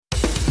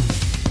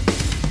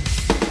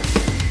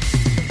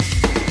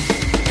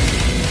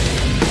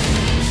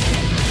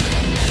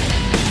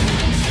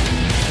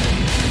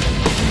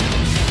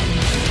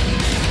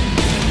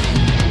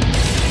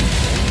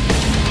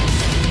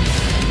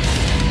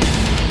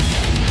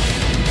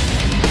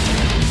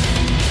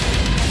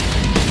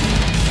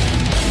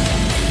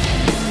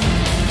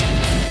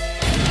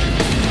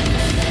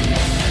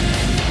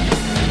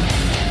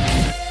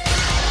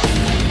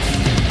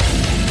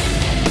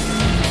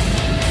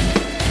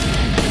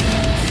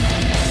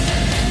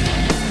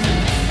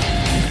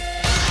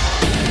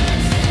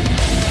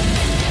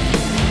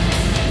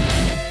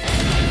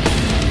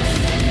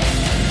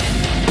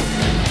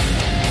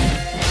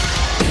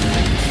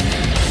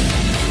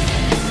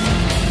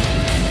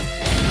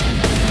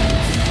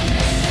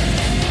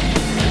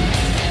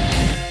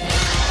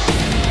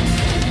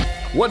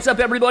What's up,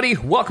 everybody?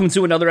 Welcome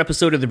to another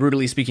episode of the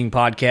Brutally Speaking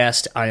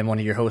Podcast. I am one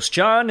of your hosts,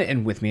 John,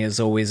 and with me, as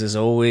always,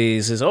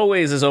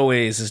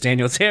 is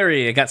Daniel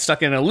Terry. I got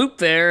stuck in a loop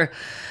there.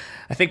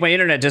 I think my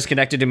internet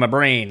disconnected in my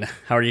brain.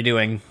 How are you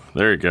doing?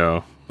 There you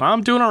go.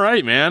 I'm doing all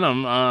right, man.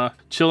 I'm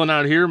chilling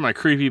out here in my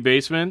creepy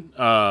basement,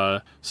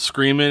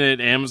 screaming at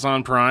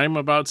Amazon Prime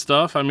about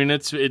stuff. I mean,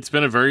 it's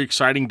been a very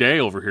exciting day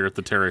over here at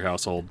the Terry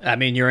household. I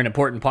mean, you're an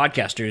important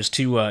podcaster. Is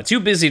too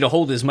busy to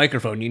hold his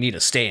microphone. You need a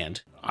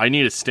stand. I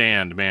need a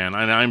stand, man,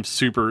 and I'm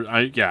super.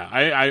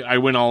 I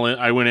went all in.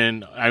 I went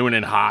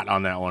in hot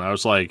on that one. I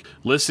was like,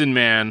 listen,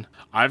 man,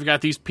 I've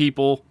got these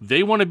people.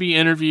 They want to be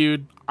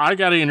interviewed. I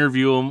got to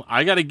interview them.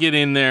 I got to get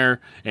in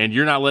there, and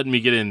you're not letting me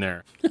get in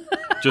there.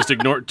 Just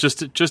ignore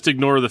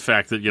the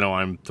fact that,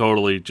 I'm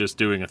totally just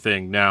doing a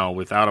thing now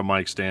without a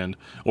mic stand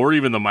or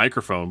even the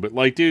microphone. But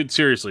like, dude,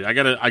 seriously, I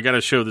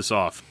gotta show this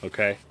off.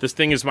 Okay, this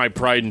thing is my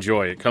pride and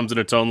joy. It comes in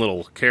its own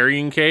little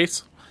carrying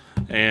case.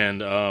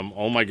 And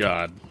oh my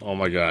god,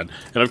 and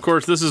of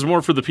course this is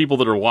more for the people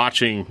that are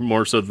watching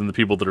more so than the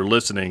people that are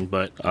listening.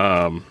 But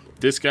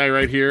this guy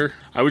right here,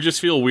 I would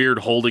just feel weird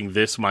holding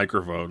this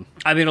microphone.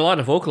 I mean, a lot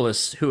of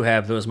vocalists who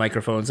have those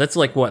microphones, that's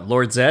like what,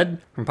 Lord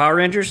Zed from Power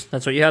Rangers?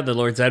 That's what you have, the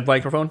Lord Zed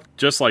microphone?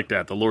 Just like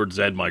that, the Lord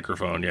Zed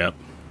microphone, yeah.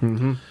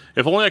 Mm-hmm.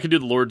 If only I could do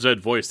the Lord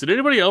Zed voice. Did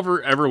anybody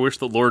ever wish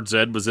that Lord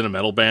Zed was in a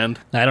metal band?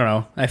 I don't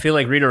know. I feel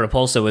like Rita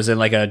Repulsa was in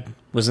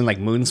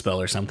Moonspell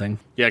or something.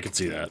 Yeah, I could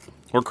see that.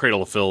 Or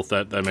Cradle of Filth.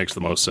 That makes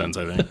the most sense,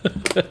 I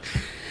think.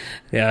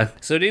 Yeah.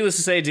 So needless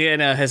to say, Dan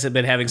has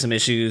been having some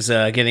issues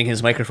getting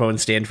his microphone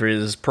stand for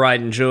his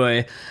pride and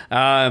joy.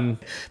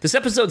 This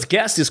episode's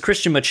guest is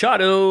Christian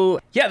Machado.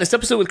 Yeah, this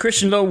episode with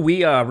Christian, though,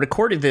 we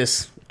recorded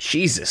this,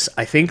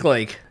 I think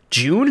like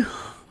June?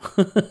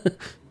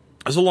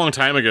 It was a long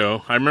time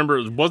ago. I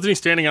remember, wasn't he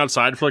standing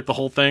outside for like the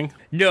whole thing?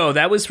 No,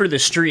 that was for the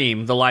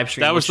stream, the live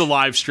stream. That was the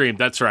live stream.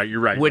 That's right. You're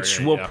right.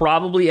 Which we'll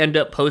probably end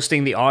up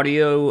posting the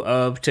audio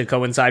of to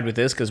coincide with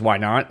this, because why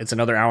not? It's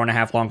another hour and a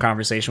half long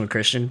conversation with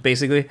Christian,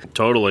 basically.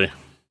 Totally.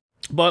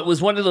 But it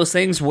was one of those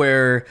things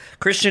where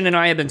Christian and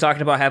I have been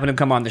talking about having him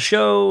come on the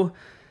show.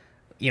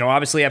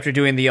 Obviously after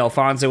doing the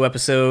Alfonso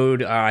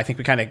episode, I think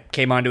we kind of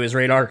came onto his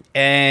radar,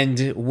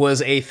 and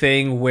was a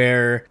thing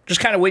where just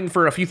kind of waiting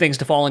for a few things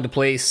to fall into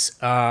place.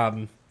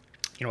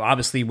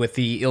 Obviously with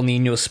the El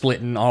Nino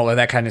split and all of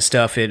that kind of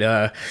stuff, it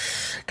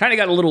kind of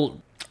got a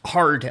little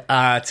hard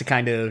to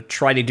kind of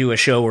try to do a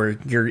show where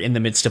you're in the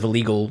midst of a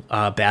legal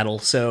battle.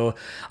 So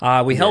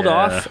we held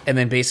off, and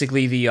then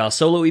basically the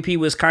solo EP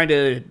was kind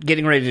of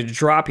getting ready to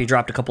drop. He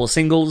dropped a couple of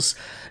singles,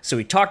 so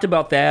we talked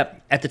about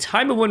that. At the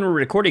time of when we're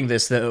recording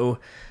this, though,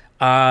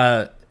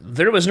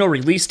 there was no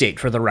release date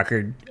for the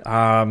record.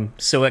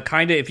 So it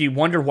kind of, if you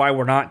wonder why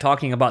we're not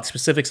talking about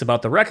specifics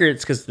about the record,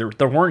 it's because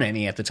there weren't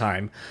any at the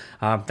time.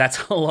 That's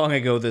how long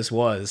ago this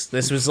was.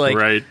 This was like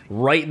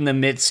right in the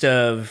midst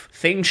of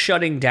things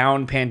shutting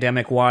down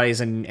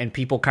pandemic-wise, and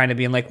people kind of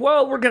being like,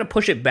 well, we're going to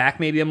push it back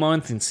maybe a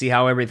month and see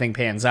how everything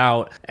pans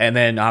out. And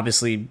then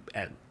obviously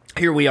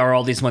here we are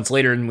all these months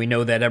later, and we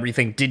know that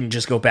everything didn't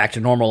just go back to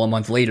normal a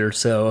month later.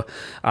 So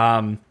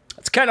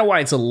it's kind of why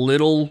it's a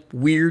little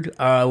weird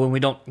when we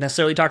don't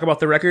necessarily talk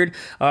about the record.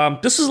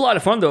 This was a lot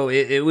of fun, though.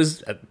 It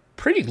was a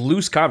pretty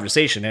loose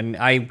conversation, and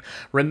I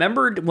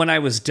remembered when I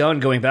was done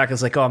going back, I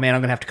was like, oh man,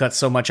 I'm going to have to cut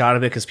so much out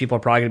of it because people are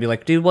probably going to be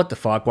like, dude, what the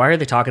fuck? Why are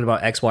they talking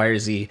about X, Y, or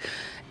Z?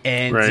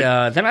 And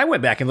then I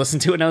went back and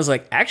listened to it, and I was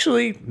like,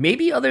 actually,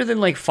 maybe other than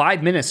like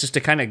 5 minutes just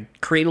to kind of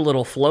create a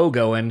little flow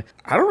going,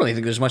 I don't really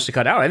think there's much to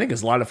cut out. I think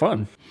it's a lot of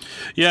fun.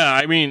 Yeah,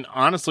 I mean,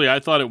 honestly,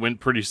 I thought it went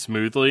pretty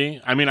smoothly.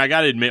 I mean, I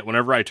got to admit,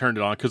 whenever I turned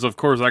it on, because of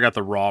course I got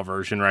the raw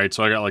version, right?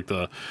 So I got like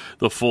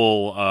the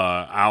full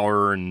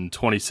hour and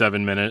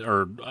 27 minute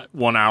or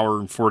 1 hour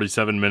and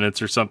 47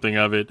 minutes or something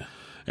of it.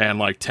 And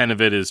like 10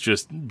 of it is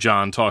just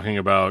John talking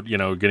about,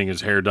 getting his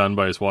hair done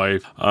by his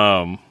wife,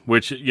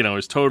 which,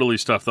 is totally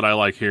stuff that I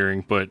like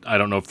hearing, but I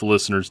don't know if the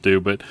listeners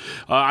do. But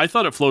I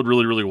thought it flowed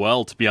really, really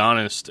well, to be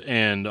honest.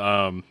 And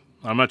I'm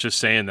not just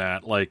saying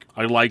that. Like,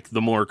 I like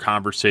the more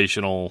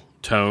conversational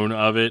tone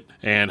of it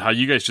and how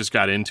you guys just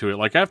got into it.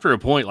 Like, after a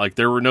point, like,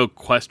 there were no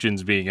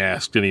questions being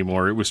asked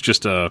anymore. It was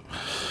just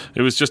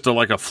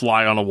like a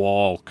fly on a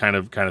wall kind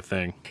of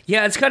thing.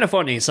 Yeah, it's kind of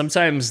funny.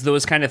 Sometimes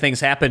those kind of things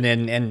happen,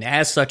 and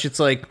as such, it's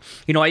like,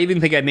 I even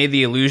think I made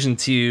the allusion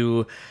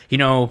to,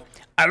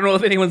 I don't know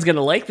if anyone's going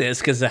to like this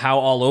because of how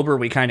all over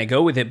we kind of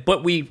go with it,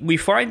 but we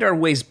find our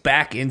ways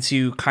back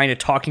into kind of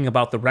talking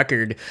about the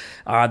record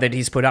that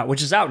he's put out,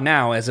 which is out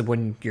now as of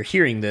when you're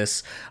hearing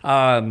this,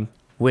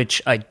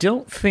 which I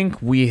don't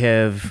think we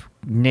have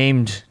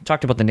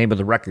talked about the name of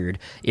the record.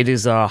 It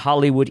is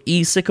Hollywood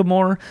E.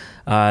 Sycamore.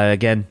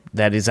 Again,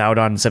 that is out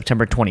on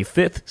September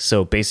 25th,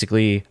 so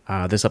basically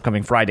this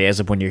upcoming Friday as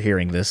of when you're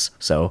hearing this.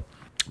 So,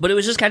 but it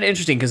was just kind of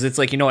interesting because it's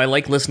like, I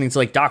like listening to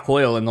like Doc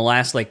Hoyle, in the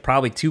last like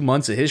probably 2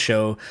 months of his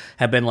show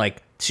have been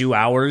like 2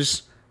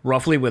 hours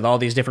roughly with all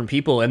these different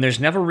people, and there's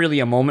never really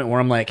a moment where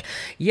I'm like,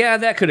 yeah,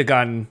 that could have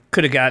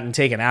gotten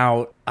taken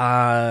out.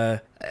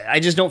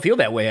 I just don't feel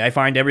that way. I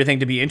find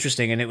everything to be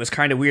interesting, and it was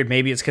kind of weird.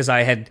 Maybe it's because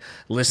I had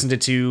listened to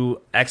 2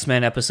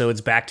 X-Men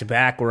episodes back to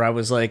back where I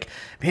was like,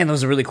 man,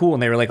 those are really cool,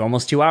 and they were like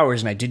almost 2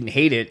 hours, and I didn't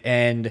hate it.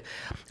 And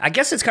I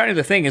guess it's kind of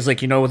the thing is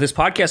like, with this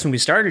podcast when we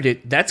started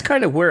it, that's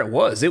kind of where it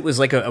was. It was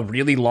like a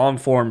really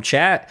long-form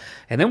chat,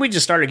 and then we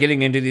just started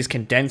getting into these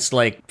condensed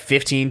like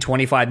 15,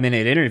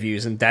 25-minute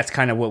interviews, and that's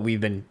kind of what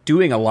we've been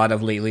doing a lot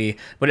of lately.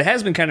 But it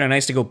has been kind of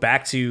nice to go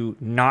back to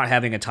not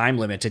having a time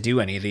limit to do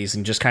any of these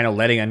and just kind of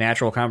letting a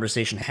natural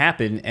conversation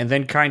happen, and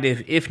then kind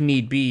of, if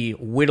need be,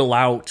 whittle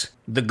out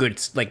the good,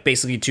 like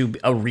basically to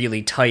a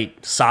really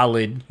tight,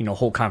 solid,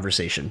 whole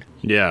conversation.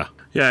 Yeah.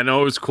 Yeah, no,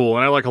 it was cool.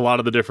 And I like a lot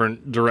of the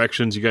different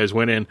directions you guys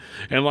went in.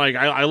 And like,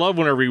 I love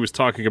whenever he was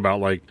talking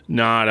about like,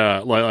 not,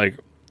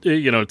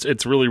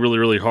 it's really, really,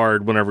 really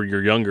hard whenever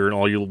you're younger and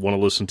all you want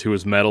to listen to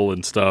is metal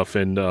and stuff.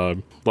 And,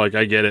 like,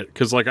 I get it.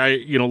 Cause like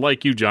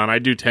like you, John, I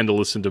do tend to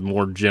listen to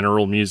more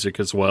general music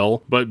as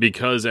well. But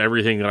because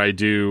everything that I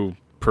do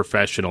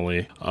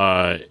professionally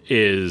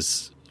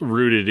is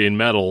rooted in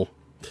metal,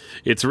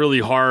 it's really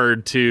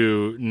hard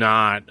to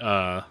not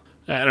I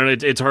don't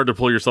know, it's hard to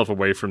pull yourself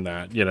away from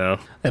that,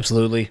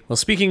 Absolutely. Well,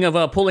 speaking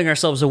of pulling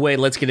ourselves away,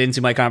 let's get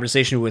into my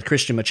conversation with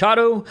Christian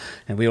Machado,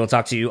 and we will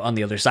talk to you on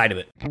the other side of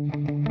it.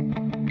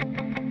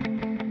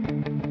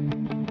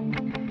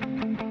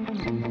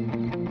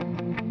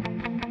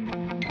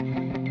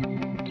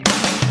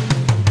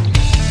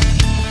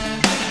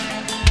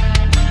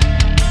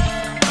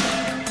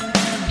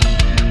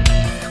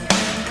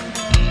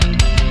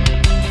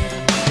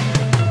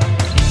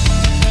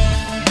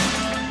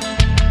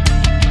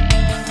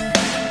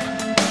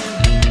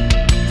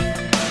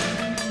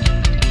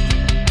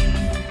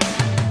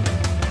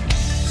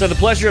 So the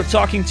pleasure of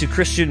talking to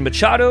Christian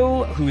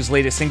Machado, whose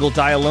latest single,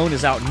 Die Alone,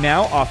 is out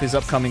now off his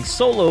upcoming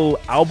solo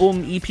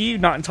album EP,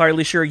 not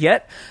entirely sure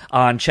yet,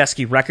 on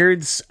Chesky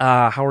Records.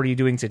 How are you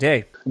doing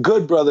today?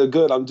 Good, brother,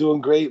 good. I'm doing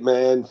great,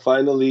 man.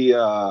 Finally,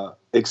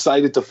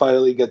 excited to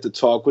finally get to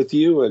talk with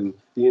you. And,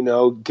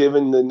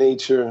 given the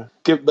nature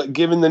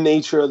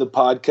of the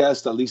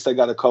podcast, at least I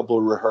got a couple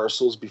of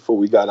rehearsals before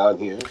we got on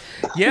here.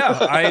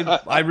 Yeah,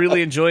 I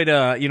really enjoyed,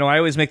 I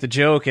always make the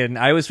joke, and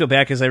I always feel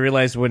bad because I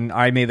realized when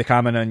I made the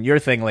comment on your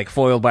thing, like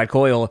Foiled by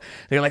Coil,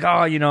 they're like,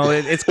 oh,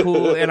 it's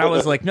cool. And I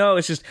was like, no,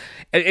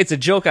 it's a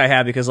joke I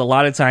have because a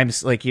lot of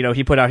times, like,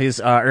 he put out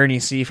his Ernie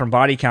C from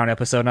Body Count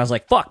episode, and I was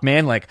like, fuck,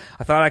 man, like,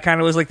 I thought I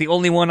kind of was like the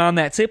only one on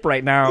that tip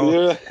right now.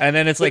 Yeah. And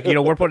then it's like,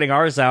 we're putting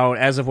ours out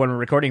as of when we're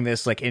recording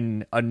this, like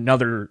in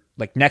another,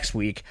 like next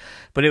week.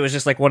 But it was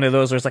just like one of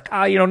those where it's like,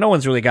 no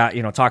one's really got,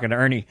 talking to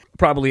Ernie,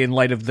 probably in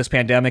light of this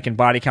pandemic and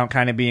Body Count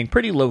kind of being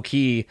pretty low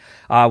key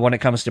when it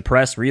comes to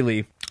press,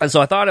 really. And so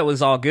I thought it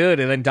was all good,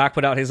 and then Doc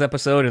put out his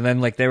episode, and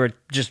then like they were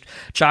just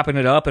chopping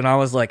it up, and I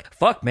was like,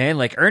 fuck, man,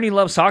 like Ernie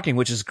loves talking,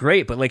 which is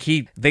great, but like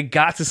they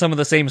got to some of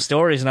the same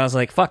stories, and I was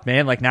like, fuck,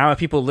 man, like now if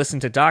people listen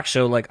to Doc's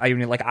show like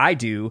I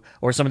do,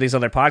 or some of these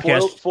other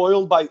podcasts,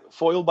 Foiled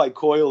by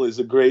Coil is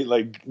a great,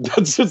 like,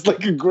 that's just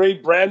like a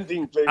great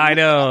branding thing. I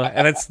know,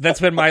 and that's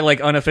been my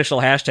like unofficial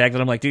hashtag that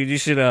I'm like, dude, you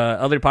should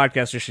other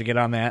podcasters should get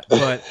on that.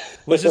 But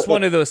it was just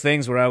one of those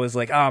things where I was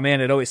like, oh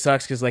man, it always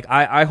sucks because like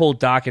I hold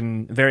Doc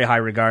in very high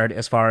regard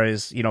as far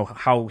as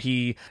how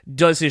he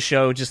does his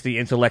show, just the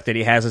intellect that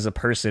he has as a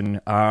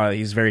person.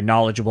 He's very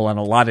knowledgeable on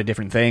a lot of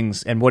different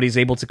things, and what he's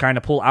able to kind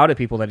of pull out of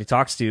people that he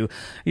talks to,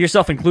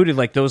 yourself included.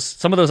 Like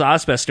some of those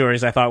Ozfest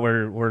stories I thought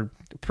were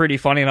pretty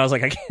funny, and I was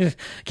like, I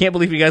can't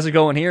believe you guys are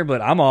going here,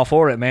 but I'm all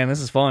for it, man.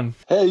 This is fun.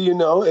 Hey,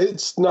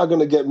 it's not going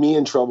to get me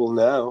in trouble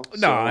now.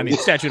 No, so. I mean,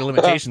 statute of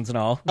limitations and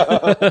all.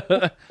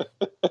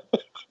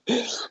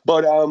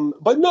 But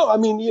no, I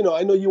mean,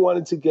 I know you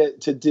wanted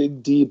to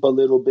dig deep a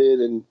little bit,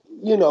 and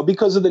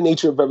because of the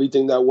nature of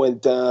everything that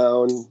went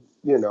down,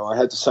 I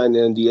had to sign the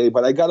NDA,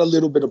 but I got a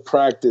little bit of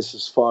practice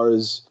as far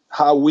as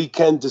how we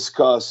can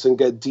discuss and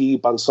get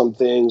deep on some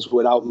things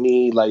without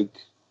me, like,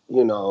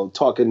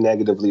 talking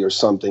negatively or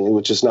something,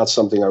 which is not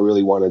something I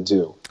really want to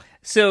do.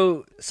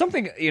 So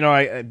something,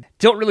 I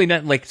don't really know,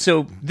 like,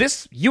 so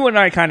this, you and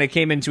I kind of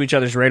came into each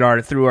other's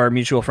radar through our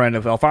mutual friend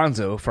of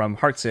Alfonso from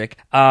Heartsick.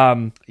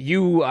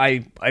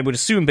 I would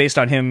assume based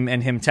on him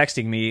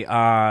texting me,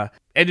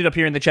 ended up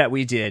hearing the chat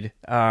we did,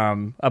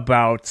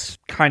 about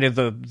kind of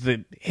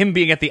the him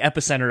being at the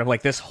epicenter of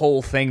like this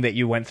whole thing that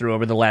you went through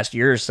over the last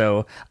year or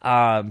so,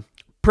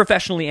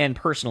 professionally and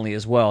personally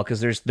as well,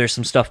 because there's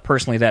some stuff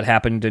personally that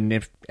happened, and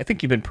I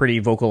think you've been pretty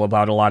vocal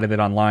about a lot of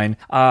it online.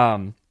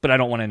 But I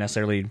don't want to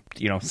necessarily,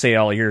 say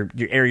all your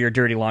air your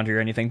dirty laundry or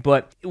anything.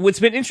 But what's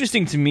been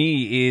interesting to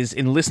me is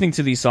in listening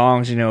to these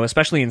songs,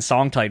 especially in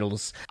song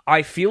titles,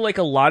 I feel like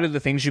a lot of the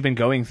things you've been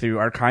going through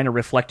are kind of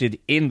reflected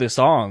in the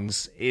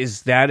songs.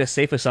 Is that a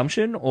safe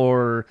assumption,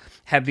 or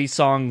have these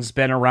songs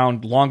been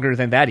around longer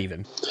than that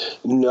even?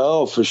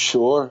 No, for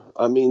sure.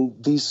 I mean,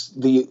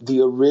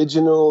 the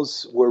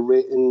originals were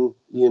written,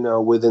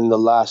 within the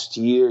last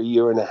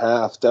year and a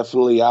half,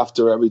 definitely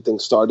after everything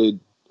started,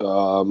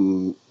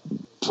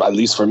 at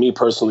least for me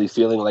personally,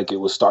 feeling like it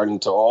was starting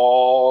to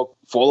all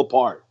fall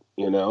apart.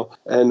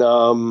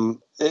 And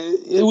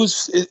it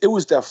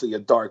was definitely a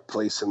dark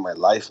place in my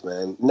life,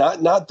 man.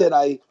 Not that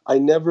I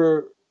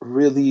never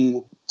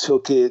really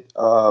took it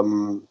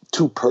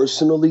too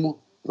personally.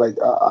 Like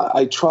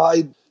I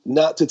tried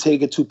not to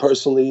take it too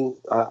personally.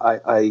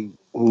 I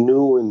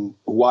knew and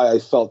why I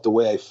felt the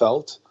way I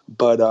felt,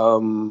 but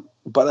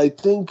I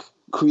think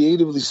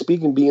creatively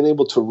speaking, being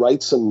able to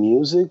write some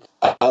music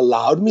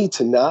allowed me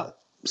to not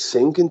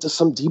sink into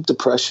some deep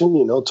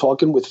depression.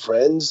 Talking with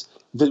friends,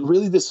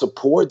 the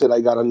support that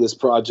I got on this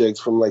project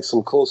from like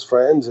some close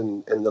friends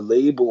and the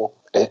label,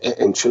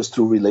 and just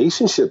through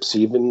relationships,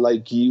 even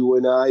like you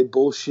and I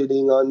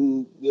bullshitting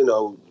on,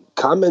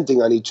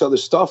 commenting on each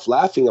other's stuff,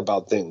 laughing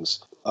about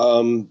things.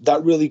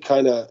 That really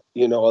kind of,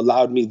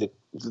 allowed me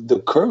the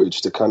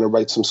courage to kind of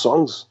write some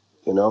songs,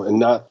 and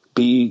not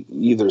be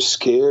either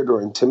scared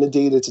or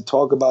intimidated to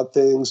talk about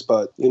things.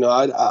 But,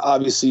 I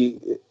obviously,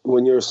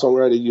 when you're a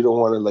songwriter, you don't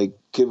want to like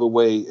give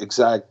away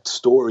exact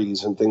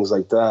stories and things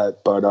like that.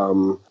 But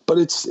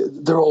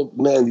they're all,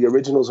 man, the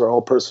originals are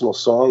all personal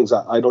songs.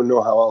 I don't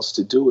know how else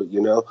to do it,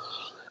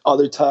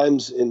 Other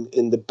times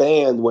in the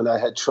band when I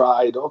had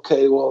tried,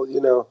 okay, well,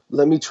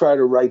 let me try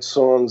to write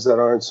songs that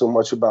aren't so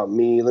much about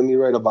me. Let me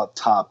write about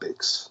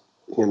topics,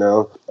 and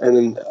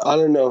then I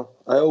don't know.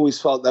 I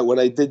always felt that when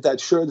I did that,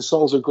 sure, the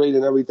songs are great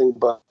and everything,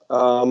 but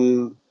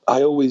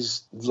I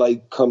always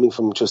like coming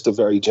from just a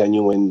very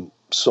genuine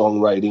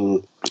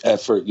songwriting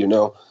effort,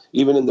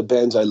 Even in the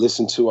bands I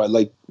listen to, I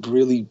like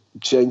really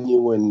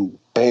genuine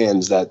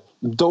bands that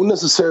don't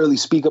necessarily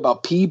speak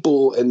about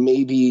people and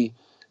maybe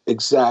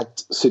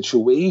exact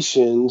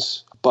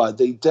situations, but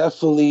they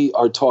definitely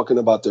are talking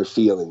about their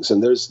feelings.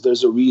 And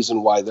there's a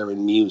reason why they're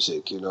in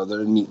music.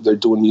 They're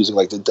doing music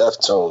like the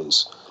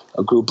Deftones,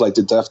 a group like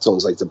the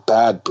Deftones, like the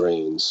Bad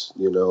Brains.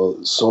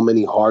 So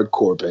many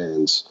hardcore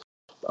bands,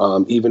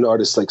 even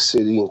artists like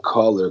City and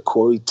Color,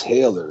 Corey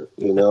Taylor.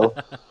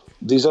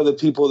 These are the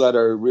people that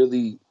are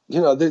really,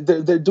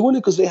 they're doing it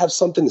because they have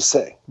something to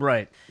say.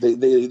 Right.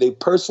 They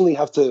personally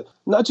have to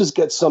not just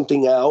get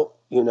something out,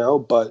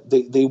 but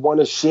they want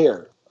to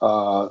share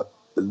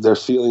their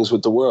feelings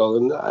with the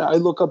world. And I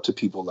look up to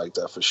people like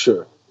that for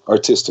sure,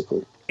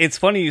 artistically. It's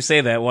funny you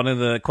say that. One of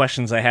the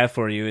questions I have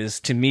for you is,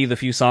 to me, the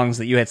few songs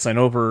that you had sent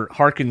over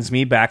harkens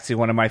me back to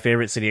one of my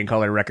favorite City and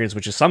Color records,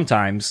 which is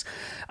Sometimes,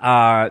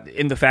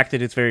 in the fact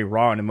that it's very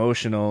raw and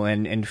emotional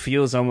and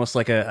feels almost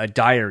like a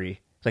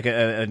diary, like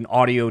an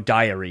audio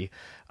diary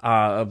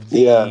of the...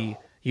 Yeah.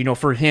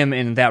 For him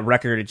in that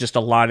record, it's just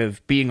a lot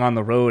of being on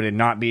the road and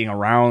not being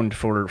around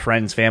for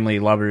friends, family,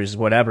 lovers,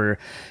 whatever.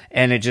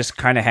 And it just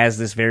kind of has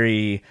this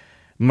very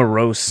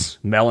morose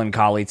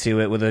melancholy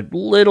to it with a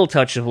little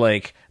touch of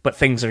like, but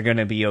things are going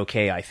to be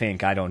okay, I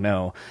think. I don't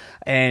know.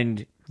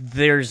 And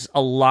there's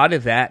a lot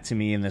of that to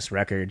me in this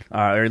record,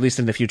 or at least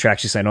in the few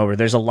tracks you sent over.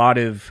 There's a lot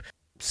of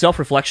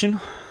self-reflection,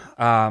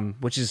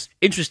 which is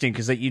interesting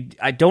because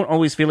I don't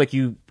always feel like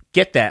you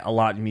get that a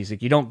lot in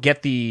music. You don't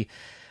get the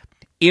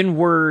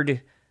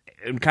inward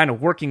and kind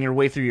of working your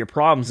way through your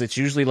problems. It's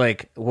usually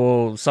like,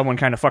 well, someone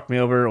kind of fucked me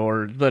over,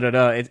 or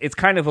da-da-da. It's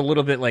kind of a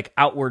little bit like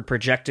outward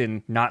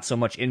projecting, not so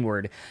much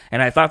inward.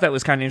 And I thought that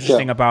was kind of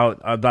interesting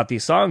about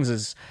these songs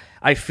is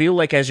I feel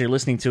like as you're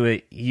listening to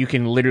it, you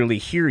can literally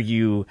hear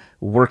you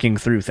working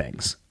through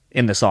things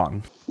in the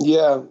song.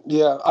 Yeah.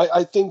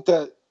 I think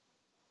that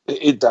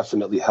it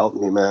definitely helped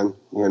me, man.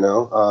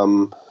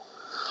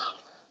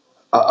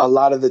 A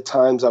lot of the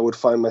times I would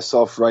find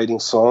myself writing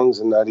songs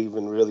and not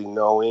even really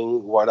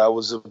knowing what I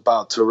was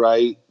about to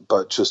write,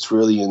 but just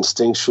really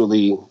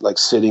instinctually, like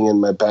sitting in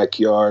my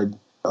backyard.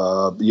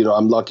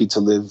 I'm lucky to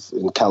live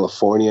in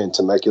California, in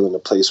Temecula, in a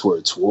place where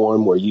it's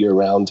warm, where year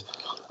round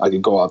I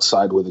could go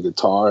outside with a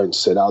guitar and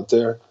sit out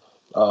there.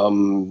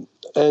 And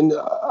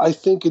I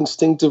think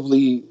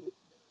instinctively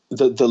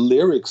the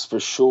lyrics for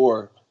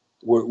sure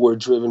were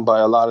driven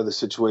by a lot of the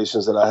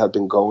situations that I had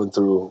been going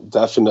through.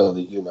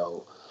 Definitely,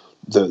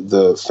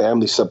 the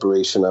family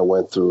separation I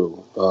went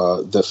through,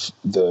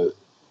 the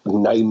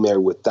nightmare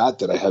with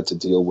that I had to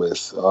deal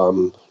with,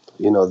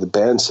 the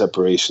band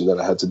separation that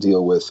I had to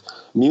deal with.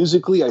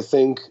 Musically, I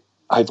think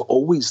I've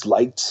always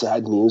liked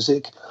sad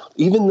music,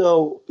 even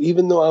though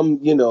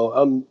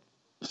I'm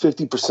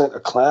 50% a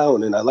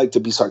clown and I like to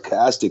be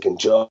sarcastic and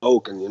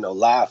joke and,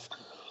 laugh.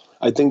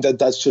 I think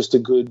that's just a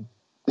good,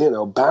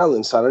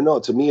 balance. I don't know.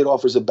 To me, it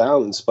offers a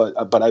balance, but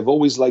I've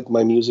always liked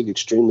my music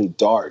extremely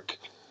dark.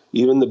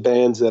 Even the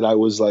bands that I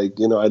was like,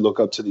 I look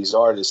up to these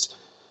artists,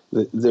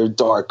 they're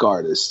dark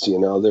artists,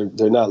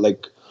 they're not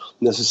like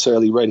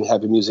necessarily writing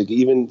happy music.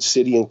 Even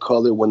City and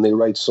Color, when they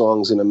write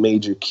songs in a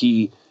major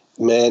key,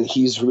 man,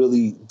 he's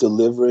really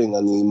delivering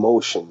on the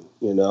emotion,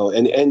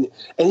 and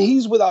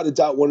he's without a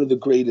doubt one of the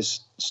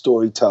greatest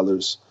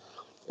storytellers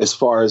as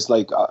far as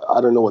like,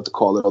 I don't know what to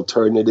call it,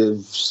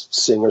 alternative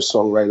singer,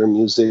 songwriter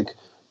music,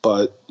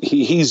 but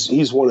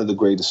he's one of the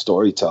greatest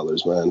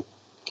storytellers, man.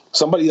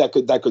 Somebody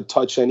that could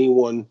touch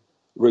anyone,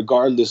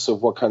 regardless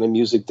of what kind of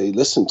music they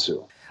listen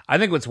to. I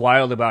think what's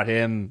wild about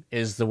him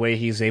is the way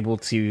he's able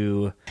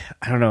to,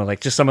 I don't know,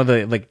 like just some of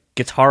the like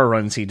guitar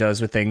runs he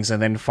does with things,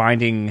 and then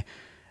finding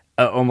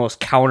a almost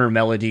counter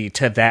melody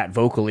to that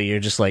vocally. You're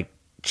just like,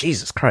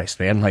 Jesus Christ,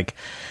 man. Like,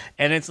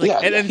 and it's like, Yeah,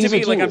 and to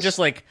me, like, I'm just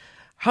like,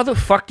 how the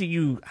fuck do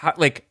you,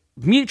 like,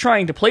 me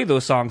trying to play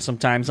those songs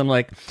sometimes, I'm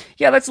like,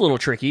 yeah, that's a little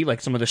tricky,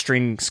 like some of the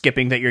string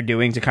skipping that you're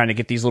doing to kind of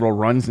get these little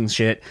runs and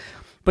shit.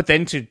 But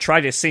then to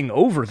try to sing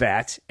over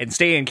that and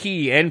stay in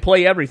key and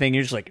play everything,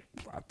 you're just like,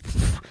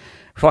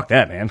 fuck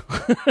that, man.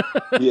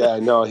 Yeah,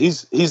 no,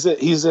 he's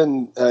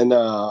an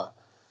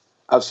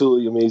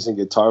absolutely amazing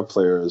guitar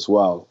player as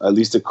well. At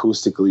least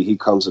acoustically, he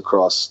comes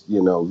across,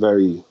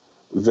 very,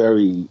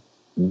 very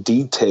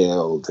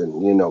detailed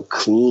and,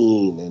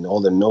 clean, and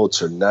all the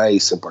notes are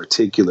nice and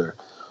particular.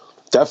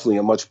 Definitely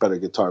a much better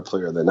guitar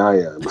player than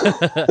I am.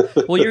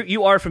 Well,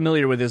 you are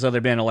familiar with his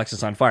other band,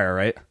 Alexis on Fire,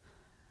 right?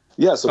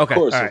 Yes, of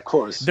course, right. of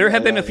course. There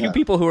have been a few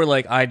people who are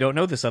like, I don't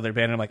know this other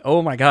band. And I'm like,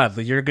 oh my God,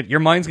 your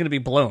mind's going to be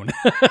blown.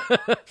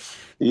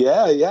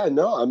 Yeah,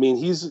 no, I mean,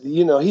 I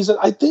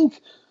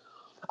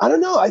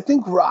don't know, I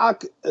think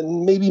rock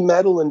and maybe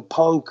metal and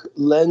punk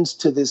lends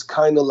to this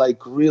kind of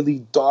like really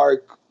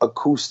dark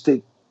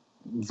acoustic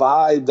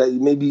vibe that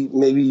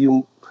maybe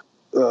you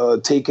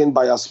take in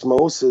by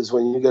osmosis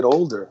when you get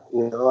older.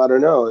 I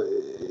don't know.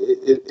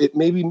 It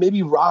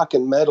maybe rock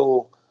and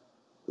metal,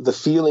 the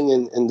feeling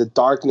and the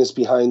darkness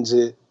behind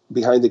it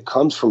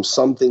comes from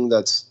something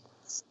that's,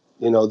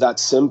 that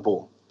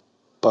simple.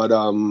 But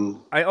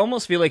I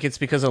almost feel like it's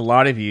because a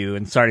lot of you,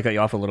 and sorry to cut you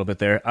off a little bit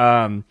there,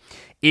 I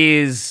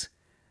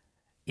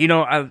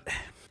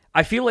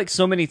feel like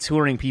so many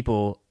touring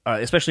people,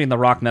 especially in the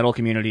rock metal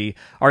community,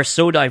 are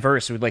so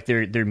diverse with like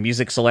their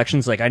music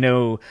selections. Like I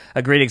know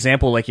a great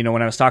example, like,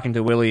 when I was talking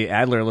to Willie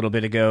Adler a little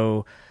bit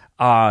ago,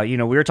 we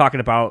were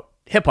talking about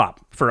hip hop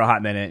for a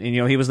hot minute,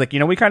 and he was like,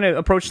 we kind of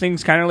approach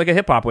things kind of like a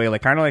hip hop way,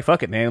 like kind of like,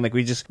 fuck it, man, like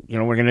we just,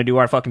 we're gonna do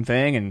our fucking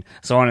thing and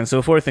so on and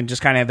so forth, and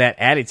just kind of have that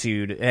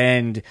attitude.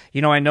 And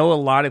I know a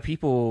lot of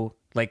people,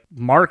 like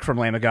Mark from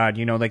Lamb of God,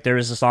 like there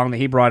was a song that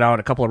he brought out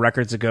a couple of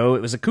records ago.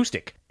 It was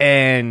acoustic,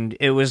 and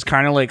it was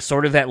kind of like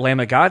sort of that Lamb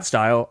of God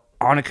style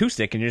on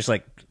acoustic, and you're just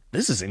like,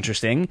 this is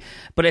interesting.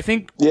 But I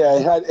think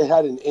it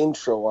had an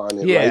intro on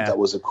it, right? That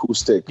was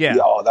acoustic. Yeah.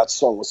 Oh, that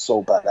song was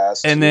so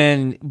badass. And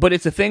then, but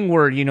it's a thing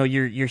where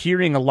you're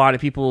hearing a lot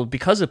of people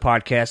because of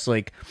podcasts,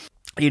 like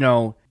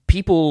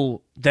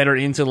people that are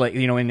into like,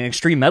 in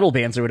extreme metal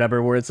bands or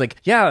whatever, where it's like,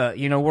 yeah,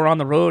 we're on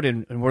the road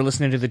and we're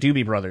listening to the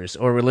Doobie Brothers,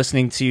 or we're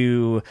listening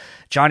to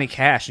Johnny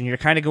Cash, and you're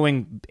kind of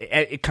going,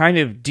 it kind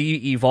of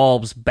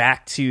de-evolves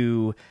back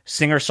to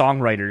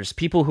singer-songwriters,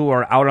 people who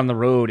are out on the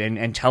road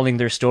and telling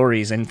their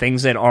stories and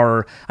things that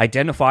are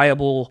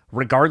identifiable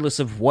regardless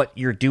of what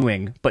you're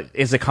doing, but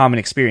is a common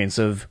experience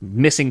of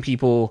missing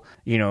people,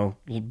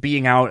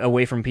 being out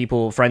away from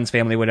people, friends,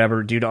 family,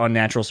 whatever, due to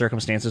unnatural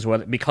circumstances,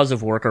 whether because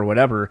of work or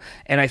whatever.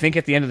 And I think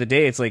at the end of the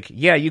day, it's like,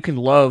 yeah, you can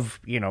love,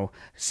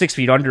 6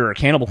 Feet Under or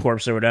Cannibal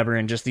Corpse or whatever,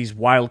 and just these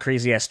wild,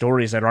 crazy ass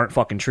stories that aren't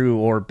fucking true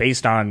or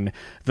based on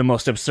the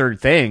most absurd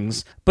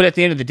things. But at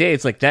the end of the day,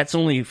 it's like, that's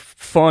only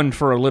fun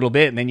for a little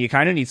bit, and then you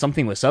kind of need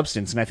something with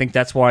substance. And I think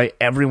that's why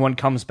everyone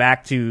comes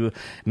back to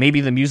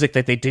maybe the music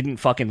that they didn't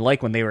fucking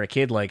like when they were a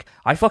kid. Like,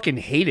 I fucking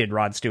hated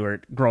Rod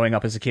Stewart growing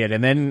up as a kid.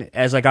 And then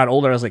as I got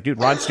older, I was like, dude,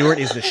 Rod Stewart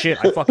is the shit.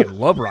 I fucking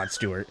love Rod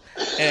Stewart.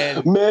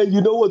 And man,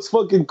 you know what's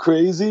fucking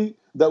crazy?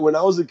 That when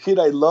I was a kid,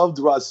 I loved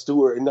Rod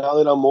Stewart, and now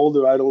that I'm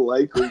older, I don't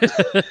like him.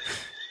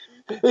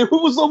 It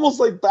was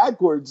almost like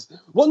backwards.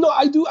 Well, no,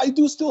 I'm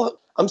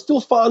still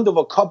fond of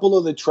a couple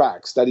of the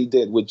tracks that he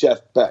did with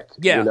Jeff Beck.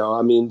 Yeah.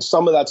 I mean,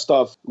 some of that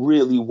stuff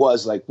really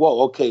was like,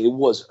 whoa, okay, it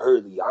was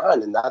early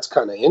on, and that's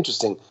kind of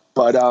interesting.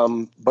 But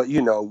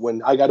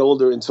when I got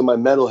older into my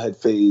metalhead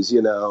phase,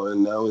 and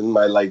in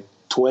my like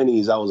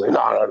 20s, I was like,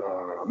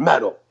 no,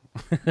 metal.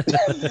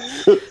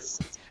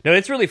 No,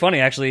 it's really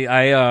funny, actually.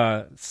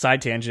 I,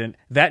 side tangent,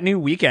 that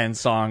new Weeknd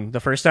song, the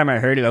first time I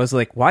heard it, I was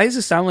like, why does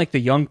it sound like the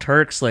Young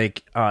Turks,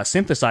 like,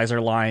 synthesizer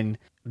line,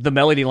 the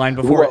melody line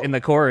before in the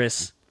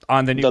chorus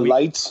on the new... The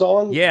Light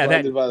song? Yeah,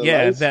 that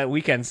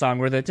Weeknd song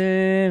where the...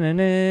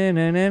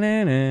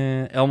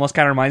 It almost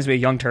kind of reminds me of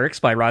Young Turks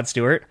by Rod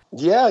Stewart.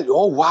 Yeah,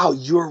 oh wow,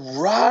 you're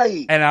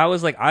right. And I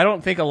was like, I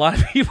don't think a lot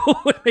of people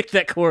would make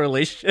that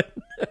correlation.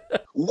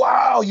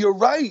 Wow, you're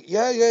right.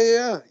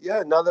 Yeah,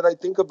 now that I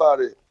think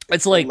about it.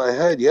 It's like, in my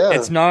head, yeah.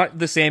 It's not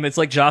the same. It's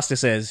like Josta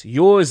says,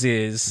 yours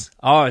is,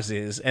 ours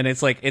is. And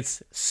it's like,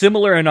 it's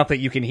similar enough that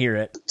you can hear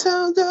it.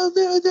 I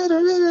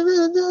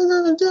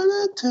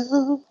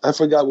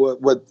forgot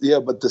what, but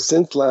the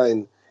synth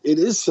line, it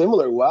is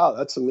similar. Wow,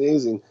 that's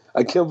amazing.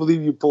 I can't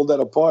believe you pulled that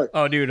apart.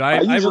 Oh, dude, I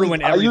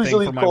ruin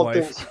everything for my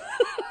wife.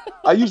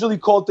 I usually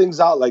call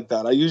things out like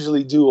that. I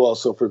usually do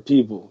also for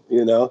people,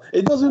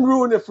 It doesn't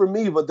ruin it for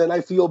me, but then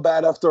I feel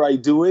bad after I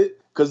do it.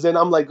 Because then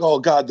I'm like, oh,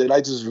 God, did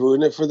I just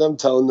ruin it for them,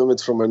 telling them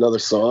it's from another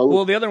song?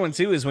 Well, the other one,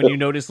 too, is when you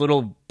notice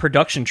little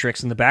production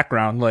tricks in the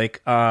background. Like,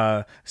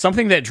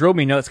 something that drove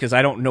me nuts, because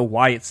I don't know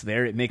why it's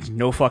there. It makes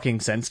no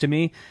fucking sense to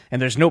me.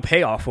 And there's no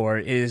payoff for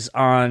it, is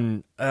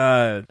on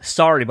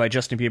Sorry by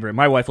Justin Bieber.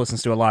 My wife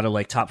listens to a lot of,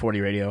 like, Top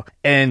 40 radio.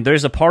 And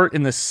there's a part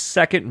in the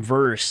second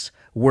verse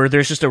where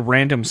there's just a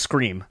random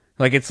scream.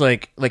 Like it's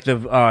like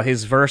the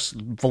his verse,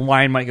 the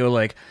line might go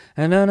like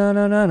na na na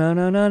na na na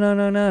na na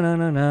na na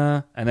na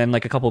na, and then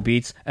like a couple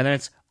beats, and then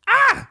it's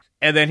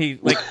and then he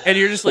like, and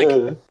you're just like,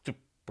 what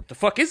the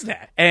fuck is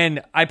that?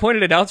 And I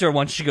pointed it out to her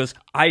once. She goes,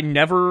 I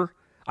never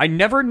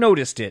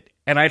noticed it,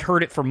 and I'd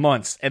heard it for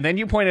months, and then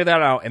you pointed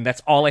that out, and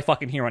that's all I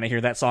fucking hear when I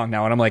hear that song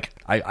now. And I'm like,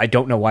 I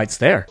don't know why it's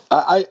there.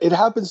 It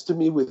happens to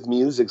me with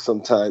music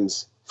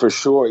sometimes, for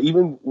sure.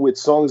 Even with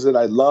songs that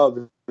I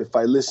love, if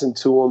I listen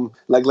to them,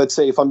 like let's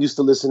say if I'm used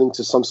to listening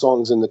to some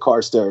songs in the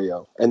car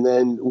stereo, and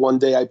then one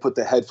day I put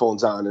the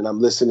headphones on and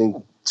I'm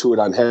listening to it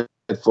on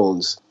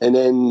headphones, and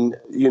then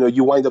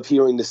you wind up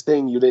hearing this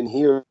thing you didn't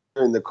hear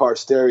in the car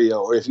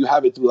stereo, or if you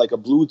have it through like a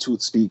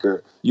Bluetooth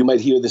speaker, you might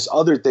hear this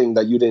other thing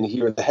that you didn't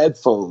hear in the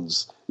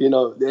headphones.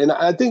 And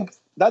I think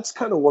that's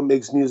kind of what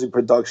makes music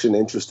production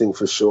interesting,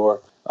 for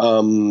sure.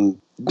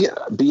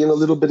 Being a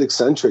little bit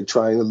eccentric,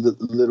 trying a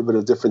little bit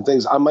of different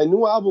things. On my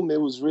new album, it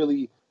was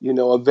really,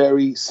 a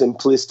very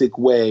simplistic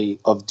way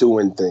of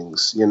doing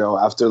things.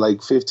 After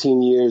like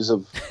 15 years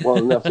of,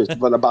 well, not 15,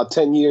 but about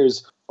 10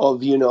 years of,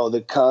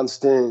 the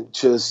constant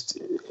just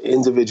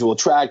individual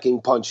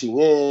tracking, punching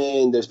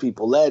in, there's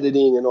people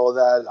editing and all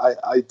that.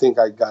 I think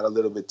I got a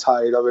little bit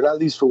tired of it. At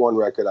least for one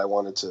record,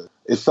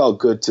 it felt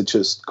good to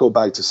just go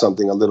back to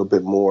something a little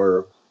bit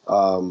more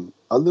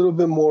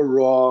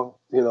raw.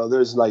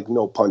 There's like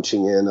no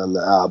punching in on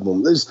the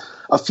album. There's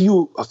a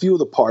few of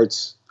the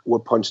parts were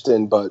punched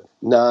in, but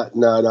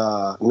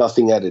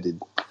nothing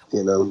edited.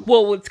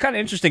 Well, what's kind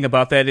of interesting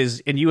about that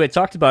is, and you had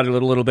talked about it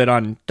a little bit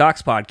on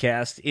Doc's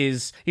podcast,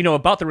 is,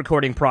 about the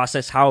recording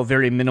process, how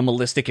very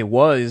minimalistic it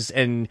was,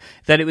 and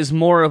that it was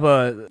more of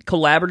a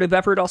collaborative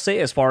effort, I'll say,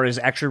 as far as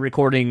actually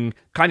recording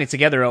kind of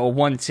together a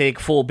one-take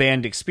full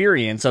band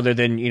experience, other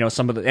than,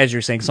 some of the, as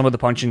you're saying, some of the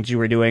punchings you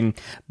were doing.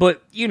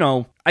 But,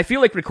 I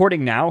feel like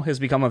recording now has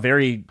become a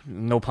very,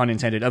 no pun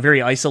intended, a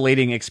very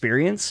isolating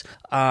experience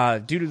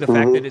due to the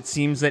fact that it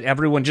seems that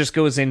everyone just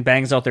goes in,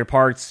 bangs out their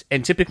parts,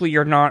 and typically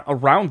you're not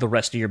around the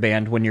rest of your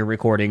band when you're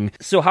recording.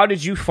 So how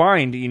did you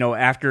find,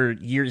 after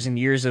years and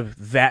years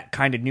of that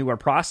kind of newer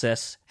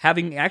process,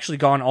 having actually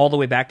gone all the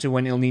way back to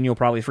when El Nino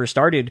probably first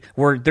started,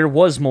 where there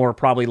was more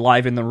probably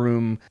live in the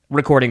room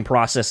recording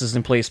processes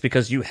in place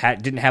because you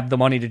didn't have the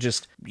money to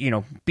just,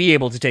 be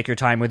able to take your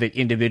time with it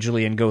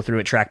individually and go through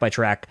it track by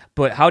track.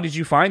 But how did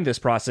you find this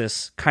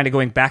process kind of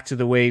going back to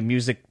the way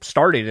music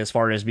started as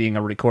far as being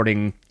a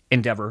recording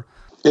endeavor?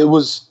 It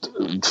was,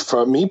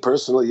 for me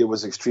personally, it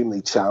was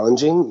extremely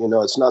challenging.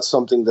 It's not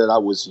something that I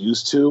was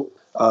used to.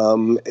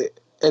 And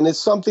it's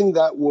something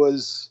that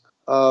was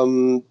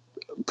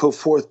put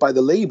forth by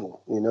the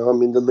label.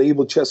 The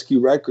label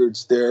Chesky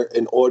Records, they're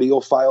an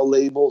audiophile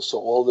label, so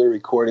all their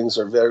recordings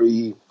are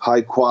very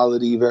high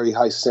quality, very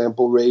high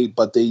sample rate,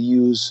 but they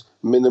use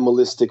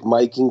minimalistic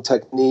miking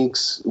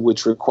techniques,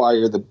 which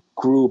require the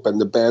group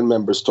and the band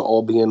members to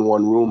all be in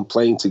one room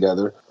playing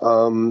together.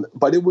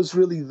 But it was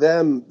really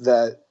them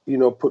that,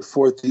 put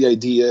forth the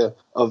idea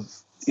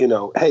of,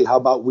 hey, how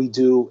about we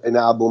do an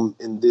album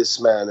in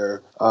this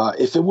manner?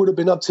 If it would have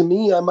been up to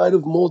me, I might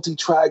have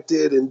multi-tracked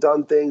it and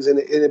done things, and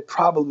it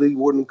probably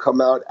wouldn't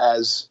come out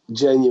as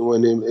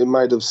genuine. It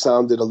might have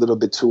sounded a little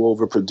bit too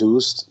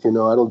overproduced.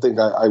 I don't think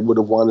I would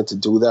have wanted to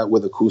do that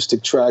with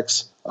acoustic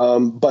tracks.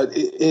 But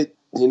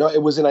it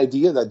was an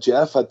idea that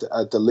Jeff at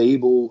the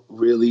label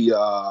really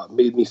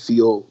made me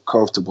feel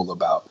comfortable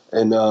about.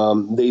 And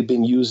they've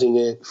been using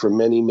it for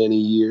many, many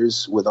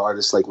years with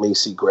artists like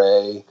Macy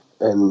Gray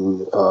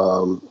and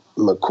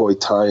McCoy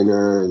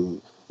Tyner.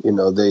 And,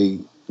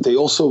 they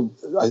also,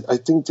 I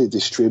think they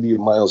distribute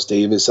Miles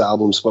Davis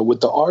albums. But with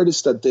the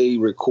artists that they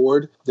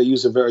record, they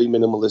use a very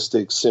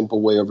minimalistic,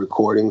 simple way of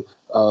recording.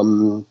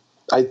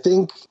 I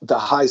think the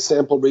high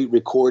sample rate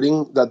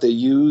recording that they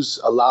use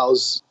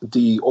allows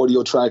the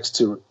audio tracks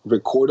to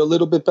record a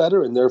little bit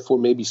better and therefore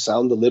maybe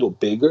sound a little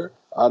bigger.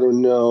 I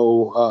don't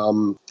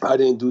know. I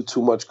didn't do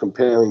too much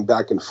comparing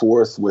back and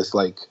forth with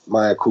like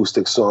my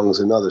acoustic songs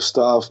and other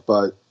stuff,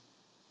 but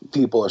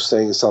people are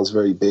saying it sounds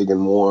very big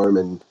and warm,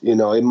 and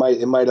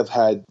it might have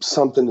had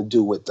something to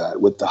do with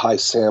that, with the high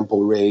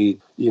sample rate,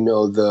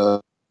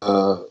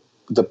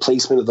 the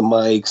placement of the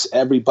mics,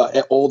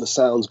 all the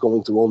sounds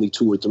going through only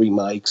 2 or 3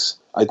 mics,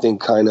 I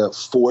think kind of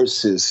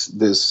forces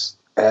this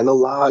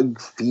analog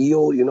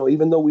feel,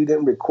 even though we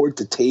didn't record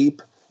to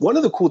tape. One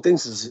of the cool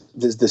things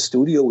is the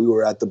studio we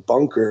were at, the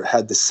Bunker,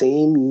 had the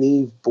same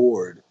Neve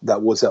board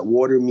that was at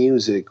Water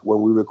Music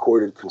when we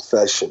recorded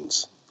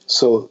Confessions.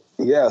 So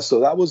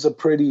that was a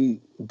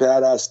pretty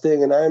badass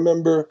thing. And I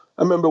remember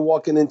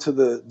walking into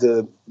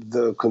the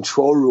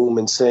control room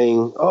and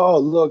saying, "Oh,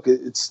 look,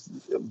 it's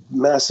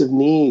massive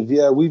Neve.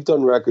 Yeah, I did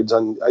records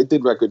on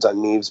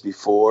Neves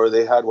before.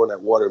 They had one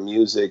at Water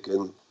Music."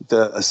 And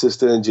the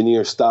assistant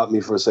engineer stopped me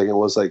for a second and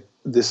was like,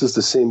 "This is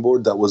the same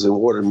board that was in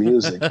Water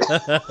Music."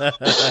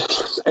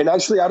 And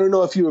actually, I don't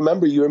know if you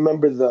remember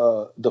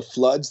the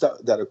floods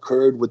that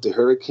occurred with the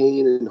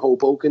hurricane in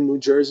Hoboken, New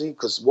Jersey,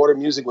 because Water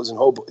Music is in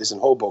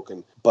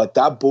Hoboken. But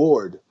that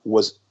board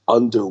was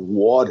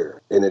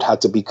underwater, and it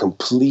had to be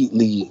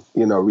completely,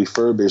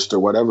 refurbished or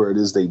whatever it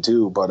is they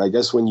do. But I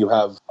guess when you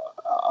have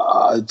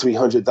a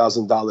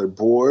 $300,000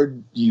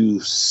 board, you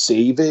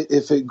save it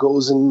if it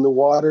goes in the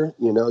water.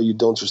 You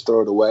don't just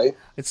throw it away.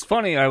 It's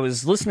funny. I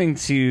was listening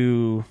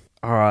to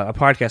a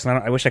podcast,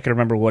 and I wish I could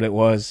remember what it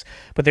was,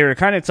 but they were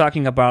kind of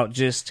talking about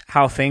just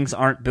how things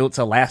aren't built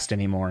to last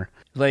anymore.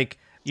 Like,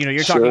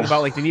 you're talking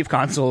about like the Neve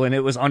console, and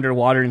it was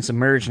underwater and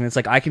submerged, and it's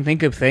like I can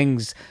think of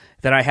things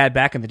that I had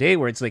back in the day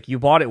where it's like you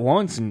bought it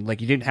once and like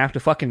you didn't have to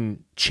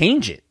fucking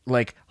change it,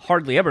 like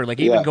hardly ever.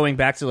 Like even going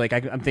back to like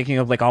I'm thinking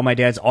of like all my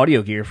dad's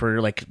audio gear for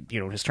like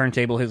his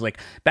turntable, his like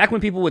back when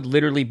people would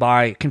literally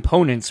buy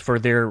components for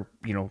their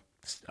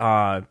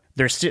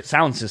their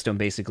sound system,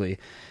 basically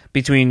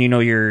between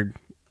your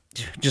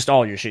just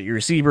all your shit, your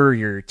receiver,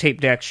 your tape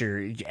decks,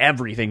 your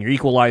everything, your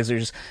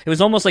equalizers. It was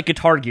almost like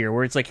Guitar Gear,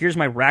 where it's like, here's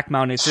my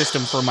rack-mounted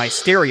system for my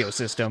stereo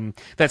system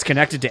that's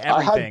connected to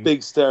everything. I had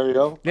big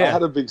stereo. Yeah. I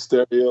had a big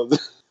stereo.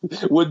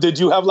 Did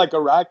you have like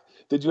a rack?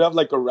 Did you have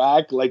like a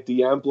rack, like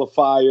the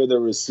amplifier, the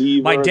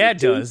receiver? My dad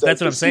does. That's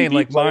what I'm saying.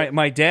 Like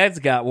my dad's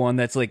got one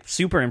that's like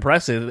super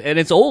impressive, and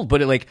it's old, but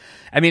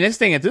this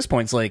thing at this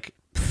point is like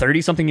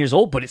 30-something years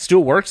old, but it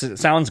still works. It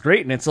sounds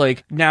great, and it's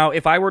like, now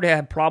if I were to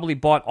have probably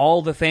bought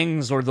all the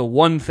things or the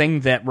one thing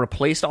that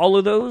replaced all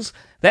of those,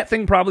 that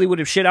thing probably would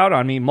have shit out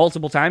on me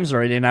multiple times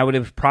already, and I would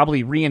have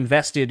probably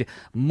reinvested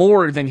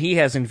more than he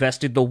has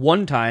invested the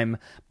one time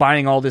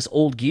buying all this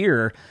old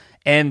gear.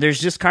 And there's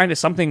just kind of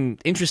something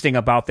interesting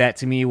about that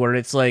to me, where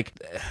it's like,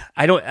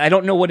 I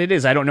don't know what it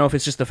is. I don't know if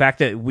it's just the fact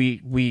that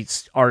we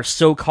are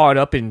so caught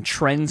up in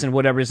trends and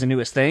whatever is the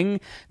newest thing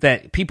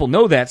that people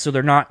know that, so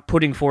they're not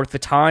putting forth the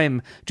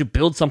time to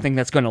build something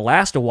that's going to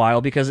last a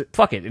while, because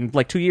fuck it, in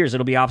like 2 years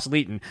it'll be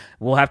obsolete and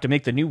we'll have to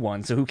make the new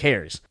one. So who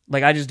cares?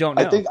 Like, I just don't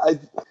know.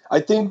 I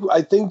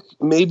think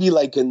maybe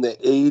like in the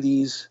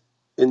 80s.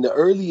 In the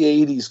early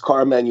 80s,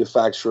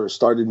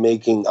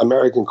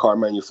 American car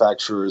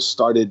manufacturers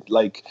started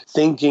like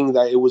thinking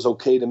that it was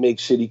okay to make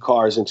shitty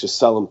cars and just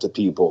sell them to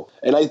people.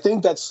 And I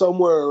think that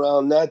somewhere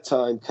around that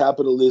time,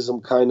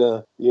 capitalism kind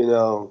of,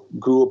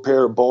 grew a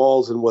pair of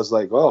balls and was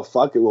like, oh,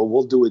 fuck it, well,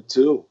 we'll do it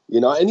too.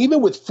 And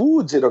even with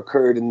foods, it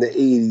occurred in the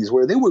 80s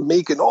where they were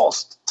making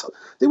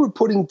they were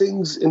putting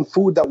things in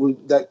food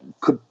that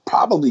could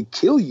probably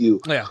kill you.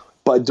 Yeah.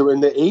 But during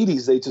the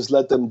 80s, they just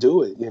let them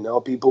do it.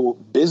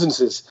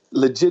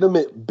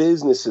 Legitimate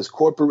businesses,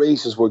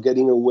 corporations were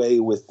getting away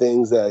with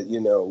things that,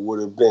 would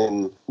have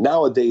been,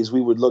 nowadays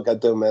we would look at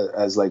them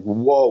as like,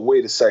 whoa,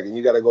 wait a second.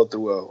 You got to go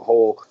through a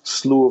whole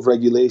slew of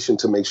regulation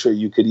to make sure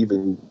you could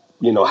even,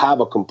 have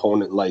a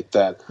component like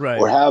that, right,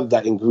 or have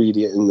that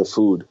ingredient in the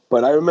food.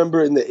 But I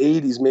remember in the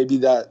 80s, maybe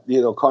that,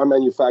 car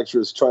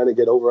manufacturers trying to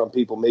get over on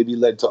people maybe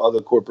led to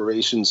other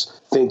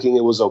corporations thinking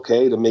it was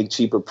okay to make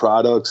cheaper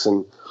products.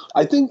 And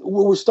I think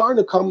we're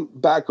starting to come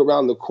back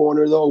around the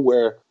corner, though,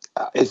 where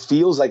it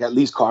feels like at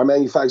least car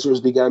manufacturers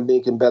began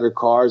making better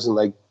cars in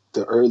like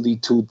the early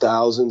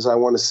 2000s, I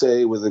want to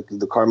say, where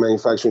the car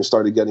manufacturing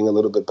started getting a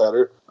little bit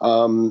better.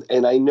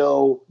 And I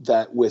know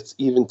that with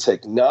even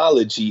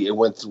technology, it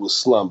went through a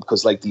slump,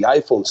 because like the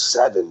iPhone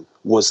 7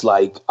 was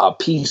like a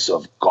piece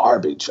of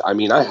garbage. I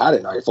mean, I had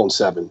an iPhone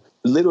 7.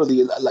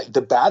 Literally, like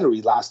the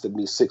battery lasted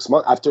me 6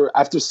 months.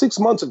 After 6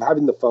 months of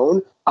having the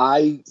phone,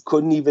 I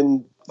couldn't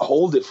even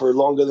hold it for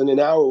longer than an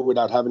hour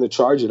without having to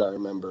charge it, I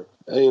remember.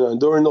 And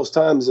during those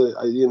times,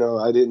 I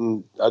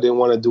didn't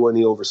want to do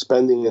any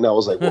overspending, and I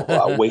was like, well,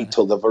 I'll wait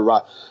till the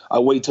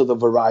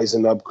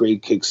Verizon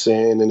upgrade kicks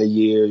in a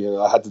year.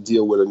 I had to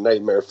deal with a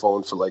nightmare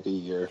phone for like a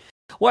year.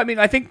 Well, I mean,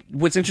 I think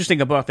what's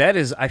interesting about that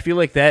is I feel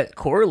like that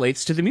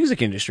correlates to the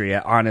music industry,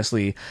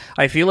 honestly.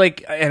 I feel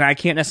like, and I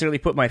can't necessarily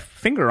put my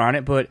finger on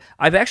it, but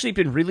I've actually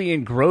been really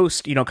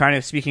engrossed, kind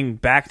of speaking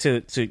back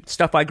to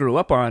stuff I grew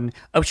up on,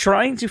 of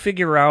trying to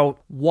figure out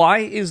why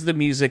is the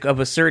music of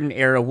a certain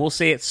era, we'll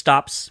say it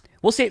stops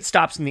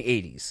in the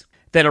 80s,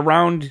 that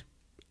around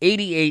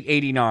 88,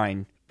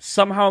 89,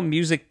 somehow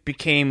music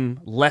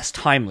became less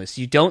timeless.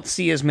 You don't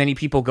see as many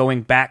people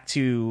going back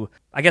to,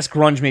 I guess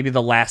grunge may be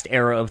the last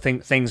era of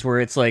things where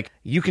it's like,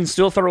 you can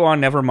still throw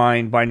on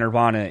Nevermind by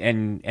Nirvana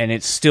and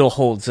it still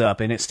holds up,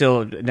 and it's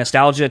still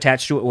nostalgia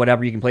attached to it,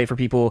 whatever, you can play for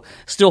people,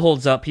 still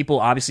holds up. People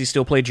obviously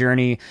still play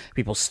Journey,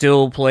 people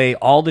still play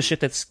all the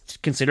shit that's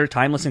considered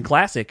timeless and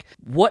classic.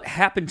 What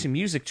happened to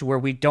music to where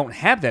we don't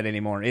have that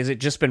anymore? Is it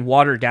just been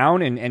watered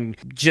down and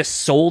just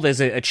sold as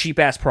a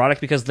cheap-ass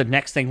product because the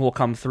next thing will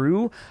come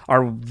through?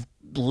 Are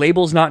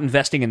labels not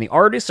investing in the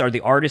artists? Are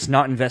the artists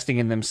not investing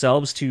in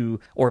themselves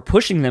or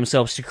pushing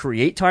themselves to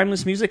create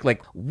timeless music?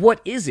 Like, what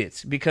is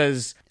it?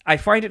 Because I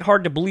find it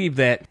hard to believe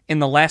that in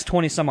the last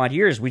 20 some odd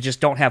years, we just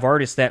don't have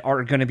artists that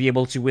are going to be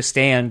able to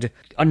withstand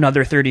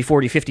another 30,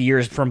 40, 50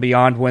 years from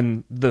beyond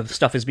when the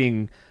stuff is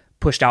being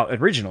pushed out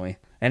originally.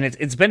 And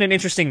it's been an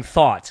interesting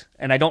thought,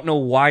 and I don't know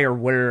why or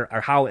where or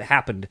how it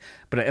happened,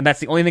 and that's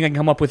the only thing I can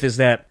come up with, is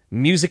that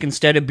music,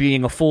 instead of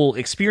being a full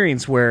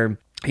experience where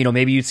you know,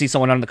 maybe you'd see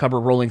someone on the cover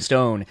of Rolling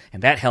Stone,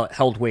 and that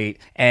held weight,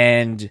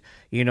 and,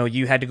 you know,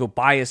 you had to go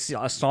buy a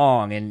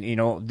song, and, you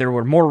know, there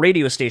were more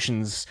radio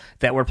stations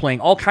that were playing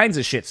all kinds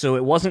of shit, so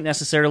it wasn't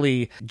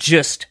necessarily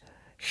just,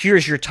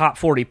 here's your top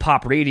 40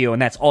 pop radio,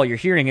 and that's all you're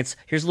hearing. It's,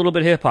 here's a little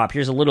bit of hip-hop,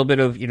 here's a little bit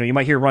of, you know, you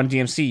might hear Run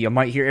DMC, you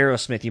might hear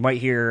Aerosmith, you might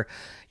hear,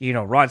 you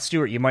know, Rod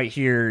Stewart, you might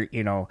hear,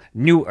 you know,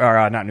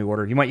 not New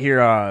Order, you might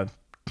hear,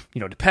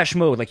 you know, Depeche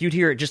Mode. Like, you'd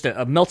hear just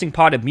a melting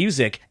pot of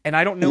music, and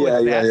I don't know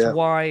if that's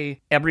why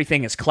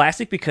everything is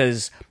classic,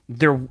 because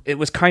it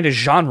was kind of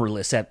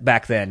genreless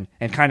back then,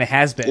 and kind of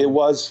has been. It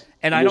was.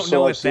 And I don't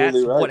know if that's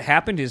right. what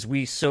happened is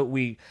we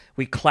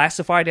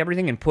classified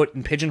everything and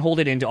pigeonholed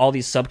it into all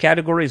these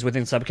subcategories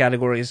within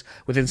subcategories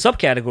within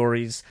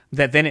subcategories,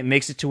 that then it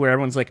makes it to where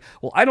everyone's like,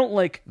 well, I don't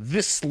like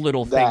this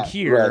little thing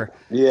here.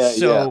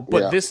 Right.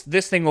 But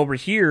this thing over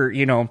here,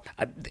 you know,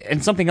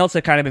 and something else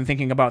I've kind of been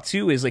thinking about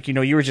too is, like, you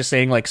know, you were just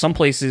saying, like, some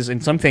places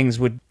and some things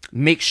would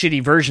make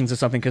shitty versions of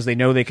something because they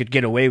know they could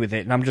get away with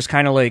it. And I'm just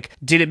kind of like,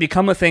 did it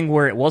become a thing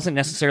where it wasn't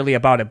necessarily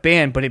about a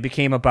band, but it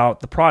became about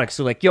the product?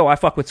 So, like, yo, I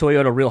fuck with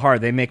Toyota real hard.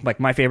 They make, like,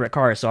 my favorite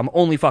cars, so I'm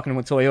only fucking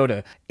with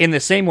Toyota. In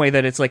the same way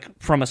that it's like,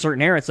 from a certain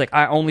era, it's like,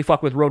 I only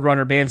fuck with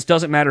Roadrunner bands.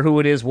 Doesn't matter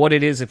who it is, what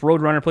it is. If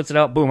Roadrunner puts it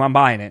out, boom, I'm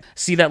buying it.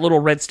 See that little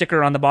red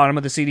sticker on the bottom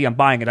of the CD, I'm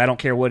buying it. I don't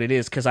care what it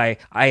is, because I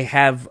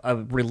have a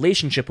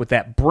relationship with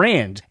that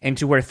brand, and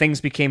to where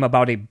things became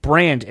about a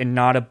brand and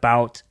not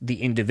about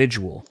the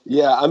individual.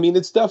 Yeah, I mean,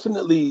 it's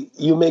definitely,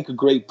 you make a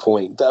great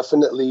point.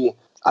 Definitely,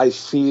 I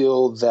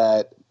feel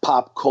that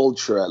pop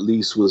culture, at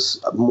least,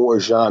 was more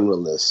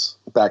genreless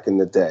back in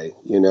the day,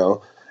 you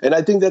know? And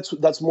I think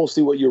that's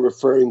mostly what you're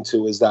referring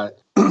to, is that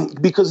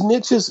because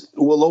niches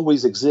will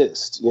always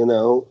exist, you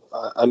know?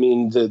 I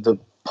mean, the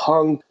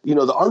punk, you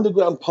know, the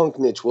underground punk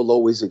niche will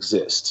always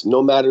exist,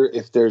 no matter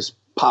if there's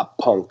pop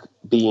punk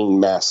being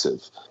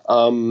massive.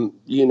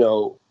 You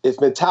know, if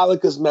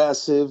Metallica's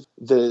massive,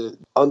 the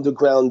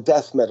underground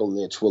death metal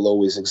niche will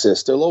always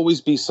exist. There'll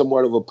always be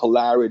somewhat of a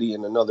polarity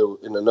in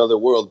another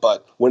world.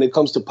 But when it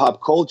comes to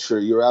pop culture,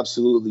 you're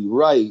absolutely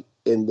right.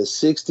 In the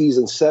 60s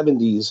and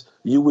 70s,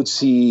 you would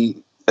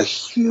see a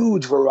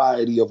huge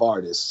variety of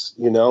artists,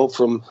 you know,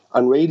 from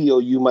on radio,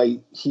 you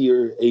might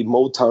hear a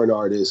Motown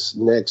artist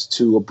next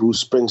to a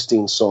Bruce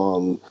Springsteen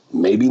song,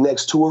 maybe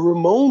next to a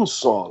Ramones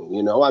song,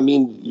 you know, I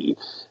mean,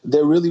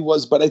 there really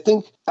was. But I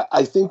think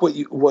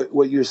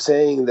what you're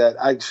saying, that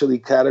actually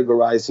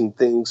categorizing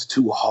things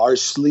too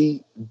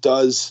harshly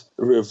does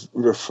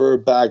refer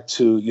back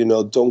to, you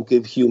know, don't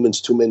give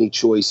humans too many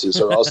choices,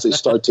 or else they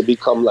start to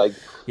become like,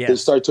 yes. They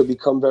start to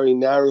become very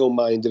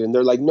narrow-minded, and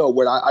they're like, no,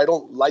 I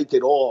don't like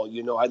it all,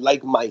 you know, I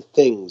like my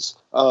things.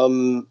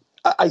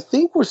 I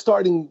think we're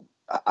starting,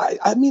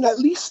 I mean, at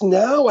least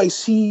now I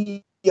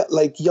see,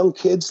 like, young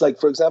kids, like,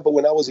 for example,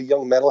 when I was a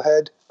young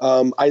metalhead,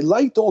 I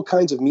liked all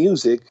kinds of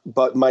music,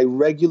 but my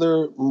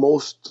regular,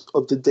 most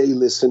of the day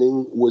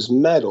listening was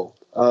metal.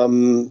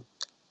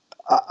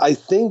 I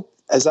think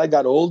as I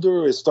got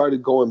older, it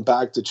started going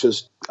back to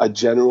just a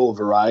general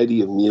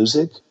variety of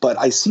music. But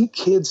I see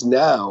kids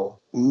now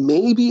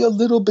maybe a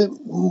little bit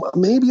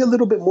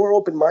more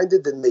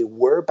open-minded than they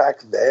were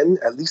back then,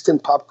 at least in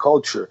pop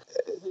culture.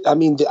 I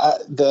mean,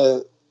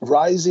 the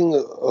rising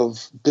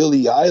of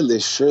Billie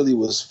Eilish surely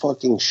was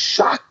fucking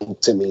shocking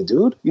to me,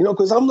 dude. You know,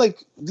 because I'm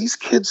like, these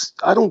kids,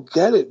 I don't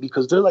get it,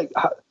 because they're like,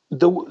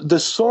 the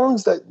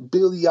songs that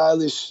Billie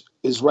Eilish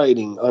is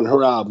writing on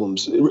her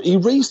albums,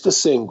 erase the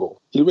single,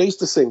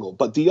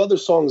 but the other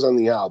songs on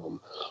the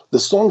album, the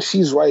songs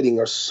she's writing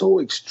are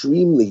so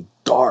extremely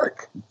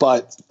dark,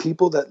 but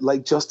people that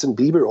like Justin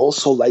Bieber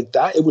also like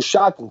that. It was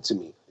shocking to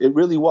me. It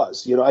really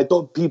was. You know, I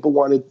thought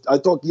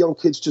young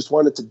kids just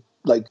wanted to,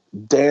 like,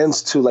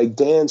 dance to, like,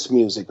 dance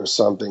music or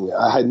something.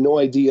 I had no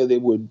idea they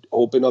would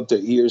open up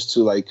their ears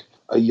to, like,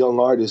 a young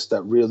artist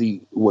that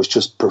really was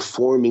just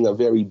performing a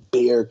very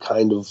bare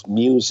kind of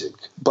music.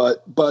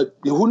 But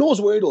who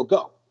knows where it'll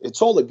go? It's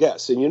all a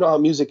guess. And you know how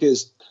music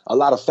is. A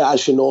lot of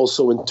fashion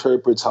also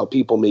interprets how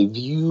people may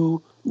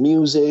view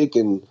music,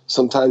 and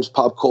sometimes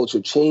pop culture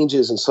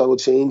changes, and subtle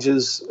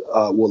changes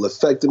will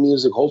affect the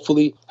music.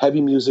 Hopefully, heavy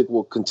music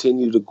will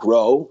continue to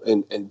grow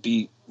and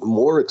be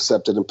more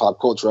accepted in pop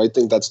culture. I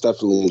think that's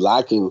definitely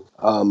lacking.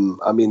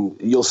 I mean,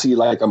 you'll see,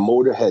 like, a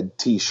Motorhead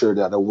t-shirt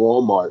at a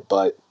Walmart,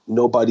 but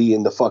nobody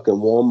in the fucking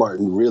Walmart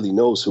really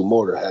knows who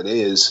Motorhead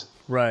is.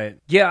 Right.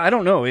 Yeah, I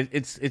don't know.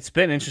 It's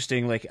been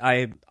interesting. Like,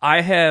 I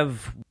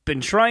have been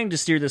trying to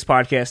steer this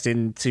podcast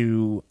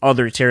into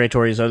other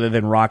territories other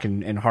than rock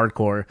and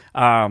hardcore,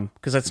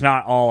 because that's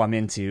not all I'm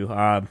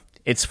into.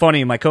 It's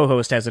funny, my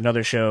co-host has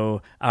another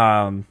show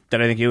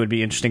that I think it would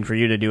be interesting for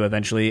you to do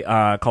eventually,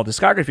 called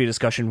Discography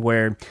Discussion,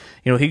 where,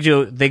 you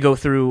know, they go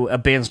through a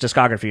band's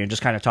discography and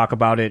just kind of talk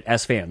about it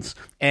as fans.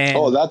 And,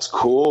 oh, that's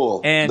cool.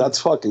 And that's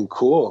fucking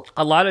cool.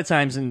 A lot of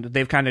times, and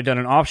they've kind of done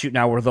an offshoot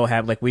now where they'll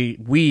have, like,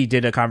 we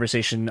did a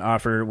conversation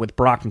with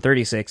Brock and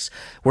 36,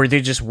 where they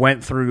just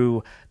went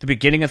through the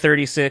beginning of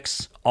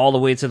 36 all the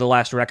way to the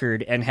last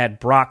record and had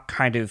Brock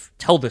kind of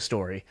tell the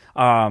story.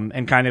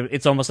 And kind of,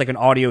 it's almost like an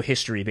audio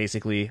history,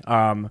 basically,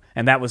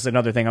 And that was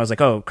another thing. I was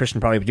like, oh,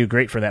 Christian probably would do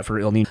great for that for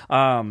Il Nino.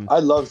 I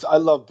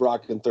love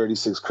Brock and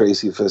 36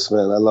 Crazy Fist,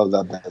 man. I love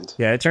that band.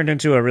 Yeah, it turned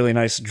into a really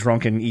nice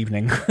drunken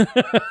evening.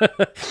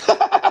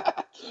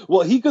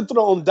 Well, he could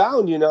throw them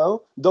down, you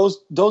know. Those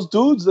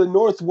dudes, the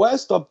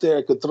Northwest up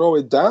there, could throw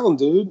it down,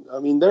 dude. I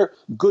mean, they're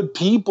good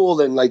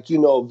people and, like, you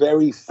know,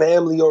 very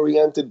family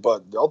oriented,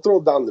 but they'll throw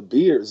down the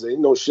beers. There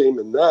ain't no shame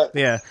in that.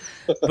 Yeah,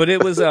 but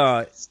it was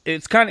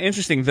it's kind of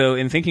interesting though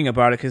in thinking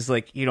about it, because,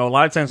 like, you know, a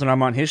lot of times when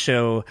I'm on his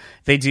show,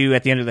 they do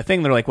at the end of the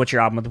thing, they're like, "What's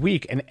your album of the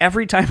week?" And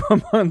every time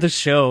I'm on the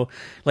show,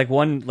 like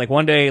one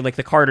day, like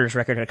the Carter's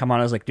record had come on,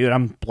 I was like, "Dude,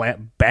 I'm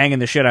banging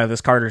the shit out of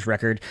this Carter's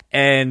record,"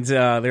 and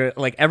they're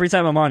like, every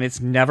time I'm on, it's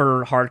never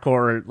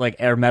hardcore like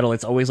air metal.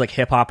 It's always like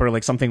hip hop or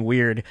like something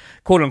weird,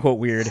 quote unquote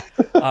weird.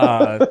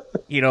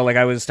 You know, like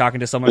I was talking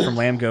to someone from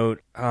Lambgoat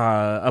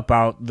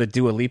about the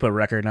Dua Lipa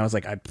record, and I was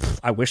like,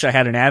 I wish I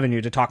had an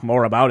avenue to talk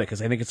more about it,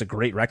 because I think it's a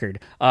great record.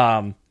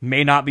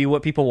 May not be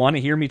what people want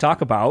to hear me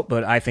talk about,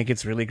 but I think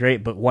it's really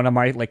great. But one of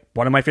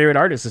my favorite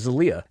artists is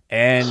Aaliyah.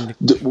 And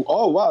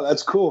oh wow,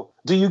 that's cool.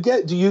 Do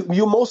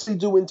you mostly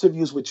do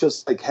interviews with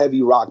just like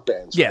heavy rock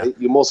bands? Yeah, right?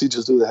 You mostly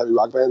just do the heavy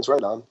rock bands,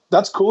 right on.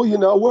 That's cool. You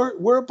know,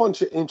 we're a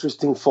bunch of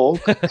interesting folk.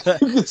 You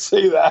could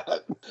say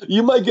that.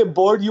 You might get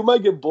bored.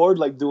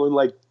 Like doing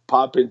like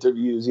pop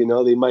interviews. You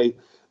know,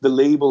 the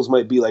labels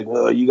might be like,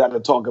 "Oh, you got to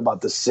talk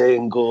about the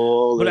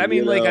single." But and, I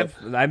mean, like,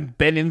 know. I've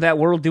been in that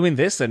world doing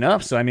this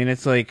enough, so I mean,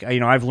 it's like, you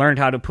know, I've learned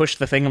how to push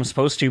the thing I'm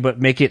supposed to,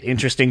 but make it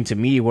interesting to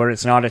me, where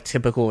it's not a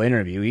typical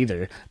interview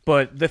either.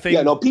 But the thing,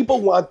 yeah, no, people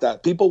want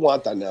that. People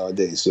want that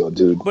nowadays, so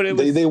dude. But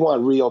they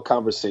want real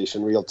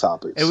conversation, real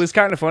topics. It was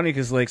kind of funny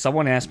because, like,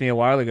 someone asked me a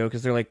while ago,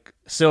 because they're like,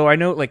 so I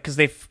know, like, because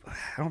I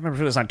don't remember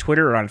if it was on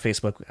Twitter or on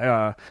Facebook,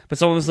 but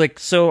someone was like,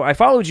 so I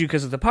followed you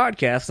because of the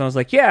podcast, and I was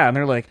like, yeah, and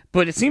they're like,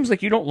 but it seems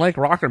like you don't like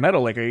rock or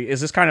metal, like,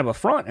 is this kind of a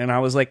front? And I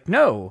was like,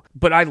 no,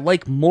 but I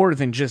like more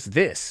than just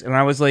this. And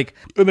I was like,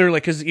 and they're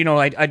like, because, you know,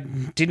 I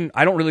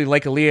don't really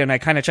like Aaliyah, and I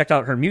kind of checked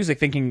out her music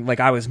thinking like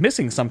I was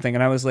missing something,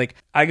 and I was like,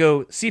 I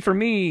go, see, for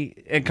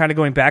me, and kind of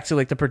going back to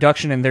like the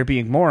production and there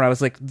being more, I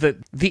was like,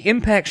 the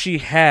impact she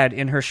had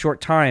in her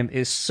short time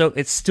is so,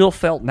 it's still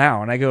felt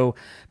now. And I go,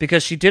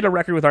 because she did a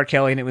record with R.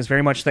 Kelly, and it was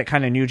very much that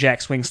kind of New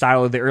Jack Swing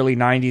style of the early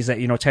 90s that,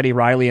 you know, Teddy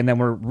Riley and then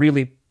were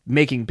really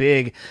making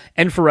big,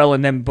 and Pharrell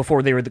and them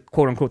before they were the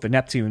quote-unquote the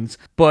Neptunes.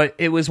 But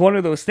it was one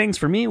of those things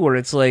for me where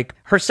it's like,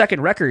 her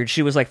second record,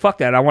 she was like, fuck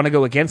that, I want to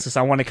go against this,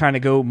 I want to kind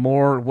of go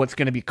more what's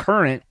going to be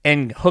current,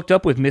 and hooked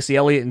up with Missy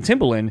Elliott and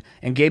Timbaland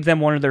and gave them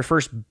one of their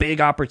first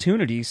big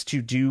opportunities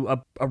to do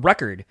a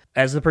record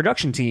as the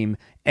production team.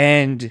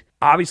 And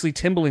obviously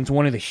Timbaland's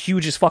one of the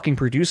hugest fucking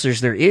producers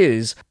there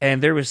is,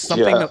 and there was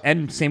something,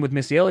 and same with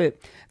Missy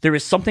Elliott, there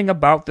was something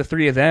about the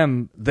three of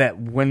them that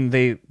when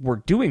they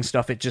were doing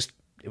stuff, it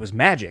was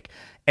magic.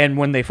 And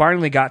when they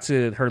finally got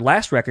to her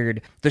last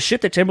record, the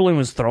shit that Timbaland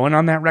was throwing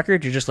on that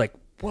record, you're just like,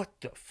 what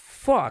the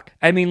fuck?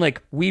 I mean,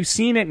 like, we've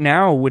seen it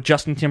now with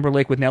Justin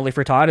Timberlake, with Nelly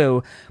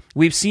Furtado.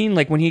 We've seen,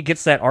 like, when he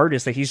gets that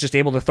artist that he's just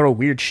able to throw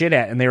weird shit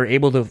at, and they were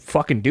able to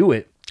fucking do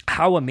it,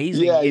 how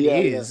amazing it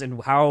is,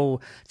 and how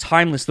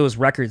timeless those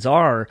records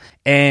are.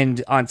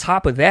 And on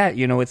top of that,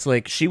 you know, it's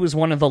like she was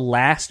one of the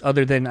last,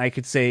 other than I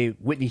could say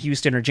Whitney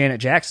Houston or Janet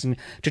Jackson,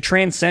 to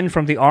transcend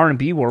from the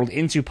R&B world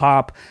into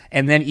pop,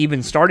 and then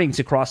even starting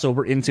to cross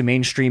over into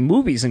mainstream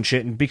movies and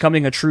shit, and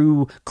becoming a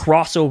true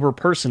crossover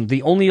person.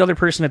 The only other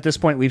person at this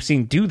point we've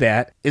seen do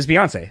that is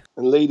Beyonce.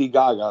 And Lady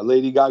Gaga.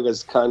 Lady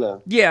Gaga's kind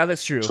of, yeah,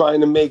 that's true,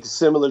 trying to make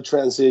similar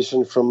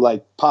transition from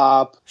like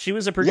pop. She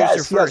was a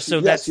producer first,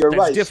 so that's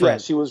right.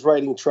 Different. Yeah, she was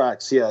writing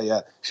tracks.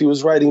 Yeah. She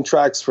was writing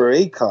tracks for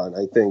Akon,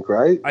 I think,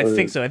 right? I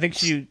think so. I think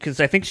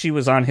she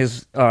was on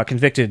his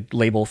Convicted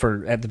label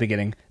at the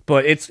beginning.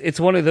 But it's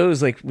one of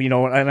those, like, you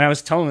know, and I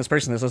was telling this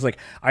person this, I was like,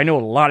 I know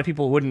a lot of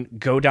people wouldn't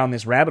go down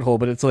this rabbit hole,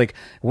 but it's like,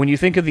 when you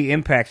think of the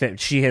impact that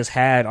she has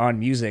had on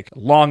music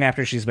long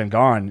after she's been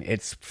gone,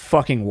 it's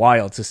fucking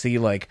wild to see,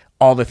 like,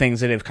 all the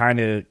things that have kind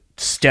of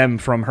stem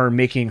from her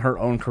making her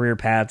own career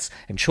paths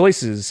and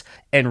choices,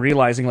 and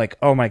realizing like,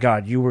 oh my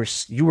god, you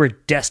were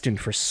destined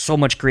for so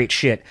much great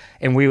shit,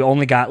 and we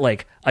only got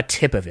like a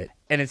tip of it.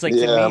 And it's like,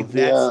 to me,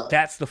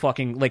 that's the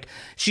fucking, like,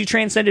 she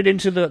transcended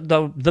into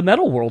the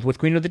metal world with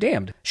Queen of the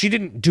Damned. She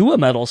didn't do a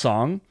metal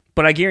song,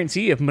 but I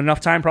guarantee if enough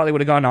time probably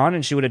would have gone on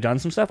and she would have done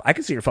some stuff, I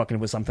could see her fucking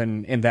with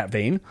something in that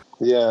vein.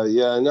 Yeah,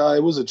 no,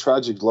 it was a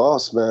tragic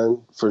loss,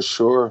 man, for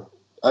sure.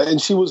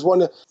 And she was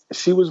one of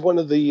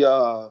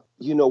the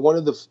one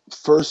of the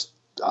first,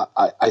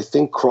 I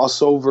think,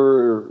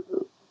 crossover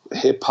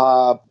hip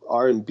hop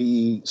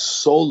R&B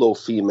solo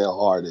female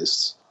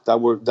artists that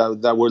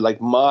were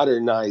like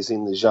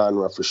modernizing the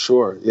genre, for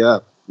sure. Yeah,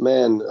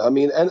 man. I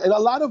mean, and a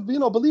lot of,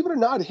 believe it or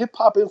not, hip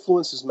hop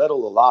influences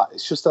metal a lot.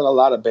 It's just that a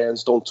lot of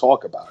bands don't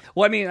talk about it.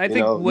 Well, I mean, I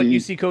think what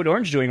you see Code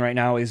Orange doing right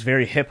now is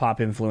very hip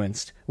hop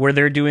influenced, where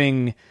they're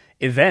doing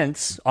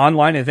events,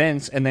 online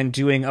events, and then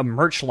doing a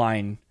merch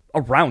line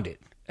around it.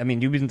 I mean,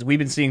 we've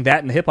been seeing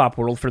that in the hip hop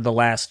world for the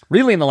last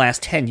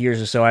 10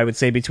 years or so. I would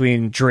say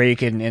between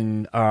Drake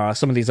and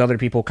some of these other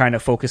people kind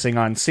of focusing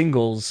on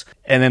singles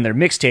and then their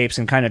mixtapes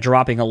and kind of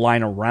dropping a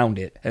line around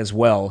it as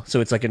well. So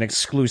it's like an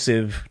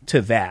exclusive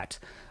to that.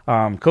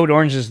 Code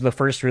Orange is the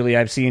first really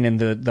I've seen in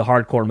the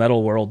hardcore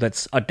metal world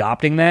that's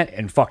adopting that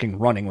and fucking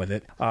running with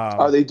it.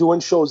 Are they doing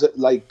shows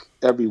like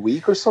every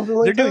week or something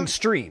like that? They're doing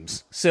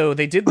streams. So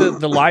they did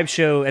the live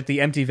show at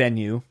the empty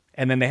venue,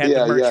 and then they had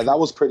the merch. Yeah, that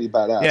was pretty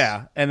badass.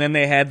 Yeah, and then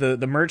they had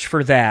the merch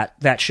for that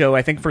show,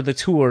 I think, for the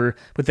tour,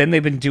 but then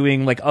they've been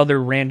doing like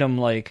other random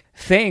like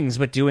things,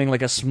 but doing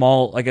like a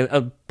small, like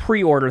a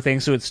pre-order thing,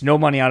 so it's no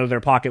money out of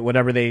their pocket.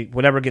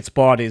 Whatever gets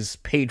bought is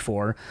paid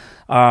for.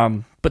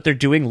 But they're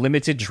doing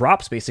limited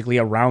drops basically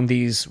around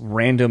these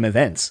random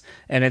events.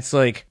 And it's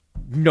like,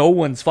 no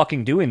one's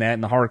fucking doing that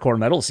in the hardcore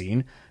metal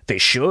scene. They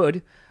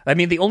should. I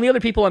mean, the only other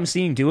people I'm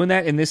seeing doing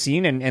that in this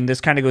scene, and this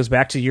kind of goes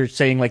back to you're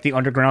saying like the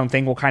underground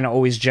thing will kind of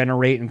always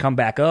generate and come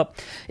back up,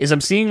 is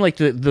I'm seeing like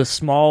the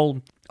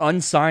small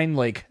unsigned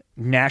like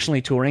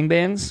nationally touring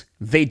bands,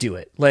 they do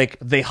it. Like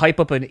they hype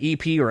up an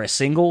EP or a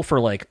single for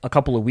like a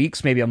couple of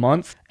weeks, maybe a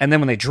month, and then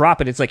when they drop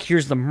it, it's like,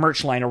 here's the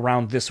merch line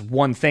around this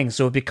one thing.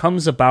 So it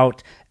becomes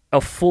about a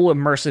full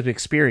immersive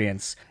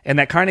experience. And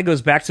that kind of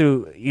goes back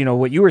to, you know,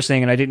 what you were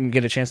saying, and I didn't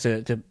get a chance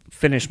to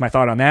finish my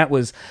thought on that,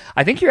 was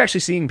I think you're actually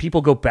seeing people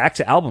go back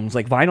to albums.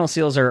 Like vinyl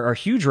sales are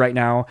huge right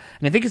now,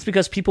 and I think it's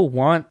because people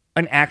want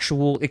an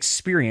actual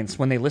experience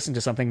when they listen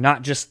to something,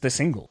 not just the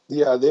single.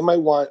 Yeah, they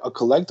might want a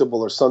collectible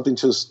or something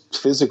just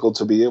physical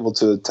to be able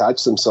to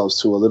attach themselves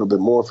to a little bit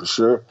more, for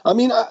sure. I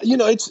mean, you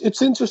know,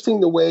 it's interesting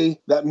the way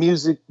that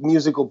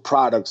musical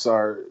products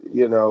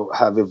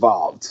have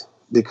evolved,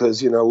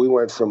 because, you know, we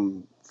went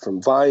from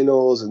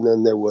vinyls, and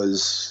then there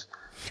was,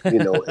 you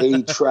know,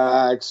 8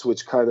 tracks,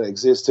 which kind of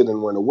existed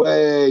and went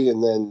away,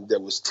 and then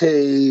there was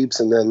tapes,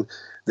 and then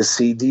the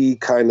CD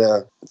kind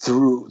of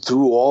threw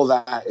all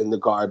that in the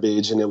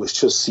garbage, and it was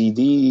just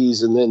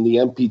CDs, and then the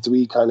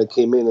MP3 kind of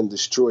came in and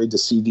destroyed the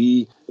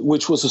CD,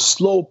 which was a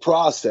slow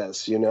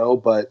process, you know,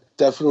 but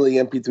definitely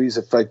MP3s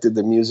affected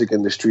the music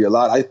industry a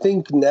lot. I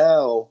think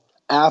now,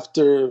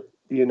 after,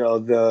 you know,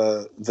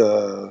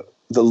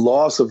 the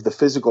loss of the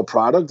physical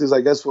product is,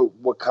 I guess,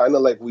 what kind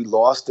of like we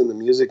lost in the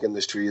music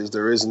industry, is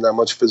there isn't that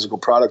much physical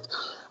product.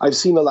 I've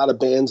seen a lot of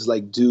bands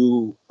like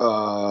do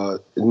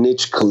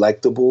niche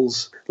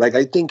collectibles. Like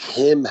I think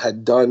Him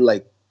had done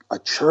like a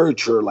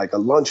church or like a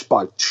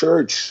lunchbox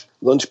church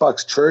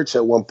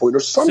at one point or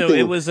something. So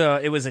it was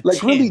a like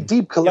tin. Really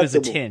deep collectible. It was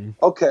a tin.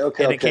 Okay.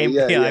 And it came.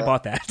 Yeah, I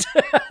bought that.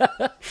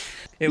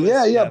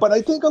 But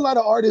I think a lot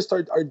of artists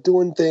are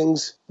doing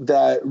things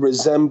that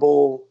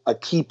resemble a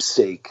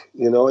keepsake,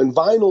 you know, and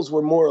vinyls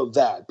were more of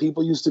that.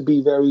 People used to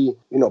be very,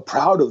 you know,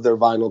 proud of their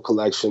vinyl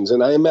collections.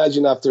 And I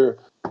imagine after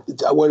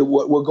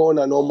we're going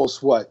on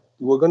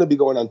we're going to be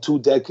going on 2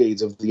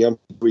 decades of the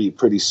MP3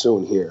 pretty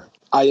soon here.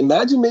 I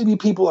imagine maybe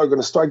people are going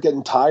to start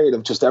getting tired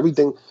of just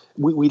everything.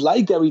 We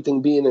like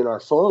everything being in our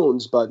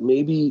phones, but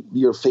maybe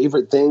your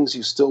favorite things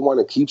you still want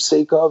to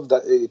keepsake of,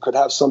 that it could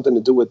have something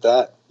to do with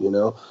that, you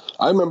know?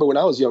 I remember when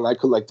I was young, I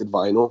collected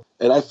vinyl,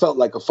 and I felt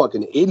like a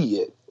fucking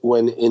idiot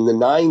when in the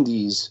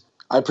 90s,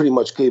 I pretty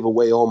much gave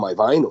away all my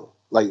vinyl.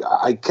 Like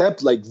I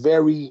kept like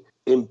very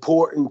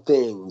important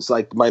things,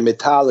 like my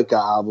Metallica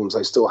albums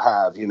I still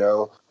have, you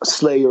know, a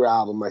Slayer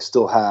album I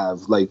still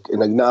have, like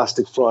an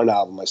Agnostic Front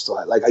album I still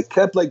have. Like I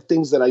kept like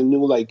things that I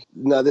knew, like,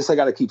 no, this I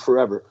got to keep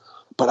forever.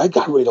 But I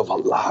got rid of a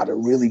lot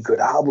of really good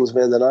albums,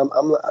 man, that I'm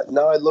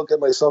now I look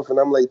at myself and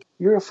I'm like,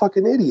 you're a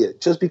fucking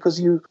idiot. Just because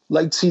you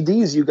liked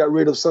CDs, you got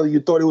rid of something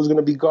you thought it was going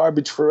to be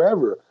garbage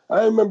forever.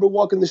 I remember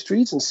walking the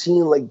streets and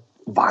seeing like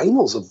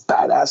vinyls of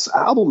badass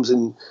albums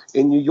in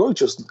New York,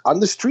 just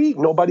on the street.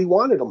 Nobody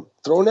wanted them.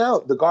 Thrown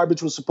out. The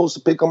garbage was supposed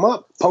to pick them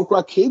up. Punk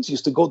rock kids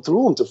used to go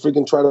through them to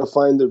freaking try to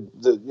find the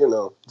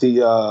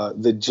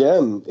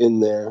gem in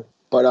there.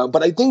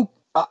 But I think,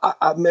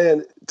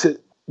 man,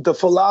 the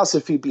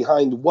philosophy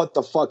behind what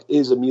the fuck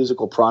is a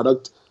musical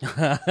product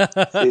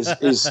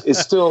is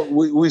still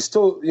we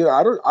still, you know,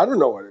 I don't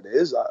know what it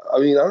is. I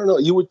mean, I don't know.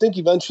 You would think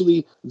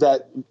eventually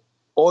that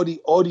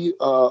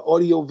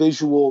audio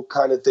visual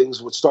kind of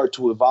things would start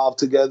to evolve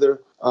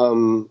together.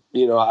 You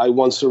know, I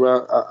once threw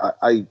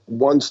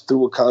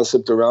a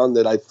concept around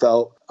that I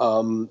felt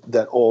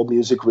that all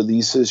music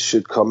releases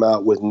should come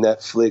out with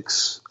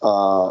Netflix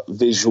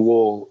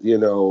visual, you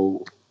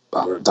know,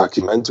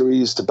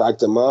 documentaries to back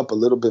them up a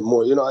little bit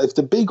more. You know, if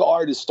the big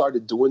artists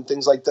started doing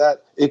things like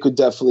that, it could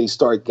definitely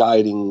start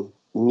guiding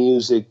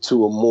music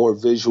to a more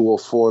visual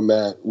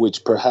format,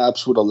 which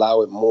perhaps would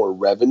allow it more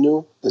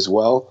revenue as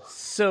well.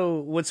 So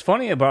what's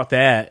funny about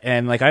that,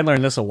 and like I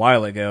learned this a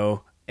while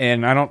ago,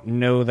 and I don't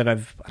know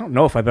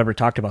if I've ever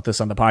talked about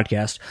this on the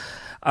podcast.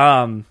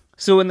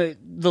 So in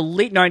the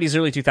late 90s,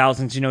 early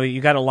 2000s, you know, you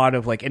got a lot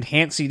of like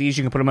enhanced CDs.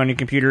 You can put them on your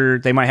computer.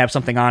 They might have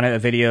something on it, a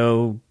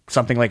video,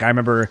 something like I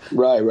remember.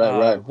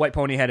 Right. White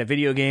Pony had a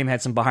video game,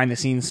 had some behind the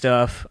scenes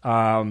stuff. You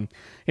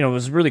know, it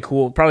was really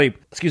cool. Probably,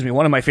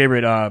 one of my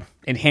favorite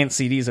enhanced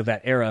CDs of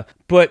that era.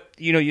 But,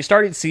 you know, you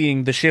started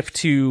seeing the shift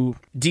to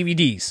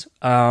DVDs,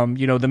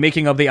 you know, the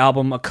making of the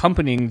album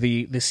accompanying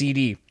the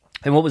CD.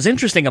 And what was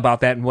interesting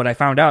about that, and what I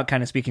found out,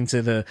 kind of speaking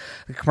to the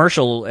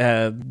commercial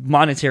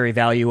monetary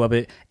value of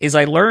it, is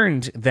I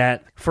learned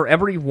that for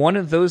every one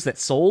of those that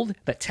sold,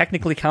 that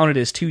technically counted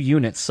as 2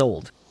 units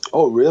sold.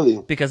 Oh, really?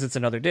 Because it's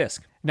another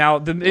disc. Now,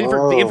 the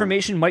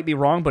information might be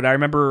wrong, but I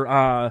remember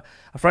a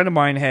friend of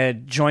mine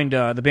had joined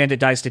the band It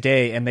Dies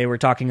Today, and they were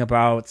talking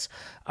about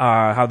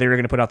how they were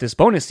going to put out this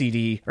bonus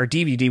CD or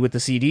DVD with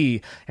the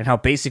CD, and how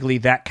basically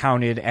that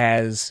counted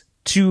as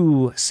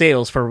 2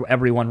 sales for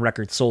every 1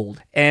 record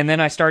sold. And then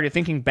I started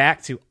thinking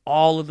back to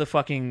all of the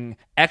fucking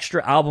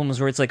extra albums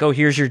where it's like, oh,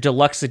 here's your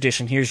deluxe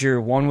edition, here's your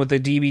one with the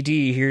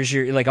DVD, here's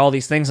your, like, all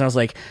these things. And I was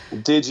like,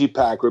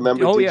 Digipack,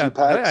 remember Digipacks?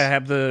 Yeah, I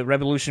have the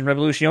Revolution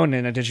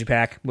in a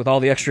Digipack with all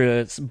the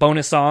extra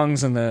bonus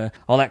songs and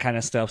all that kind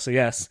of stuff. So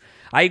yes,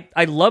 I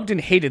loved and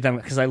hated them,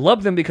 because I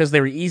loved them because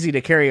they were easy to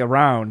carry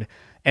around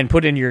and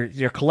put in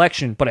your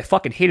collection, but I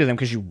fucking hated them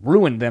because you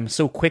ruined them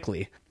so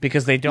quickly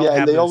because they don't have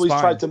and they always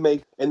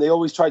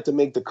tried to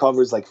make the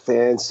covers like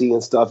fancy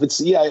and stuff.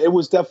 It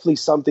was definitely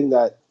something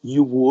that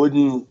you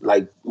wouldn't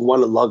like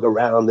want to lug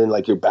around in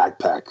like your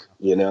backpack,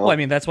 you know? Well, I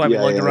mean, that's why we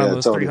lugged around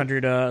those totally.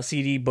 300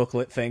 CD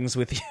booklet things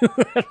with you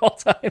at all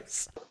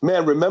times.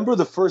 Man, remember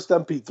the first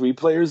MP3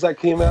 players that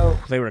came out?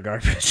 They were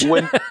garbage.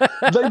 when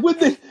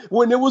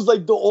it was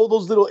like all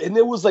those little, and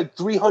there was like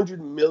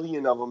 300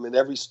 million of them in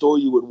every store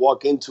you would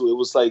walk into. It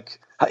was like,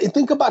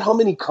 think about how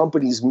many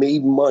companies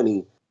made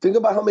money. Think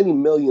about how many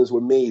millions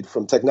were made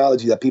from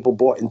technology that people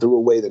bought and threw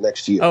away the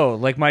next year. Oh,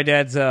 like my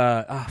dad's,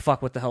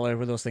 what the hell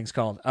are those things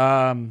called?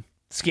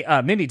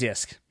 Mini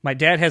disc. My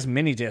dad has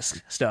mini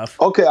disc stuff.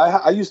 Okay,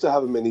 I used to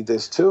have a mini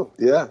disc too,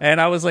 yeah.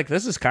 And I was like,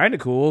 this is kind of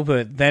cool,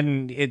 but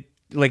then it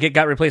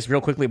got replaced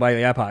real quickly by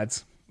the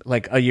iPods,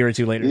 like a year or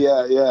 2 later.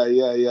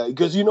 Yeah.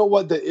 Because you know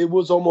what? It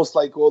was almost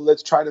like, well,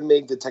 let's try to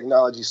make the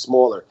technology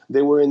smaller.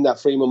 They were in that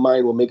frame of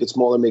mind, we'll make it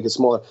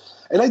smaller.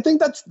 And I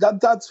think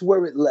that's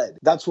where it led.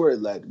 That's where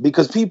it led.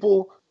 Because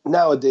people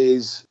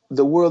nowadays,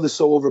 the world is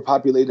so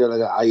overpopulated.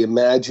 I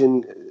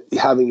imagine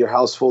having your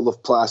house full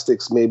of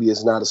plastics maybe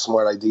is not a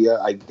smart idea.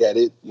 I get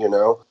it, you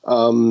know.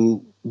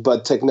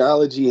 But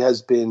technology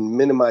has been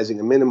minimizing,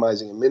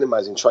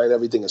 trying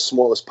everything as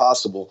small as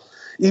possible.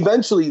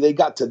 Eventually, they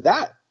got to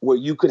that where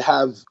you could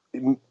have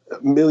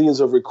millions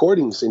of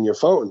recordings in your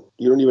phone.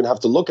 You don't even have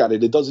to look at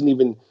it.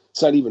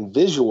 It's not even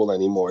visual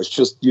anymore. It's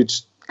just, you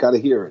just got to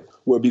hear it.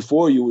 Where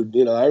before you would,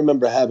 you know, I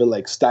remember having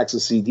like stacks of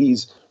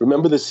CDs.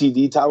 Remember the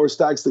CD tower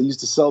stacks they used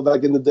to sell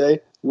back in the day?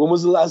 When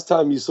was the last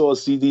time you saw a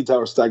CD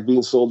tower stack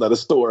being sold at a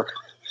store?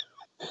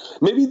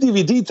 Maybe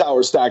DVD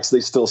tower stacks,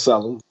 they still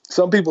sell them.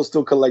 Some people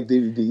still collect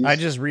DVDs. I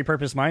just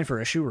repurposed mine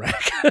for a shoe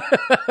rack.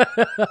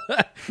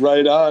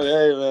 Right on.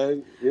 Hey,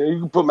 man. Yeah, you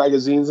can put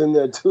magazines in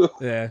there, too.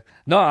 Yeah.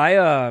 No,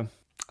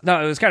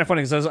 it was kind of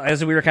funny because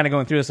as we were kind of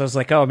going through this, I was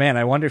like, oh, man,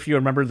 I wonder if you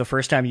remember the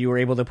first time you were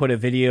able to put a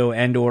video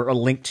and or a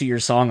link to your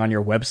song on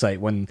your website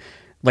when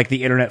like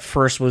the internet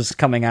first was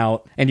coming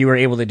out and you were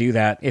able to do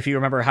that. If you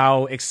remember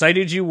how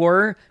excited you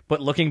were,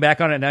 but looking back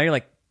on it now, you're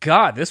like,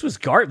 God, this was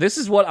this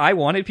is what I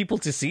wanted people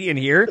to see and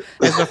hear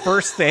as the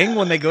first thing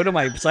when they go to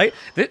my site.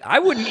 I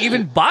wouldn't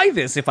even buy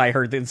this if I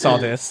heard and saw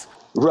this.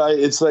 Right.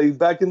 It's like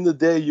back in the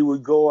day, you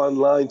would go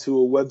online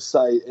to a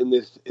website, and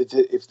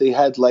if they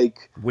had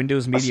like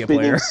Windows Media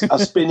Player, a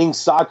spinning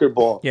soccer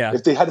ball. Yeah.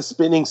 If they had a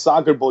spinning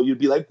soccer ball, you'd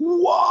be like,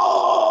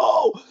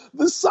 "Whoa,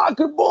 the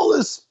soccer ball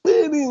is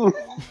spinning!"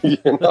 You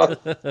know.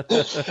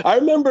 I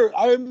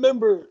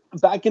remember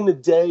back in the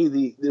day,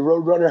 the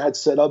Roadrunner had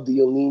set up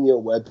the El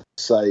Nino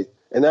website,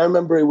 and I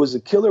remember it was a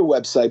killer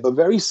website, but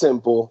very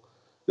simple.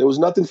 There was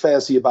nothing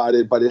fancy about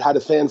it, but it had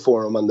a fan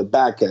forum on the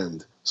back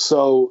end.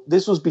 So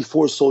this was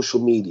before social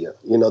media,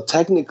 you know,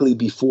 technically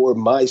before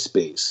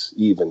MySpace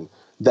even,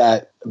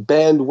 that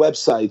band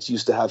websites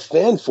used to have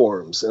fan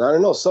forums. And I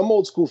don't know, some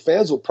old school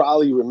fans will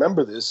probably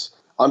remember this.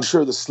 I'm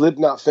sure the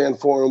Slipknot fan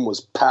forum was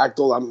packed.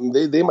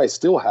 They might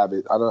still have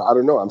it. I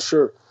don't know. I'm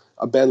sure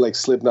a band like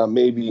Slipknot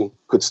maybe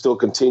could still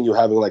continue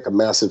having like a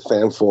massive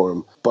fan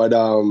forum. But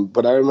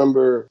I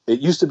remember it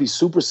used to be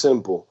super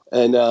simple.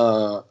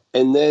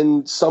 And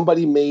then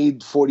somebody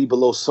made 40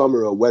 Below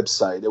Summer a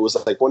website. It was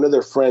like one of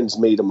their friends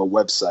made them a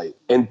website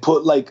and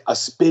put like a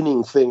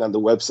spinning thing on the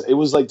website. It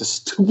was like the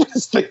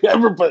stupidest thing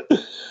ever, but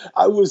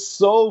I was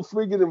so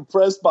freaking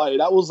impressed by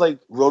it. I was like,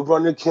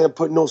 Roadrunner can't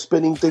put no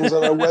spinning things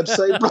on our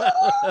website, bro.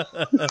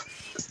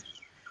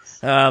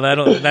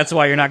 That's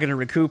why you're not going to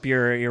recoup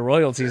your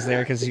royalties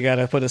there, because you got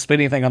to put a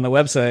spinning thing on the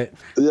website.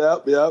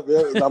 Yep.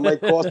 That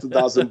might cost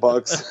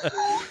 $1,000.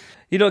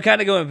 You know,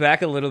 kind of going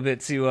back a little bit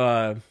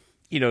to,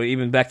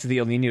 even back to the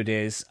El Nino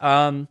days.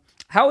 How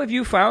have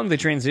you found the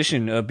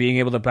transition of being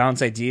able to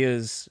bounce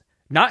ideas,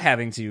 not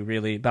having to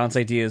really bounce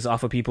ideas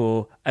off of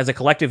people as a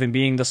collective and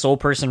being the sole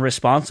person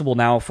responsible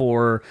now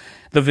for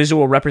the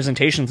visual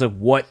representations of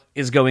what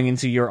is going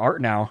into your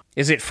art now?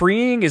 Is it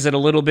freeing? Is it a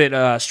little bit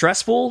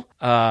stressful?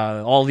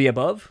 All the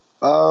above?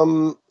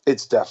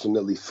 It's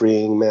definitely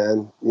freeing,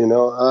 man. You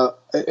know,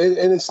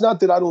 and it's not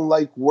that I don't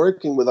like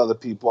working with other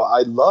people.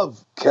 I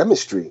love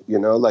chemistry. You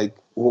know, like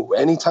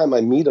anytime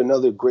I meet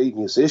another great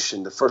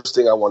musician, the first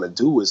thing I want to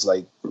do is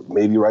like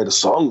maybe write a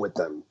song with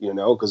them. You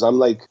know, because I'm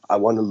like, I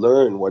want to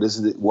learn what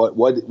is it,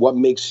 what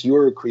makes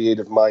your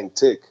creative mind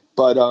tick.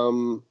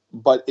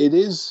 But it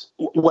is,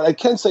 what I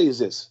can say is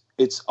this.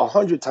 It's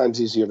 100 times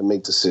easier to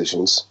make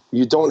decisions.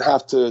 You don't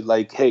have to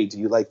like, hey, do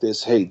you like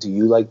this? Hey, do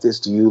you like this?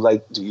 Do you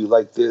like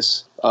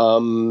this?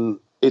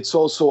 It's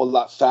also a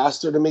lot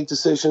faster to make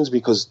decisions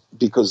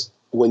because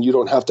when you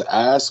don't have to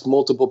ask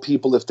multiple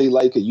people if they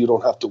like it, you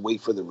don't have to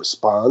wait for the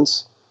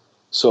response.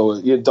 So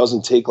it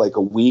doesn't take like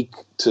a week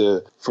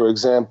to, for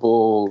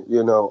example,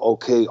 you know,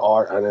 okay,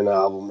 art on an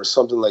album or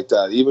something like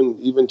that.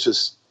 Even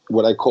just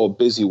what I call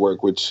busy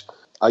work, which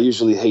I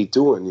usually hate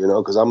doing, you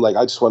know, because I'm like,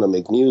 I just want to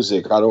make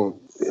music. I don't,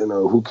 you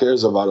know, who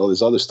cares about all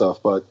this other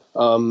stuff? But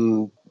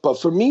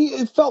for me,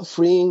 it felt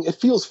freeing. It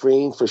feels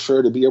freeing for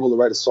sure to be able to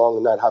write a song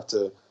and not have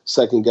to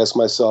second guess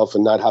myself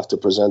and not have to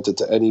present it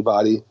to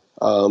anybody.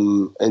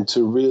 And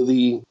to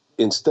really,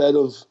 instead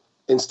of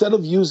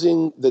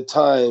using the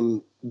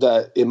time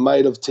that it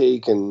might have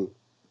taken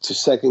to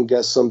second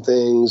guess some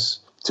things,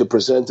 to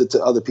present it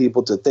to other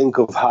people, to think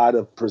of how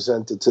to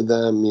present it to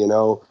them, you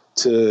know,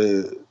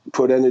 to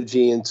put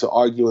energy into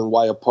arguing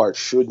why a part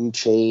shouldn't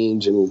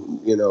change and,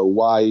 you know,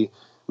 why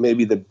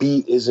maybe the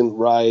beat isn't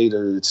right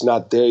or it's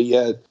not there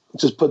yet.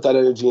 Just put that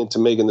energy into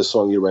making the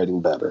song you're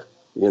writing better,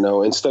 you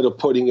know, instead of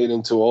putting it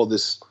into all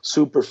this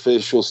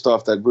superficial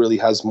stuff that really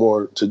has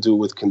more to do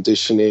with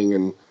conditioning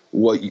and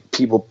what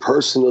people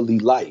personally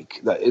like.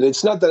 And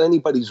it's not that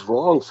anybody's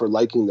wrong for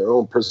liking their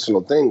own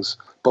personal things,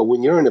 but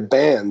when you're in a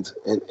band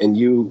and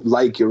you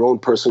like your own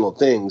personal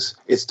things,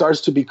 it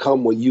starts to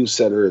become what you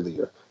said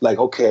earlier. Like,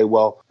 okay,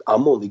 well,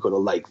 I'm only going to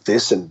like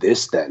this and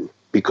this then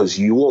because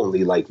you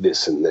only like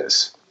this and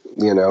this.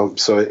 You know,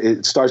 so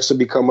it starts to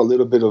become a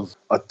little bit of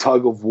a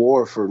tug of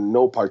war for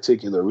no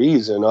particular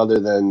reason other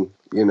than,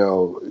 you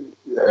know,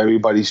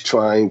 everybody's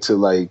trying to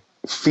like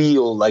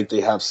feel like they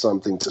have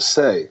something to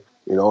say,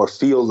 you know, or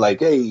feel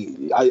like, hey,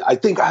 I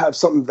think I have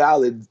something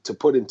valid to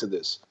put into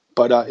this.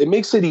 But it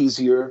makes it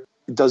easier.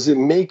 Does it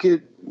make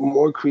it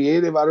more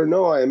creative? I don't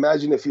know. I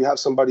imagine if you have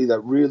somebody that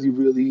really,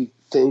 really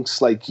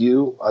thinks like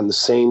you on the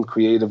same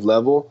creative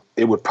level,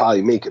 it would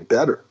probably make it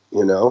better,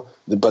 you know,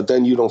 but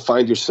then you don't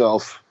find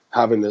yourself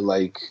having to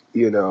like,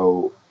 you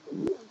know,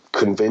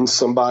 convince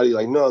somebody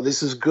like, no,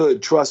 this is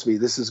good. Trust me,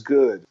 this is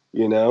good,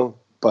 you know,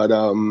 but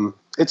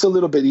it's a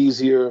little bit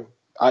easier.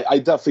 I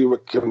definitely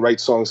can write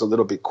songs a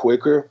little bit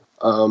quicker.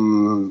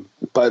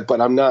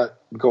 But I'm not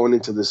going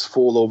into this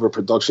full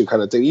overproduction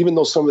kind of thing, even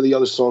though some of the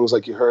other songs,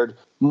 like you heard,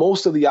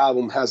 most of the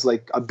album has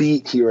like a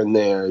beat here and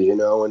there, you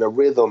know, and a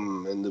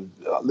rhythm and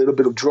a little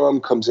bit of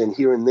drum comes in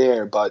here and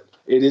there, but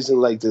it isn't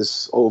like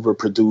this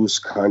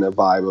overproduced kind of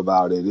vibe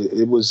about it.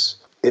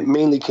 It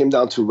mainly came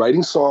down to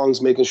writing songs,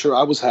 making sure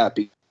I was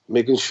happy,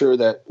 making sure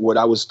that what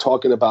I was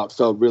talking about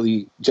felt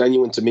really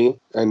genuine to me,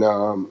 and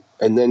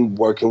then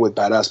working with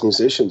badass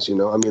musicians, you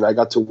know. I mean, I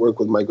got to work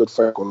with my good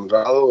friend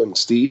Conrado and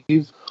Steve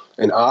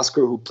and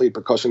Oscar, who played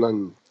percussion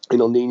on, and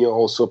El Nino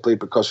also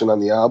played percussion on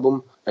the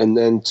album, and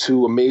then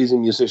two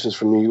amazing musicians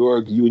from New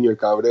York, Junior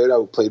Cabrera,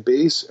 who played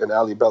bass, and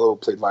Ali Bello, who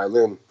played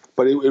violin.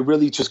 But it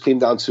really just came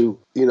down to,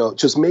 you know,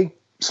 just make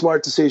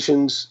smart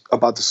decisions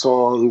about the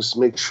songs,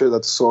 make sure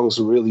that the songs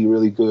are really,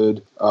 really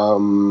good.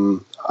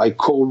 I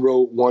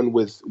co-wrote one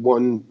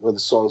of the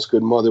songs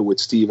Good Mother with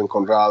Steve and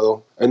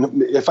Conrado.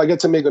 And if I get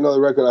to make another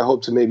record, I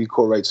hope to maybe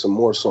co-write some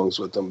more songs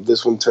with them.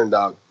 This one turned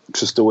out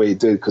just the way it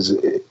did because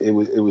it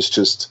was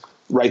just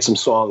write some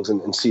songs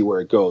and see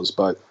where it goes.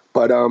 But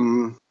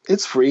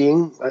it's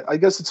freeing. I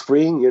guess it's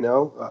freeing, you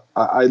know.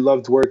 I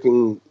loved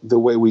working the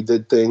way we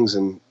did things,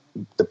 and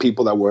the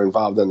people that were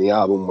involved in the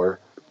album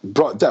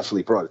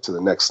definitely brought it to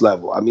the next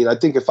level. I mean, I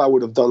think if I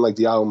would have done like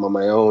the album on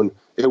my own,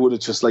 it would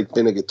have just like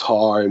been a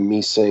guitar and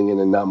me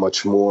singing and not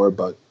much more.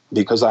 But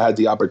because I had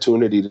the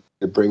opportunity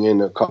to bring in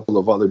a couple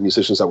of other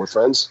musicians that were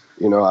friends,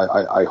 you know,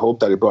 I hope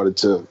that it brought it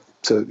to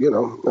you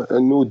know, a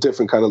new,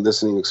 different kind of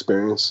listening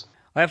experience.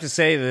 I have to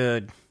say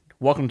the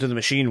Welcome to the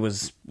Machine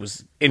was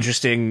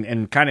interesting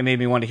and kind of made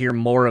me want to hear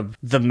more of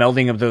the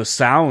melding of those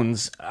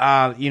sounds.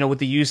 You know, with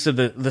the use of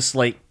the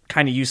slight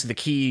kind of use of the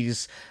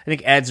keys, I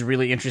think adds a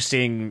really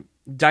interesting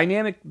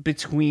dynamic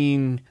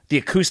between the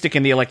acoustic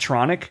and the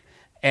electronic.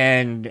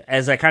 And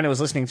as I kind of was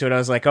listening to it, I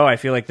was like, oh, I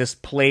feel like this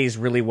plays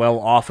really well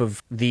off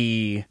of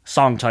the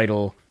song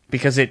title,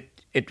 because it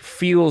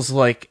feels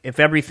like if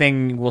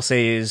everything we'll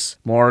say is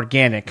more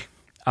organic,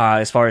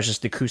 as far as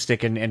just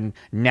acoustic and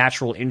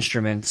natural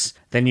instruments,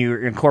 then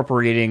you're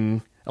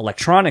incorporating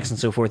electronics and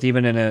so forth,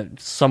 even in a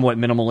somewhat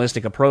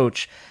minimalistic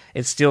approach,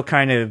 it still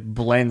kind of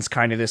blends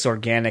kind of this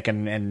organic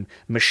and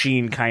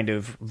machine kind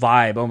of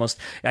vibe almost.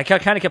 I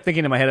kind of kept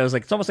thinking in my head, I was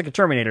like, it's almost like a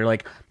Terminator.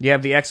 Like, you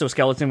have the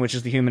exoskeleton, which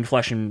is the human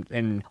flesh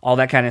and all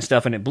that kind of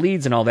stuff, and it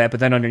bleeds and all that, but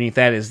then underneath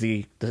that is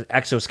the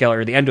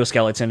exoskeleton, or the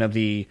endoskeleton of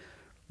the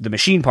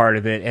machine part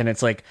of it, and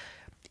it's like,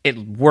 it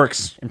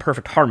works in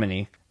perfect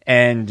harmony.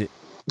 And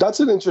That's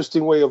an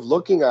interesting way of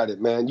looking at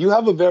it, man. You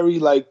have a very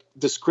like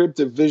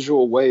descriptive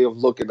visual way of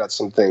looking at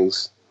some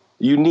things.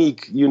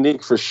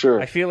 Unique for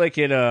sure. I feel like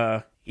it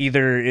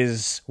either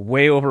is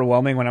way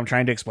overwhelming when I'm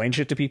trying to explain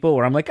shit to people,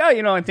 where I'm like, oh,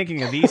 I'm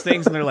thinking of these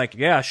things, and they're like,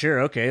 yeah,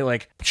 sure, okay,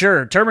 like,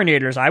 sure,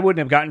 Terminators. I wouldn't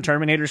have gotten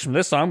Terminators from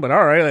this song, but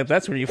all right, if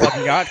that's what you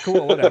fucking got,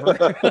 cool,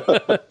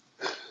 whatever.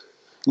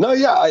 No,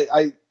 yeah,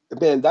 I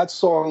man, that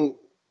song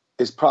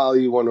is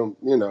probably one of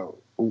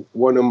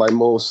my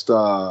most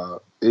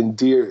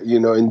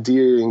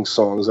endearing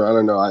songs. Or I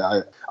don't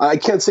know. I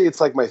can't say it's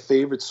like my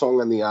favorite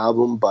song on the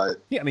album, but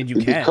yeah, I mean,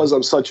 because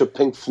I'm such a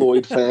Pink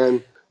Floyd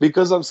fan.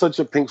 Because I'm such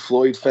a Pink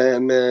Floyd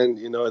fan, man,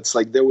 it's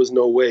like there was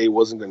no way it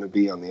wasn't going to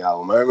be on the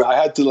album. I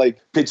had to like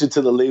pitch it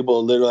to the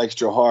label a little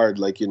extra hard,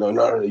 like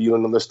no, you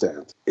don't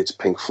understand. It's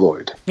Pink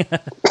Floyd,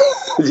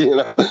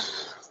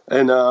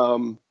 And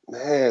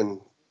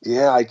man,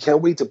 yeah, I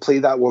can't wait to play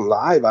that one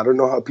live. I don't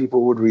know how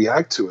people would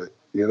react to it.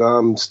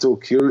 I'm still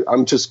curious.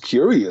 I'm just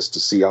curious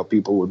to see how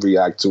people would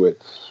react to it.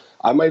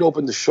 I might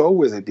open the show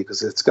with it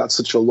because it's got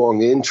such a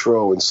long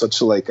intro and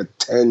such like a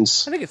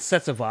tense. I think it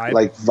sets a vibe.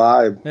 Like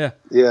vibe.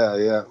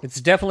 Yeah.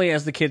 It's definitely,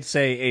 as the kids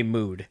say, a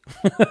mood.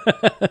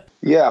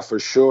 Yeah, for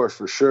sure.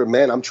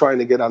 Man, I'm trying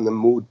to get on the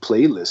mood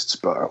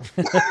playlists, bro.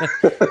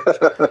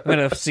 I'm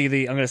gonna see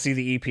the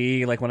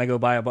EP like when I go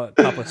buy a cup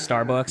of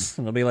Starbucks,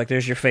 and it'll be like,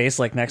 there's your face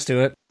like next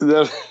to it.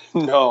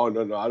 No.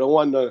 I don't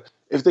want to.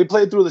 If they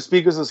play it through the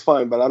speakers, it's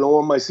fine, but I don't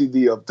want my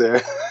CD up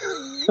there.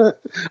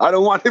 I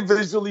don't want it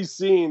visually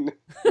seen.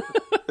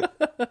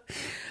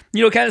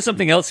 Kind of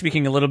something else,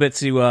 speaking a little bit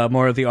to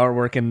more of the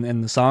artwork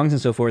and the songs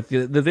and so forth.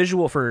 The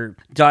visual for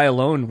Die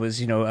Alone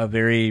was, a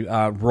very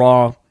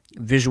raw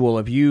visual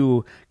of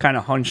you kind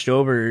of hunched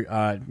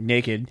over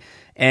naked.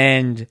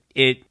 And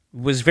it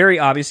was very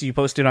obvious. You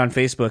posted on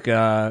Facebook,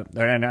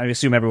 and I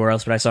assume everywhere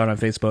else, but I saw it on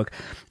Facebook,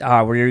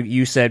 where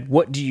you said,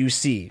 "What do you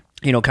see?"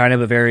 Kind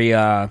of a very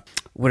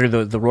what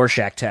are the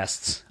Rorschach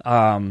tests?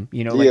 Do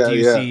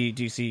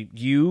you see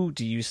you?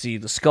 Do you see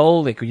the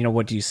skull? Like,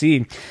 what do you see?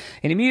 And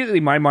immediately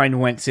my mind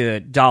went to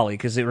Dolly,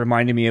 because it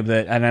reminded me of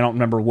and I don't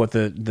remember what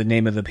the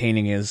name of the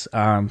painting is,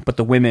 but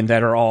the women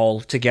that are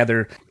all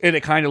together, and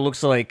it kind of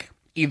looks like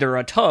either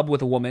a tub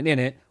with a woman in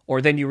it,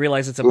 or then you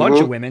realize it's a bunch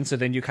of women, so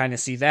then you kind of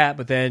see that,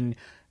 but then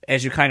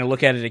as you kind of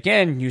look at it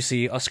again, you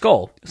see a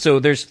skull.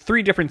 So there's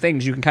 3 different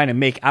things you can kind of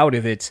make out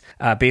of it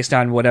based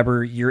on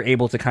whatever you're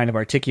able to kind of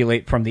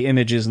articulate from the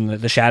images and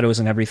the shadows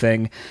and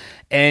everything.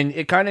 And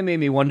it kind of made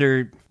me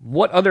wonder,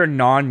 what other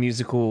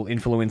non-musical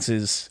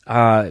influences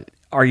are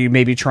you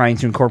maybe trying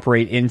to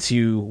incorporate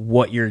into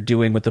what you're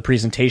doing with the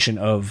presentation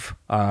of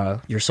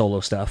your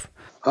solo stuff?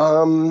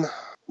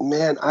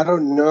 Man, I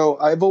don't know.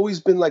 I've always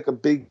been like a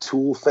big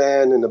Tool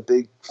fan and a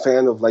big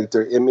fan of like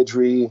their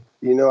imagery.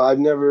 I've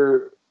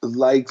never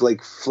liked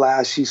like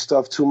flashy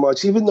stuff too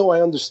much, even though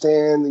I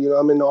understand,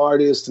 I'm an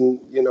artist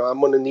and, I'm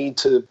going to need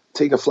to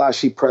take a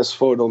flashy press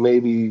photo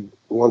maybe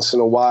once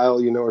in a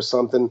while, or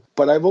something.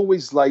 But I've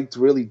always liked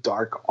really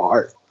dark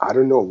art. I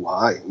don't know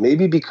why.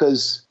 Maybe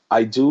because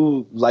I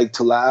do like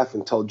to laugh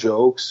and tell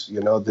jokes.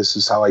 This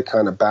is how I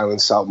kind of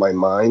balance out my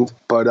mind.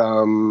 But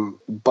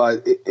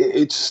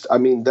it just, I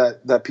mean,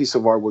 that piece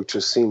of artwork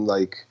just seemed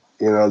like,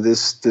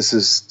 this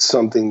is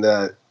something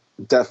that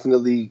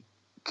definitely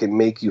can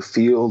make you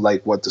feel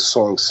like what the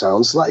song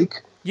sounds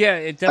like. Yeah,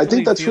 it definitely I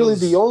think that's feels...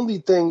 really the only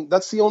thing.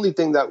 That's the only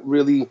thing that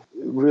really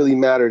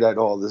mattered at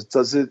all.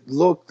 Does it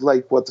look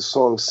like what the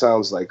song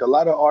sounds like? A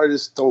lot of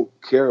artists don't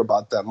care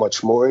about that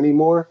much more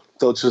anymore.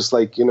 They'll just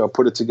like,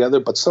 put it together.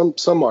 But some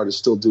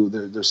artists still do.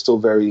 They're still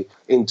very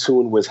in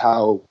tune with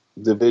how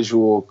the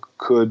visual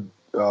could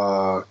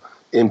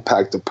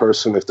impact the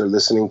person if they're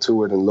listening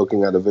to it and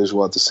looking at a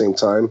visual at the same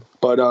time.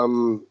 But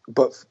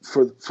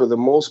for the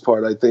most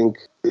part, I think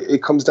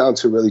it comes down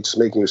to really just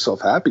making yourself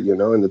happy,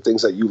 and the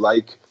things that you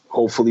like,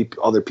 hopefully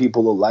other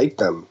people will like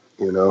them,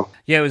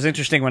 Yeah, it was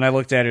interesting when I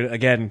looked at it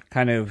again,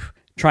 kind of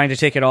trying to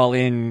take it all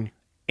in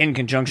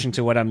conjunction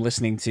to what I'm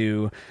listening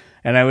to.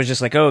 And I was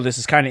just like, oh, this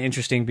is kind of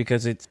interesting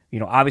because it's,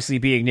 obviously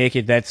being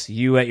naked, that's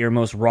you at your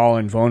most raw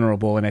and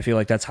vulnerable. And I feel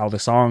like that's how the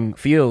song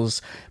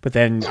feels. But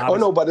then... Oh,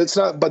 no, but it's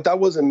not, but that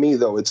wasn't me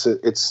though. It's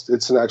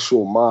an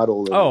actual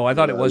model. And, I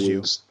thought it was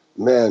you.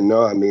 Man,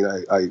 no, I mean,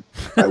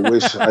 I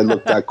wish I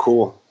looked that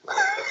cool.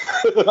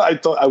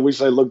 I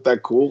wish I looked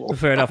that cool.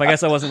 Fair enough. I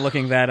guess I wasn't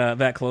looking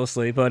that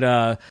closely, but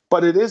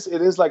it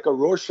is like a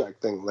Rorschach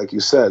thing, like you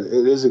said.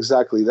 It is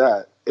exactly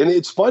that. And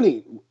it's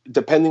funny,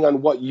 depending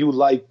on what you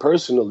like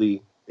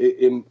personally,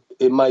 you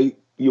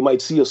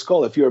might see a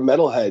skull. If you're a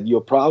metalhead,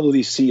 you'll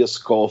probably see a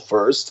skull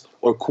first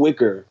or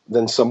quicker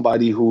than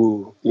somebody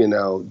who,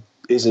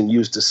 isn't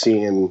used to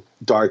seeing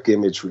dark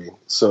imagery.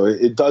 So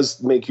it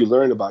does make you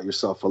learn about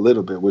yourself a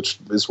little bit, which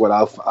is what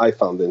I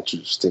found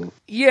interesting.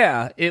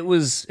 Yeah, it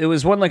was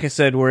one, like I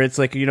said, where it's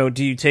like, do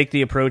you take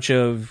the approach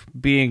of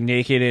being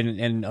naked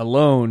and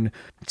alone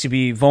to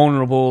be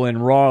vulnerable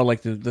and raw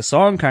like the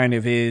song kind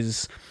of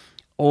is,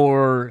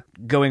 or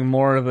going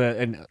more of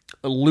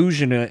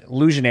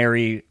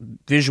illusionary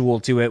visual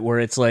to it, where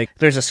it's like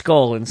there's a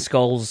skull, and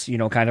skulls, you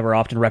know, kind of are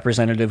often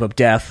representative of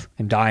death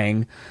and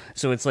dying.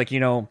 So it's like, you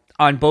know,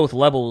 on both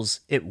levels,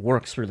 it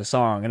works for the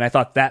song. And I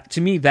thought that,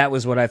 to me, that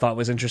was what I thought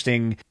was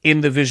interesting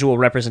in the visual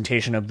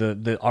representation of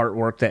the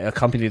artwork that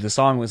accompanied the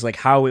song, was like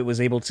how it was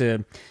able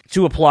to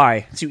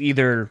apply to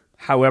either,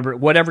 however,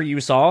 whatever you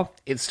saw,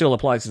 it still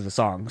applies to the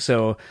song.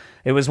 So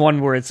it was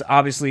one where it's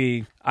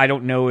obviously, I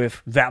don't know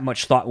if that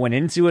much thought went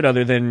into it,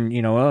 other than,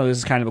 you know, oh, this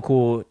is kind of a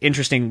cool,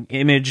 interesting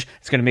image.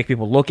 It's going to make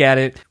people look at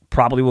it.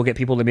 Probably will get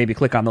people to maybe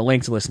click on the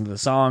link to listen to the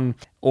song,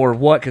 or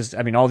what, because,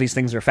 I mean, all these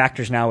things are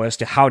factors now as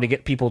to how to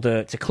get people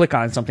to click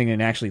on something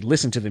and actually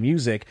listen to the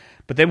music.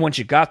 But then once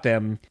you got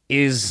them,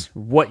 is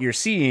what you're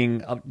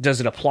seeing, does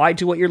it apply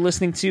to what you're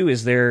listening to?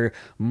 Is there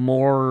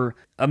more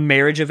a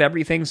marriage of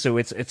everything, so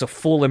it's a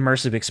full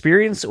immersive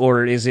experience?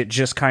 Or is it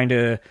just kind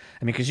of,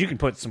 I mean, because you can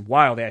put some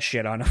wild ass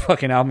shit on a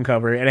fucking album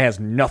cover and it has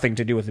nothing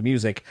to do with the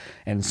music,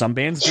 and some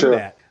bands do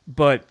that.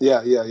 But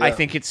yeah. I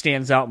think it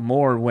stands out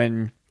more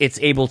when it's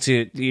able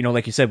to, you know,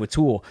 like you said with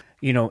Tool,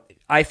 you know,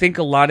 I think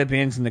a lot of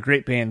bands, and the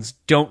great bands,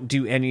 don't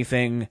do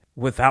anything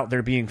without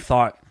there being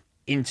thought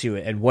into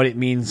it and what it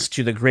means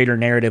to the greater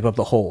narrative of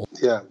the whole.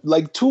 Yeah,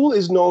 like Tool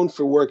is known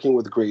for working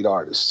with great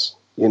artists,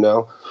 you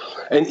know,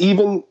 and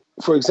even,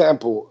 for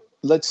example,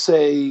 let's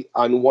say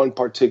on one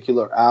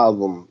particular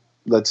album,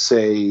 let's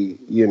say,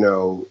 you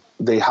know,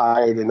 they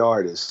hired an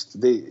artist.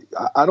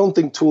 I don't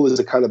think Tool is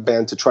the kind of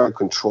band to try to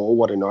control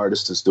what an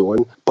artist is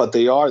doing, but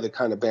they are the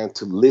kind of band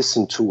to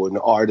listen to an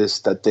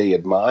artist that they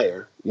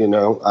admire, you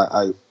know.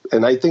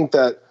 I think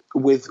that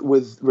with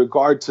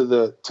regard to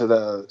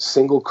the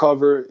single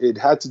cover, it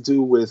had to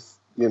do with,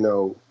 you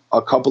know,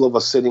 a couple of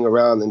us sitting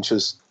around and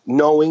just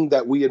knowing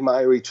that we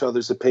admire each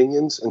other's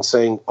opinions and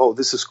saying, oh,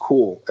 this is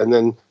cool. And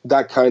then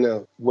that kind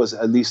of was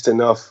at least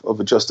enough of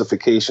a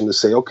justification to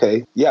say,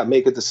 okay, yeah,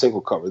 make it the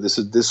single cover.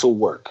 This will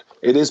work.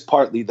 It is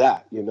partly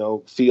that, you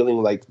know,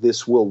 feeling like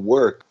this will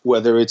work,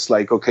 whether it's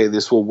like, okay,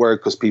 this will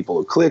work because people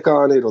will click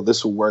on it, or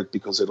this will work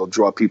because it'll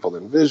draw people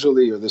in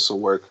visually, or this will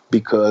work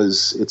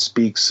because it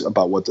speaks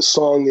about what the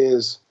song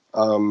is.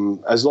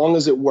 As long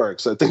as it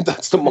works, I think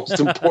that's the most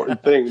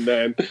important thing,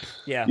 man.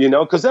 Yeah. You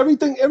know, because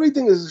everything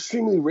is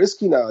extremely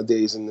risky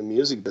nowadays in the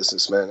music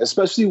business, man.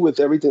 Especially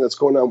with everything that's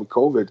going on with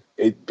COVID,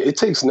 it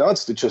takes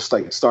nuts to just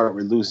like start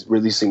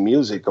releasing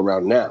music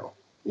around now.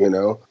 You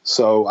know,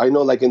 so I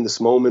know, like In This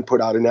Moment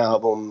put out an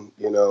album,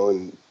 you know,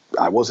 and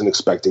I wasn't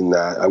expecting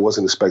that. I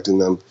wasn't expecting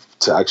them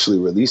to actually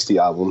release the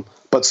album.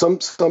 But some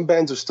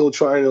bands are still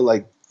trying to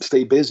like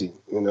stay busy,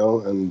 you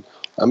know, and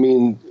I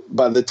mean,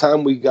 by the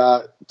time we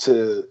got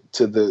to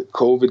the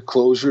COVID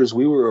closures,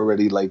 we were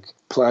already like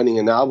planning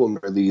an album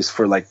release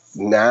for like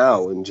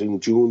now in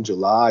June,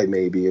 July,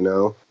 maybe, you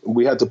know.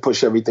 We had to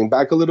push everything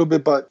back a little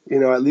bit, but, you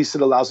know, at least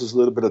it allows us a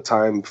little bit of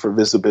time for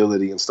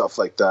visibility and stuff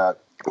like that.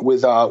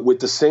 With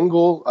the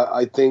single,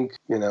 I think,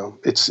 you know,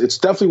 it's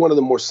definitely one of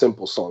the more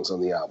simple songs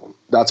on the album.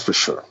 That's for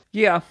sure.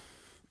 Yeah,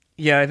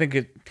 I think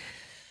it.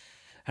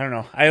 I don't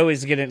know. I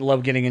always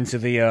love getting into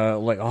the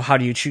like, oh, how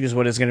do you choose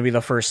what is going to be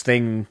the first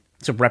thing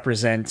to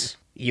represent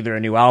either a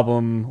new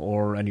album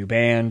or a new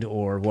band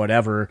or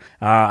whatever.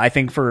 I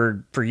think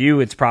for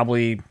you, it's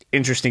probably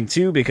interesting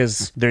too,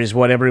 because there's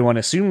what everyone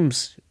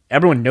assumes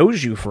everyone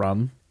knows you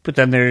from, but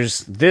then there's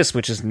this,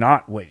 which is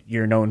not what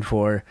you're known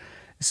for.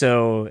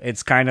 So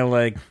it's kind of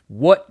like,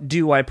 what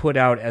do I put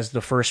out as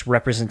the first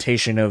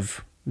representation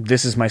of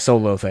this is my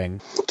solo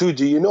thing? Dude,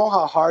 do you know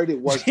how hard it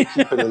was to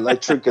keep an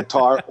electric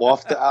guitar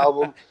off the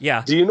album?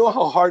 Yeah. Do you know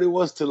how hard it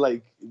was to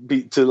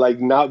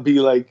not be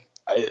like,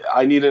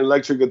 I need an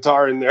electric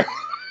guitar in there?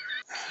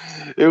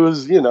 It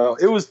was, you know,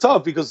 it was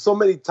tough because so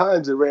many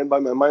times it ran by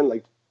my mind,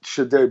 like,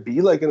 should there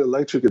be like an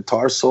electric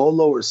guitar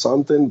solo or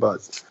something?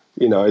 But,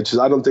 you know, I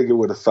don't think it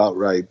would have felt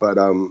right.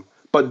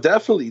 But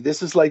definitely,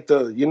 this is like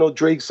you know,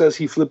 Drake says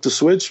he flipped the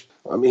switch.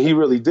 I mean, he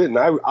really didn't.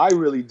 I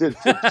really did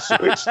flip the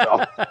switch,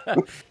 though.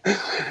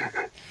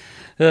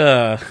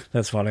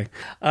 That's funny.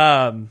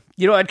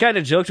 You know, I'd kind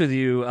of joked with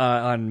you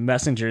on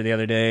Messenger the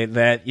other day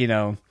that, you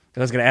know, I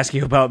was going to ask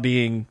you about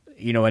being,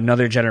 you know,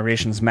 another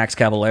generation's Max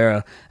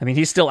Cavalera. I mean,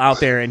 he's still out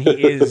there, and he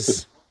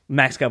is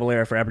Max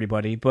Cavalera for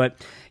everybody. But,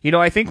 you know,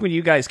 I think when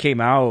you guys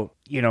came out,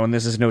 you know, and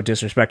this is no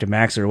disrespect to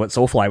Max or what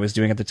Soulfly was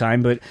doing at the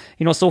time, but,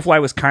 you know,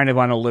 Soulfly was kind of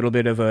on a little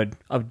bit of a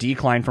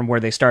decline from where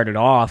they started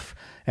off.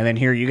 And then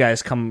here you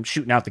guys come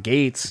shooting out the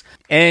gates.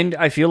 And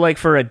I feel like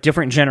for a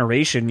different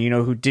generation, you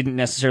know, who didn't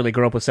necessarily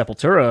grow up with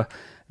Sepultura,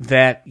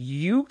 that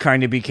you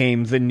kind of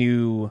became the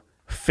new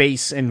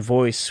face and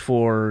voice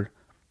for,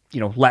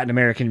 you know, Latin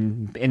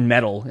American in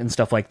metal and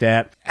stuff like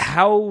that.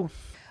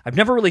 I've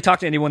never really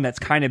talked to anyone that's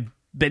kind of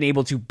been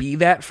able to be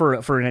that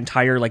for an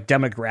entire like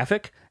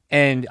demographic.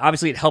 and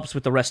obviously it helps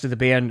with the rest of the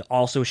band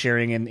also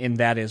sharing in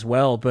that as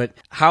well. But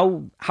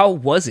how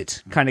was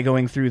it kind of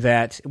going through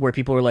that, where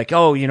people were like,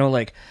 oh,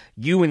 like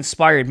you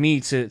inspired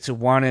me to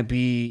want to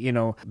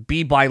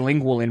be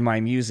bilingual in my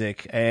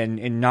music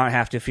and not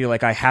have to feel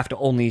like I have to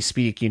only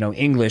speak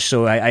English,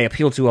 so I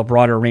appeal to a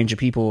broader range of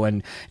people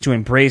and to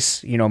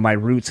embrace my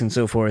roots and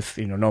so forth,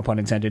 no pun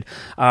intended,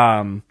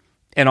 and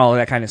all of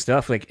that kind of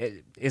stuff.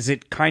 Like, is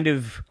it kind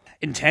of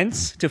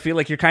intense to feel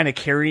like you're kind of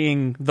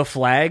carrying the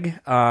flag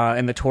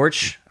and the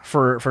torch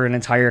for an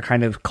entire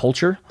kind of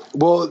culture?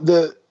 Well,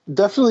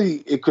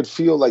 definitely it could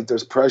feel like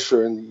there's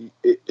pressure, and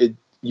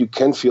you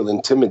can feel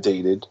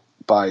intimidated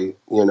by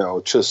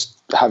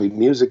just having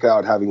music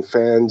out, having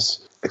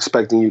fans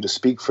expecting you to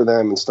speak for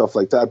them and stuff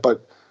like that.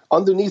 But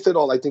underneath it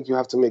all, I think you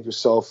have to make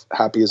yourself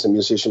happy as a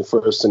musician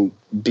first and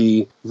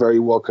be very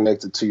well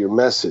connected to your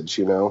message,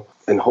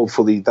 and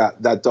hopefully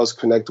that does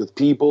connect with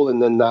people.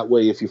 And then that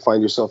way, if you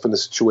find yourself in a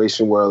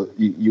situation where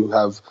you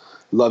have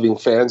loving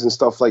fans and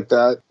stuff like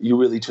that, you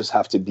really just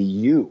have to be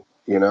you.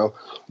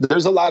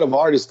 There's a lot of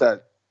artists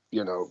that,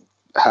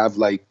 have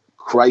like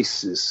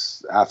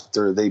crisis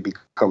after they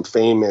become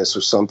famous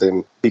or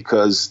something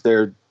because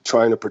they're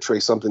trying to portray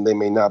something they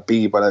may not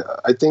be.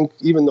 But I think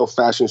even though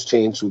fashions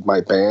changed with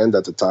my band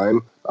at the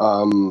time,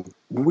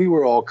 we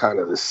were all kind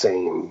of the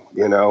same,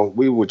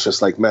 we were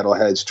just like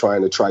metalheads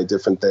trying to try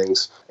different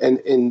things.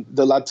 And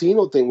the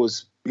Latino thing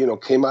was,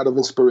 came out of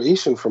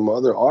inspiration from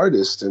other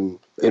artists. And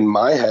in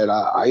my head,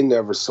 I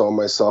never saw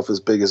myself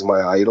as big as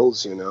my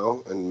idols,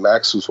 and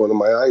Max was one of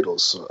my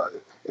idols. So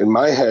in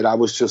my head, I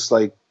was just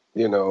like,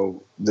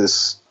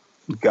 this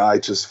guy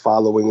just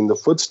following in the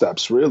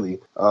footsteps, really.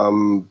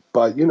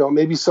 But,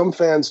 maybe some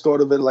fans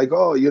thought of it like,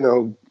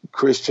 oh,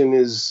 Christian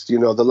is,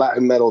 the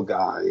Latin metal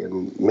guy,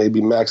 and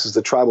maybe Max is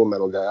the tribal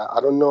metal guy.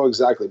 I don't know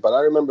exactly, but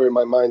I remember in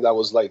my mind, I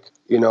was like,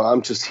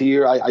 I'm just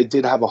here. I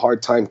did have a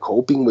hard time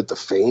coping with the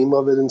fame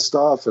of it and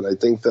stuff. And I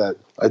think that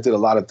I did a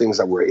lot of things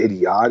that were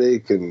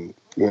idiotic and,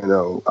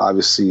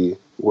 obviously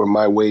were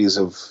my ways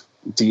of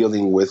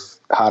dealing with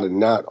how to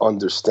not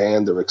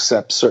understand or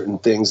accept certain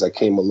things that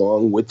came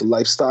along with the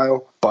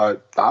lifestyle.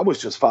 But I was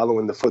just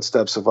following the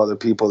footsteps of other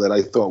people that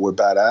I thought were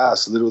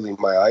badass, literally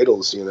my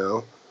idols,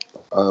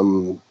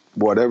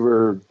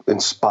 whatever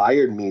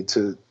inspired me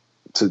to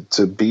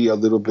be a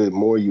little bit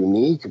more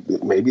unique.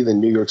 Maybe the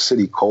New York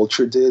City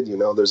culture did.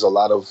 There's a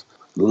lot of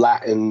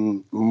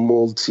Latin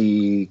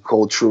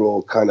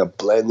multicultural kind of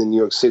blend in New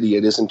York City.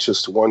 It isn't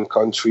just one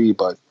country,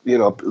 but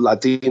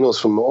Latinos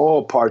from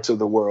all parts of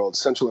the world,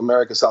 Central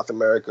America, South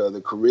America,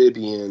 the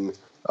Caribbean.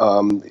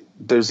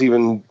 There's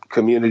even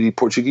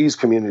Portuguese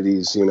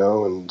communities,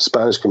 and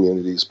Spanish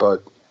communities.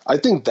 But I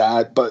think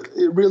but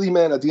it really,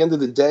 man, at the end of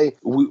the day,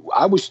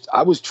 I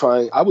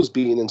was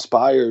being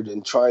inspired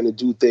and trying to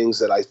do things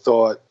that I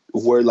thought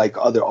were like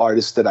other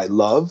artists that I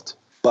loved,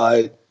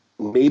 but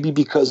maybe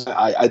because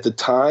at the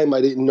time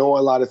I didn't know a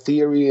lot of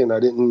theory and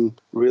I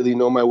didn't really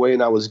know my way,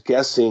 and I was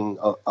guessing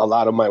a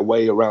lot of my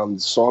way around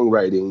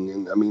songwriting.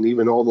 And I mean,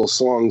 even all those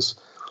songs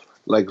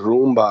like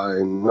Rumba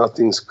and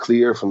Nothing's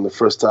Clear from the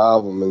first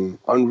album and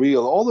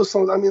Unreal, all those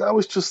songs, I mean, I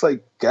was just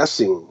like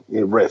guessing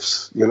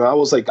riffs, I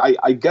was like,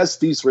 I guess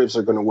these riffs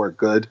are going to work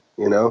good,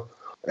 and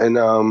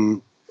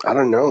I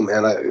don't know,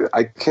 man,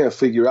 I can't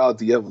figure out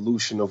the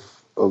evolution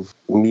of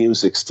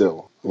music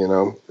still,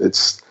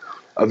 it's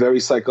a very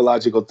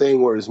psychological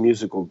thing. Where is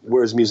music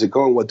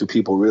going? What do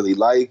people really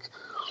like?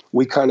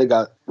 We kind of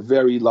got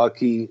very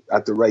lucky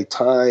at the right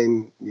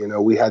time.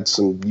 We had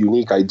some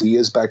unique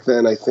ideas back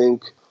then, I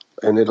think,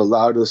 and it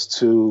allowed us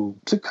to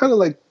kind of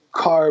like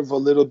carve a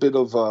little bit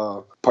of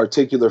a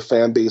particular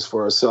fan base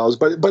for ourselves.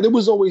 But it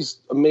was always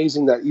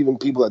amazing that even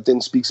people that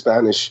didn't speak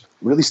Spanish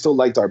really still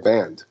liked our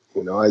band.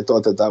 I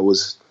thought that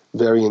was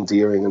very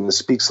endearing, and it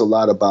speaks a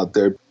lot about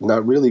there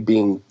not really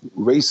being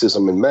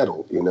racism in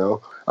metal,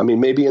 I mean,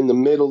 maybe in the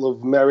middle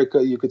of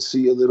America, you could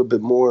see a little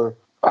bit more,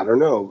 I don't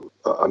know,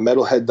 a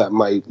metalhead that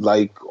might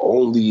like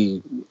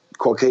only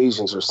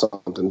Caucasians or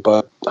something.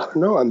 But I don't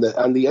know, on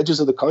the edges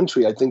of the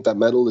country, I think that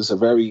metal is a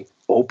very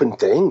open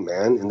thing,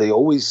 man. And they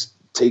always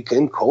take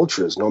in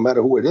cultures, no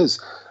matter who it is.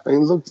 I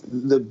mean, look,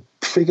 the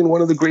freaking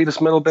one of the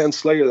greatest metal bands,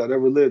 Slayer, that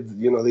ever lived,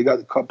 they got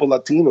a couple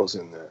Latinos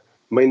in there.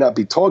 May not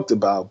be talked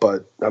about,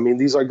 but I mean,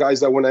 these are guys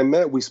that when I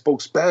met, we spoke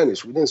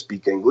Spanish. We didn't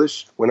speak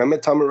English. When I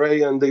met Tom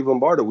Araya and Dave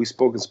Lombardo, we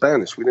spoke in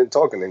Spanish. We didn't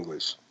talk in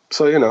English.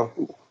 So,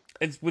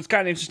 It was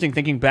kind of interesting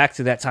thinking back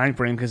to that time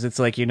frame, because it's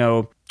like,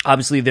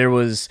 obviously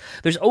there's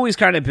always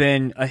kind of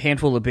been a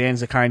handful of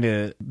bands that kind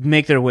of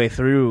make their way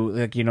through,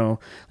 like, like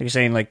you're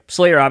saying, like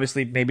Slayer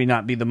obviously maybe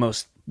not be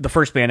the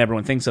first band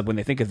everyone thinks of when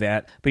they think of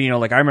that. But,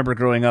 like I remember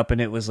growing up and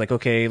it was like,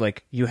 okay,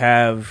 like you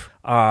have,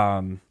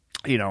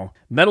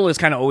 metal has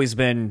kind of always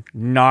been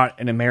not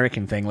an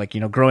American thing. Like,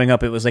 growing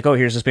up, it was like, oh,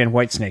 here's this band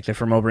Whitesnake. They're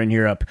from over in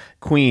Europe.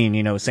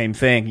 Queen, same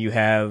thing. You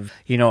have,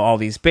 all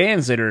these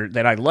bands that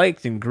I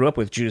liked and grew up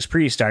with, Judas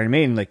Priest, Iron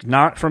Maiden, like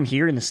not from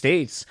here in the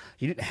States.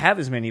 You didn't have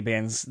as many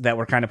bands that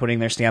were kind of putting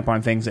their stamp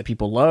on things that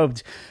people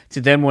loved.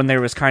 To then when there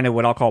was kind of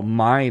what I'll call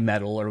my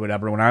metal or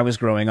whatever when I was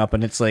growing up,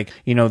 and it's like,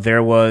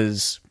 there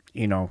was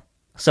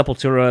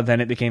Sepultura,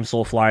 then it became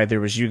Soulfly.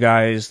 There was you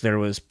guys, there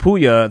was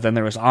Puya, then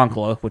there was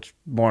Ankla, which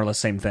more or less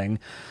same thing.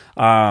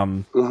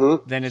 Then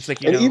it's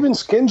like, even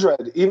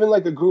Skindred, even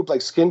like a group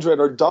like Skindred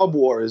or Dub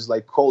War is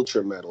like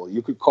culture metal.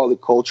 You could call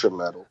it culture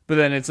metal. But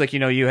then it's like,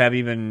 you have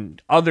even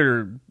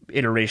other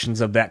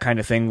iterations of that kind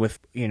of thing with,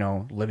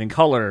 Living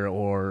Color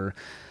or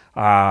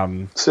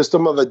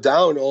System of a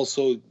Down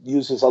also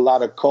uses a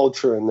lot of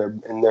culture in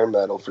their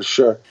metal for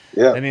sure.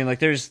 Yeah. I mean, like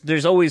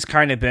there's always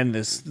kind of been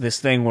this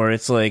thing where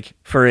it's like,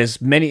 for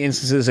as many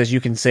instances as you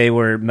can say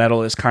where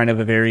metal is kind of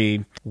a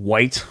very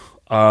white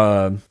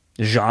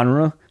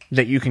genre,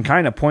 that you can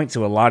kind of point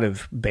to a lot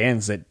of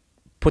bands that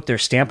put their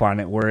stamp on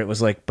it, where it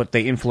was like, but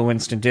they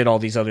influenced and did all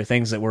these other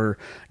things that were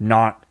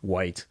not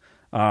white.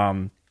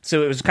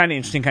 So it was kind of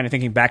interesting, kind of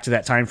thinking back to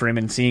that time frame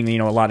and seeing,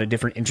 a lot of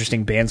different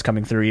interesting bands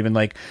coming through, even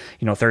like,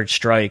 Third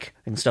Strike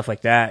and stuff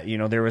like that.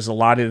 There was a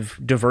lot of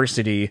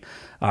diversity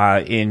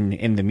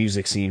in the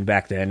music scene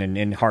back then, and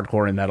in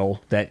hardcore and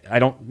metal, that I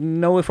don't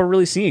know if we're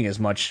really seeing as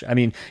much. I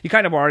mean, you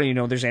kind of are,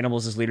 there's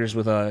Animals as Leaders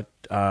with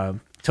Tosin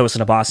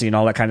Abasi and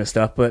all that kind of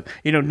stuff, but,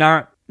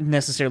 not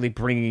necessarily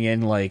bringing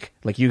in like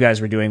you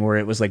guys were doing, where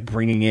it was like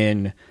bringing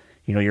in,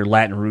 your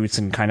Latin roots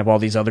and kind of all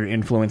these other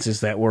influences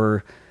that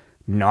were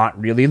not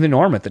really the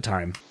norm at the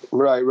time.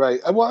 Right.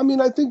 Well, I mean,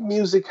 I think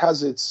music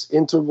has its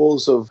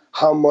intervals of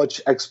how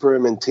much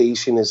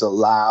experimentation is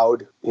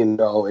allowed, in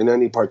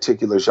any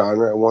particular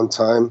genre at one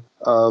time.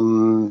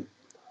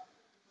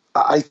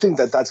 I think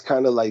that's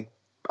kind of like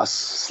a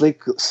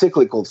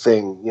cyclical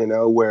thing,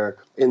 where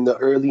in the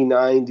early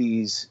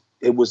 90s,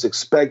 it was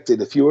expected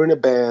if you were in a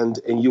band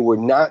and you were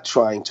not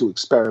trying to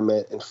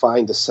experiment and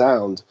find a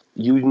sound,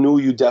 you knew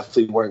you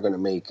definitely weren't going to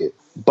make it.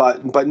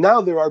 But now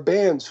there are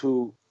bands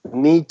who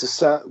need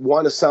to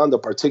want to sound a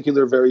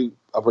particular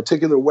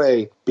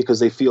way because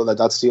they feel that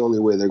that's the only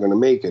way they're going to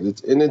make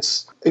it.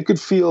 It could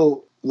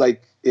feel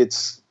like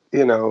it's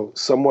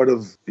somewhat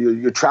of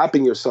you're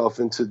trapping yourself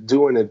into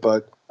doing it.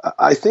 But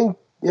I think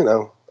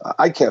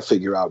I can't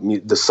figure out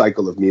the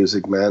cycle of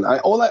music, man.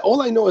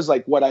 All I know is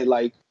like what I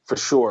like. For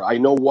sure. I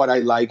know what I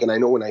like, and I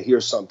know when I hear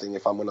something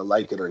if I'm going to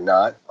like it or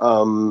not.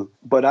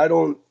 But I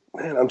don't,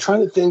 man, I'm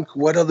trying to think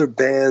what other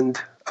band.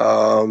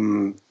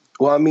 Well,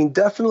 I mean,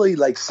 definitely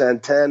like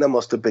Santana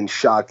must have been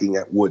shocking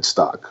at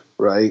Woodstock,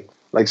 right?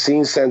 Like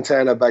seeing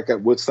Santana back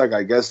at Woodstock,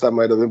 I guess that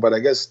might have been, but I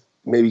guess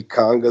maybe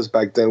congas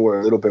back then were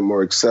a little bit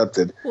more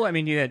accepted. Well, I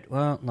mean, that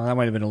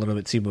might have been a little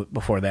bit too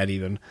before that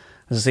even. I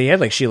was gonna say, you had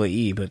like Sheila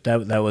E., but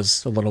that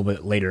was a little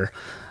bit later.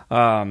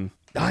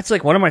 It's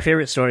like one of my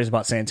favorite stories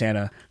about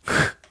Santana.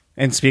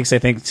 And speaks, I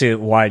think, to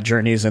why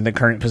Journey's in the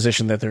current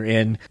position that they're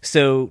in.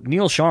 So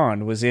Neil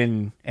Sean was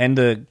in, and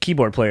the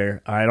keyboard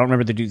player, I don't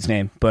remember the dude's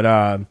name, but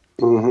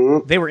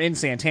they were in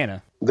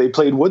Santana. They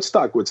played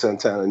Woodstock with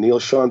Santana. Neil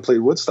Sean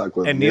played Woodstock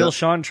with him. And Neil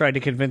Sean tried to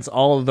convince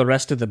all of the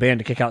rest of the band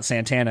to kick out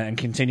Santana and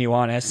continue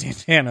on as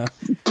Santana.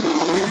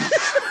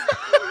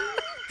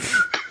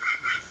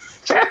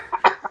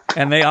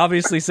 And they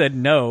obviously said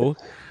no.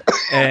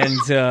 And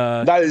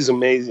that is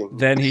amazing.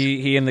 Then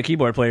he and the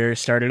keyboard player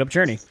started up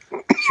Journey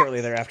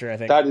shortly thereafter, I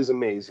think. That is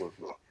amazing.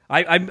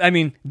 I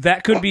mean,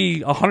 that could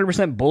be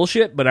 100%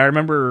 bullshit, but I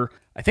remember,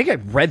 I think I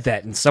read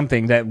that in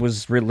something that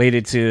was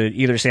related to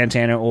either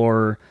Santana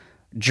or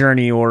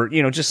Journey, or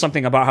just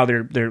something about how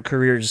their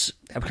careers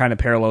have kind of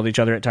paralleled each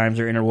other at times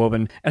or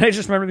interwoven. And I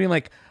just remember being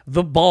like,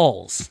 the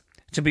balls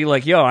to be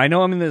like, yo, I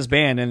know I'm in this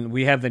band and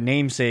we have the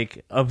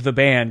namesake of the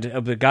band,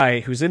 of the guy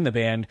who's in the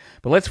band,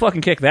 but let's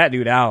fucking kick that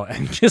dude out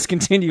and just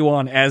continue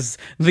on as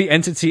the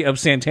entity of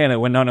Santana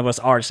when none of us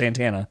are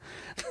Santana.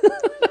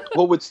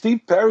 Well, with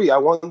Steve Perry, I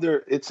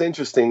wonder, it's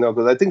interesting though,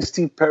 because I think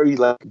Steve Perry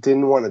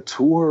didn't want to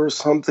tour or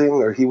something,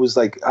 or he was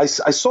like, I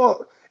saw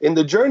in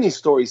the Journey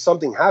story,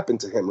 something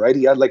happened to him, right?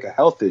 He had like a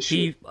health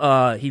issue.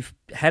 He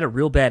had a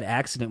real bad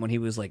accident when he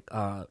was like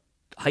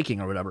hiking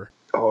or whatever.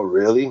 Oh,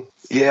 really?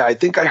 Yeah, I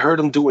think I heard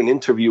him do an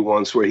interview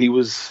once where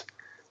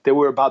they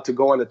were about to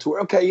go on a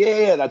tour. Okay,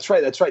 yeah, that's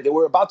right. They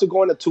were about to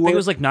go on a tour. I think it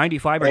was like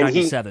 95 or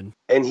 97.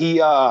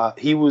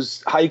 He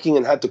was hiking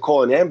and had to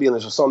call an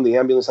ambulance or something. The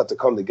ambulance had to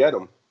come to get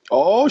him.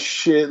 Oh,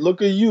 shit,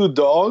 look at you,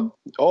 dog.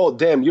 Oh,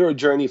 damn, you're a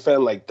Journey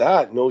fan like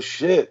that. No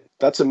shit.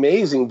 That's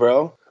amazing,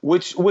 bro.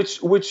 Which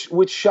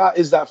shot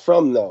is that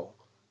from, though?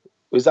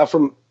 Is that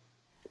from...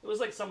 It was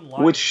like some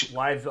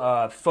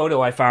live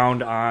photo I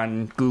found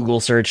on Google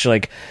search.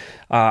 Like,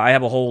 I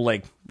have a whole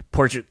like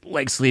portrait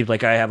like sleeve.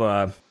 Like I have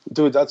a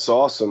dude. That's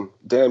awesome.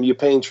 Damn, you're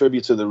paying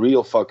tribute to the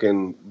real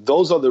fucking.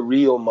 Those are the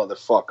real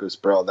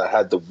motherfuckers, bro. That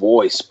had the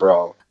voice,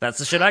 bro. That's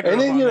the shit I grew up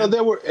on.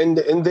 And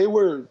then they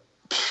were,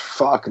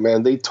 fuck,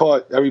 man. They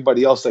taught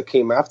everybody else that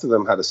came after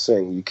them how to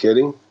sing. You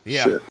kidding?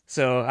 Yeah. Shit.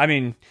 So I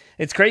mean,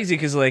 it's crazy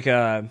because like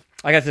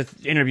I got to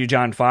interview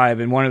John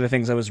 5, and one of the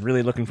things I was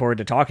really looking forward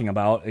to talking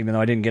about, even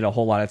though I didn't get a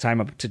whole lot of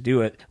time to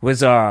do it,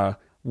 was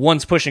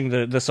once pushing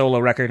the solo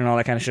record and all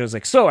that kind of shit. I was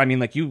like, so, I mean,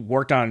 like, you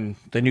worked on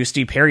the new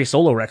Steve Perry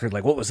solo record,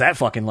 like, what was that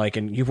fucking like?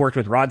 And you've worked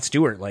with Rod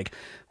Stewart, like,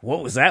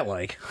 what was that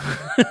like?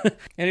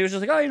 And he was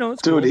just like, oh,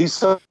 it's dude, cool.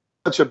 He's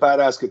such a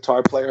badass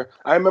guitar player.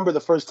 I remember the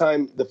first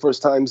times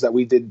that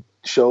we did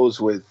shows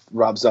with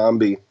Rob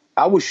Zombie,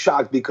 I was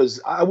shocked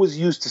because I was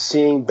used to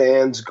seeing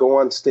bands go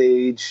on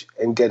stage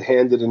and get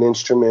handed an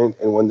instrument,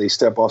 and when they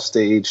step off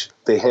stage,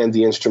 they hand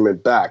the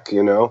instrument back,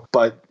 you know?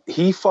 But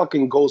he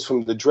fucking goes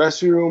from the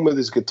dressing room with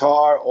his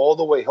guitar all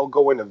the way. He'll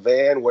go in a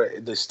van where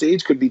the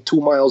stage could be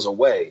 2 miles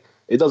away.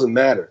 It doesn't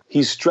matter.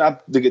 He's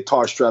the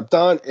guitar strapped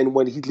on, and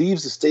when he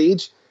leaves the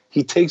stage,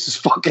 he takes his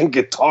fucking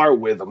guitar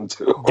with him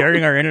too.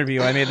 During our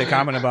interview, I made the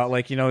comment about,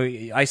 like, you know,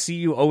 I see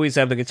you always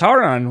have the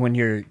guitar on when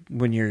you're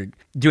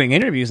doing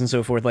interviews and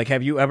so forth. Like,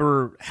 have you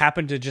ever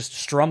happened to just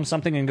strum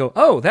something and go,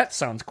 oh, that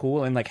sounds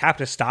cool, and like have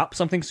to stop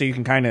something so you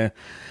can kind of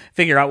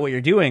figure out what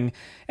you're doing?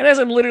 And as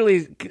I'm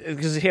literally,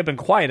 because he had been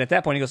quiet at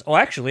that point, he goes, oh,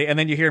 actually, and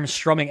then you hear him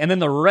strumming, and then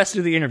the rest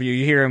of the interview,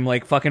 you hear him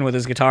like fucking with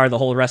his guitar the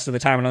whole rest of the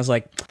time, and I was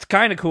like, it's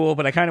kind of cool,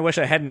 but I kind of wish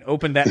I hadn't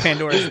opened that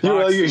Pandora's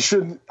box.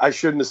 I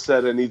shouldn't have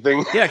said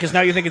anything. Yeah, because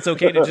now you think it's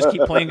okay to just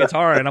keep playing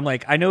guitar, and I'm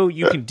like, I know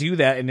you can do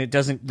that, and it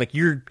doesn't, like,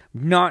 you're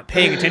not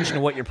paying attention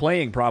to what you're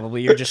playing,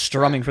 probably, you're just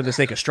strumming for the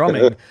sake of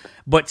strumming,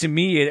 but to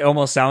me, it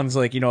almost sounds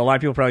like, you know, a lot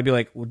of people probably be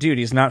like, well, dude,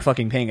 he's not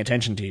fucking paying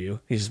attention to you,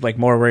 he's like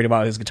more worried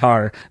about his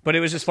guitar, but it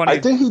was just funny. I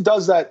think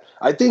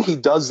he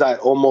does that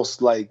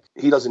almost like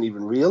he doesn't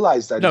even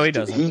realize that. No, he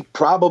doesn't. He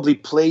probably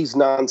plays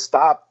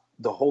nonstop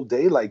the whole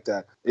day like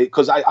that.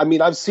 Because I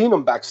mean, I've seen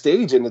him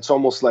backstage, and it's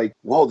almost like,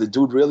 whoa, the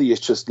dude really is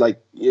just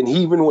like, and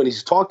even when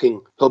he's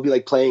talking, he'll be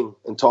like playing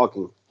and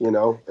talking, you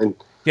know? And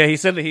yeah, he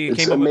said that he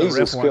came up with a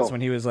riff once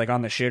when he was like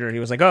on the shitter. He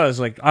was like, oh, I was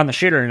like on the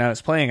shitter and I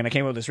was playing and I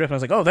came up with this riff and I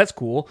was like, oh, that's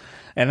cool.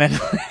 And then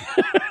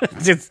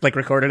just like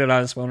recorded it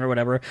on his phone or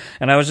whatever.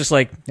 And I was just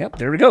like, yep,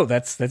 there we go.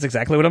 That's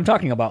exactly what I'm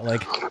talking about.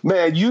 Like,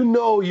 man, you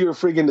know, you're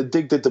freaking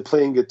addicted to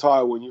playing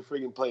guitar when you're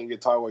freaking playing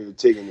guitar while you're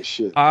taking the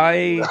shit.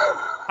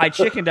 I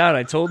chickened out.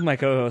 I told my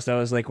co-host, I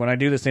was like, when I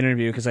do this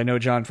interview, because I know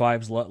John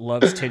Fives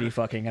loves titty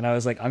fucking, and I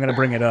was like, I'm going to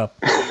bring it up.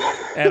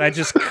 And I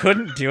just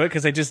couldn't do it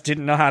because I just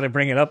didn't know how to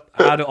bring it up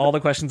out of all the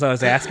questions I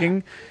was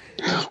asking.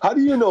 How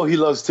do you know he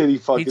loves titty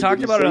fucking? He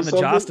talked about it on the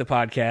Josta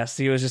podcast.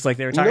 He was just like,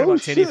 they were talking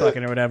about titty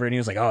fucking or whatever, and he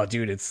was like, oh,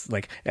 dude, it's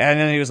like, and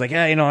then he was like,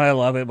 yeah, you know, I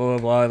love it, blah, blah,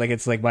 blah. Like,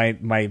 it's like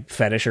my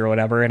fetish or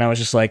whatever. And I was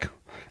just like,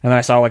 and then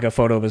I saw like a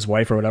photo of his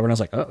wife or whatever, and I was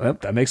like, oh,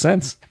 that makes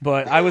sense.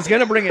 But I was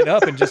going to bring it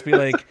up and just be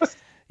like,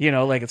 you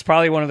know, like, it's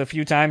probably one of the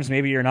few times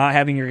maybe you're not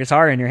having your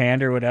guitar in your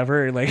hand or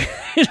whatever. Like,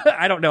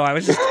 I don't know. I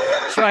was just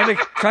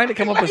trying to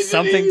come up with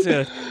something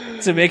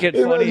to make it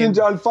funny. Imagine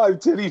John Five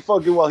titty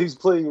fucking while he's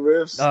playing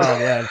riffs. Oh,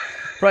 yeah.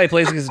 Probably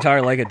plays his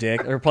guitar like a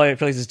dick, or plays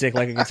his dick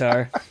like a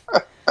guitar.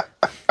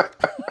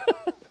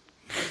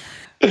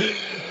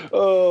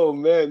 Oh,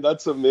 man,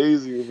 that's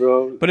amazing,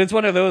 bro. But it's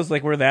one of those,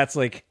 like, where that's,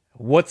 like,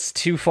 what's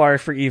too far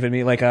for even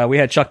me? Like, we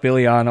had Chuck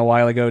Billy on a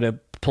while ago to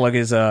plug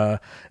his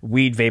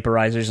weed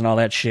vaporizers and all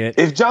that shit.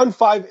 If John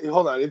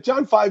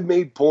Five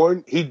made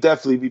porn, he'd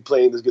definitely be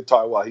playing his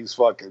guitar while he's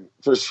fucking,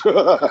 for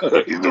sure.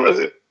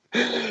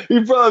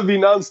 He'd probably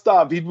be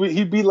nonstop.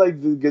 He'd be like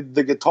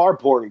the guitar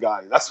porn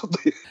guy. That's what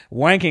they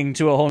wanking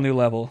to a whole new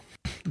level.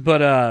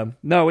 But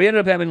no, we ended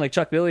up having like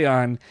Chuck Billy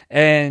on,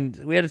 and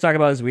we had to talk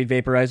about his weed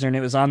vaporizer, and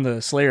it was on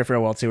the Slayer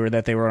farewell tour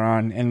that they were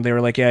on, and they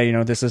were like, yeah, you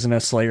know, this isn't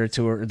a Slayer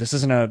tour, this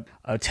isn't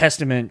a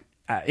Testament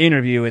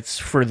interview, it's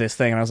for this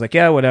thing. And I was like,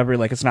 yeah, whatever,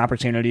 like, it's an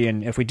opportunity,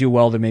 and if we do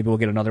well, then maybe we'll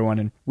get another one.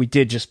 And we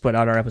did just put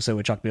out our episode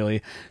with Chuck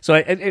Billy, so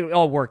it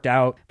all worked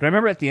out. But I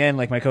remember at the end,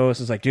 like, my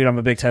co-host was like, dude, I'm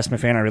a big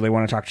Testament fan, I really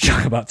want to talk to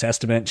Chuck about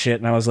Testament shit.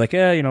 And I was like,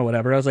 yeah, you know,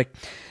 whatever. I was like,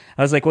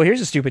 well,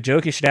 here's a stupid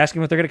joke, you should ask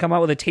him if they're gonna come out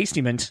with a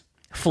Tastament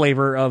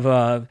flavor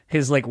of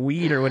his like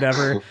weed or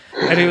whatever.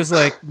 And he was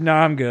like, no,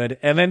 I'm good.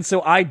 And then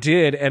so I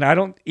did, and I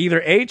don't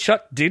either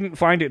Chuck didn't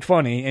find it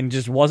funny and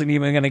just wasn't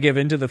even going to give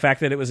into the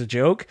fact that it was a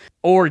joke,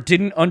 or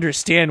didn't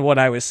understand what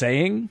I was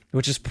saying,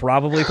 which is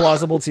probably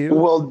plausible too.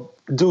 Well,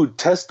 dude,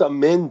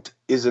 Testament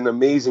is an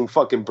amazing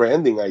fucking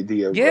branding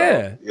idea, bro.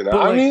 Yeah, you know,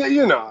 I mean,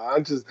 you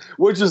know,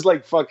 we're just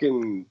like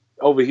fucking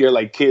over here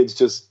like kids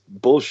just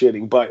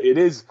bullshitting, but it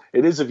is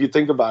if you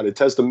think about it,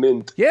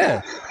 Testament.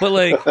 Yeah, but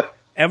like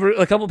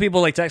a couple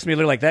people like text me,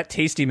 they're like, that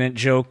Tasty Mint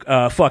joke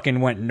fucking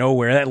went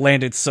nowhere. That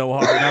landed so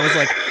hard. And I was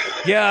like,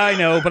 yeah, I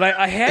know, but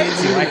I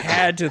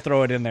had to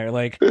throw it in there.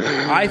 Like,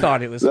 I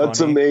thought it was That's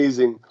funny.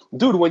 Amazing.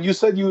 Dude, when you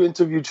said you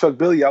interviewed Chuck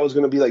Billy, I was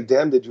going to be like,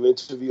 damn, did you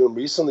interview him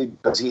recently?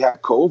 Because he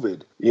had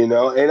COVID, you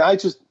know? And I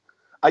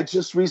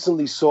just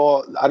recently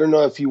saw, I don't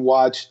know if you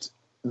watched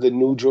the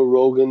new Joe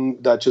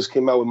Rogan that just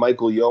came out with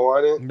Michael Yo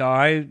on it.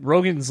 No,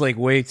 Rogan's like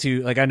way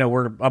too, like, I know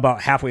we're about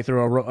halfway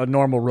through a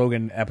normal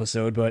Rogan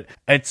episode, but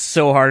it's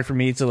so hard for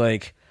me to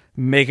like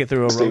make it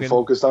through a Stay Rogan.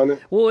 focused on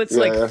it. Well, it's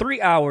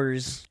 3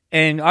 hours,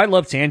 and I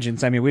love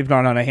tangents. I mean, we've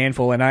gone on a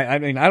handful, and I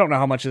mean, I don't know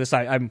how much of this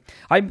I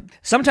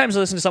sometimes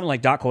listen to something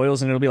like Doc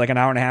Coyles, and it'll be like an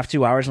hour and a half,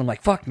 2 hours, and I'm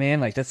like, fuck, man,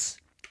 like that's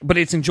but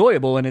it's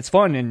enjoyable and it's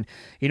fun. And,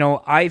 you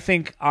know, I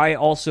think I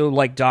also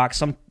like Doc,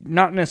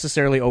 not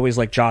necessarily always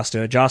like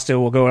Josta. Josta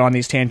will go on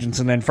these tangents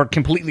and then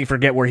completely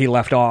forget where he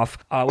left off,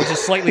 which is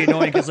slightly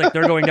annoying because like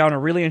they're going down a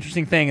really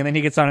interesting thing and then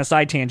he gets on a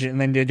side tangent and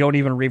then they don't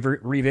even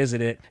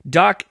revisit it.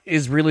 Doc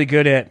is really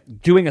good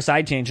at doing a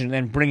side tangent and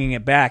then bringing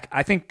it back.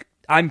 I think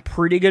I'm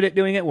pretty good at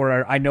doing it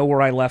where I know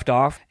where I left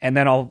off, and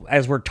then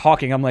as we're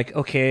talking, I'm like,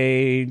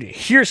 okay,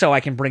 here's how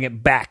I can bring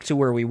it back to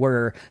where we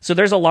were. So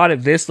there's a lot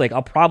of this, like,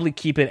 I'll probably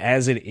keep it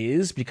as it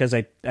is because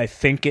I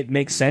think it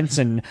makes sense,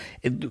 and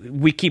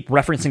we keep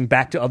referencing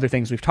back to other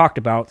things we've talked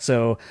about,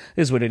 so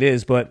this is what it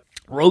is. But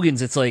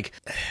Rogan's, it's like,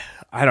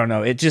 I don't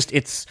know, it's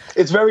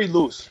very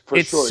loose, for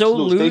it's sure. It's so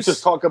loose. They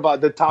just talk about,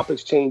 the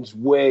topics change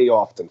way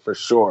often, for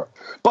sure.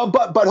 But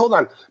hold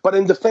on. But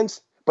in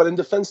defense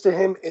to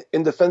him,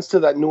 in defense to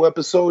that new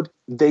episode,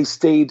 they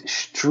stayed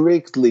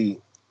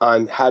strictly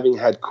on having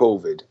had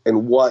COVID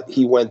and what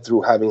he went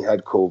through having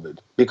had COVID,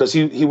 because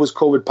he was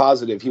COVID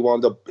positive. He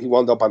wound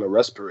up on a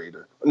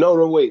respirator. No,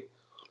 wait.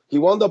 He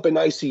wound up in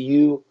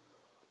ICU,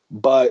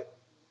 but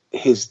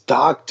his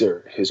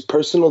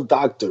personal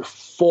doctor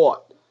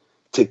fought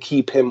to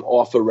keep him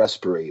off a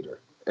respirator.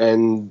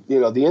 And, you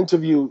know, the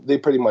interview, they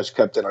pretty much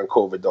kept it on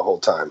COVID the whole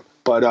time.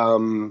 But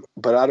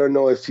I don't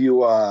know if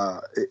you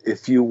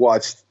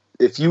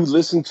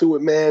listen to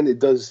it, man, it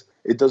does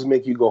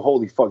make you go,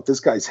 holy fuck,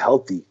 this guy's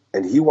healthy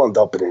and he wound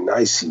up in an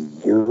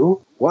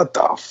ICU? What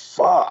the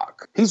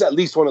fuck? He's at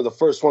least one of the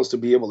first ones to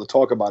be able to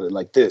talk about it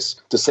like this,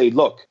 to say,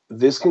 look,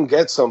 this can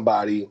get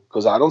somebody,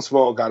 because I don't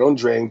smoke, I don't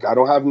drink, I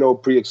don't have no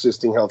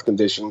pre-existing health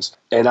conditions,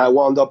 and I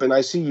wound up in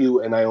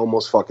ICU and I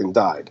almost fucking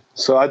died.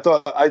 So I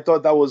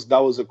thought that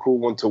was a cool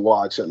one to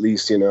watch, at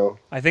least, you know.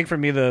 I think for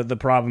me the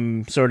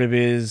problem sort of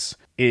is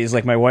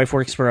like my wife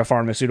works for a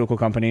pharmaceutical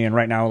company, and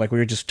right now, like,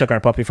 we just took our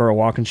puppy for a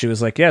walk and she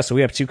was like, yeah, so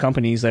we have two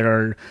companies that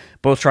are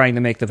both trying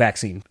to make the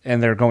vaccine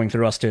and they're going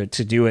through us to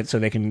do it so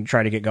they can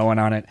try to get going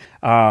on it.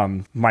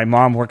 My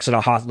mom works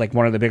at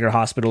one of the bigger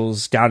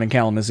hospitals down in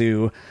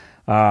Kalamazoo,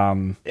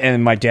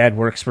 and my dad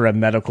works for a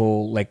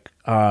medical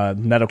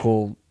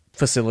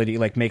facility,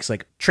 like makes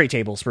like tray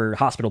tables for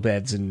hospital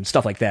beds and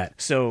stuff like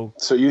that. So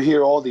you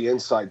hear all the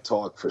inside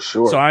talk, for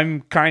sure. So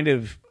I'm kind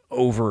of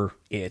over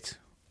it.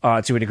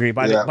 To a degree,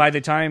 by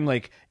the time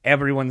like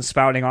everyone's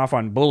spouting off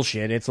on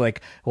bullshit, it's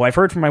like, well, I've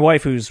heard from my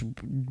wife who's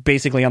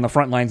basically on the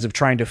front lines of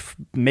trying to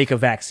make a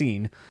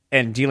vaccine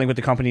and dealing with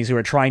the companies who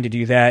are trying to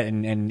do that,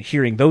 and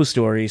hearing those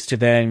stories, to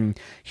then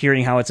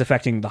hearing how it's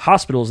affecting the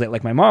hospitals that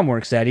like my mom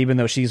works at, even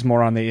though she's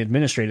more on the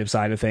administrative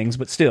side of things,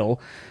 but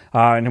still,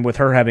 and with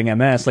her having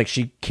MS, like,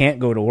 she can't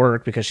go to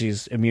work because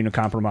she's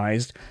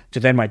immunocompromised, to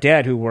then my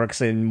dad who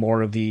works in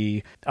more of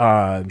the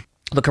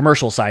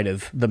commercial side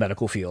of the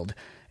medical field.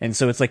 And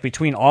so it's like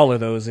between all of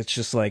those, it's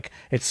just like,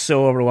 it's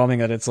so overwhelming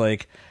that it's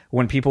like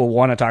when people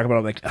want to talk about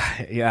it,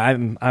 like, yeah,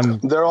 I'm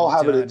they're all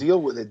having to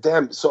deal with it.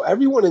 Damn. So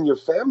everyone in your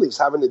family is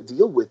having to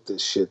deal with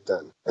this shit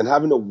then, and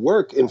having to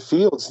work in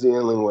fields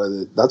dealing with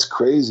it. That's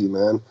crazy,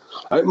 man.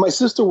 My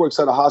sister works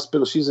at a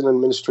hospital. She's an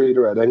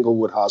administrator at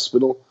Englewood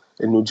Hospital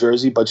in New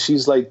Jersey, but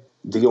she's like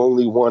the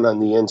only one on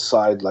the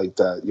inside like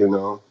that, you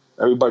know?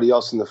 Everybody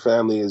else in the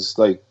family is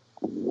like,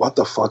 what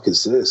the fuck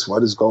is this?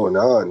 What is going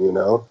on, you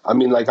know? I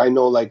mean, like, I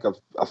know, like, a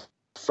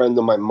friend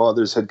of my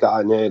mother's had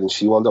gotten it, and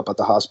she wound up at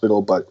the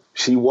hospital, but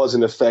she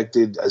wasn't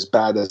affected as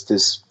bad as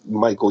this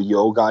Michael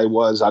Yo guy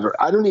was. I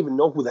don't even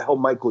know who the hell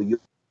Michael Yo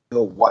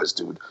was,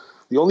 dude.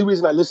 The only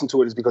reason I listened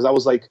to it is because I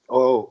was like,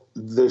 oh,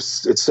 it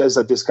says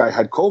that this guy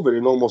had COVID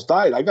and almost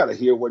died. I got to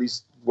hear what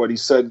he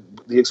said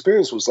the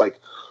experience was like.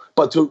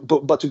 But to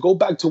go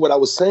back to what I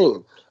was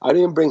saying, I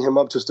didn't bring him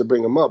up just to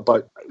bring him up,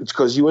 but it's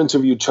because you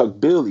interviewed Chuck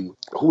Billy.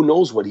 Who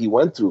knows what he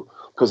went through?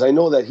 Because I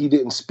know that he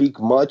didn't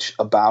speak much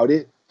about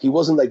it. He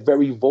wasn't like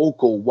very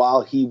vocal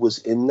while he was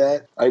in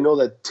that. I know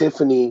that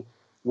Tiffany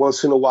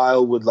once in a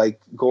while would like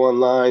go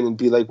online and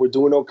be like, we're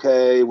doing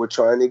okay. We're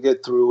trying to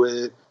get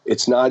through it.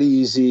 It's not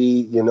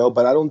easy, you know,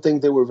 but I don't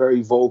think they were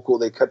very vocal.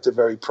 They kept it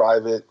very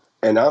private.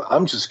 And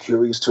I'm just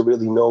curious to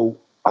really know.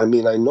 I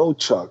mean, I know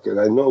Chuck and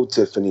I know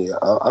Tiffany.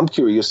 I'm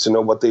curious to know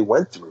what they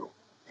went through.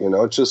 You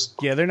know,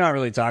 yeah, they're not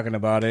really talking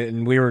about it,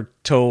 and we were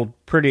told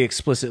pretty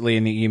explicitly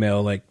in the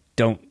email, like,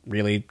 don't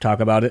really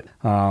talk about it.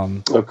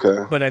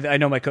 Okay. But I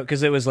know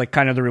because it was like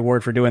kind of the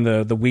reward for doing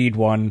the weed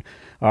one.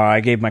 I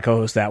gave my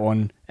co-host that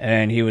one,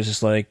 and he was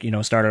just like, you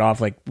know, started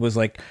off like, was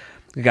like,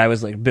 the guy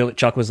was like,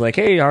 Chuck was like,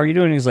 hey, how are you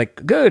doing? And he's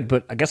like, good,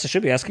 but I guess I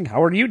should be asking,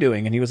 how are you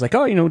doing? And he was like,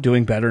 oh, you know,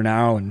 doing better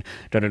now, and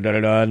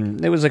da-da-da-da-da.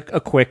 And it was like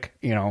a quick,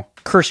 you know,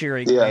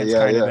 cursory glance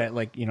kind of at,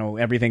 like, you know,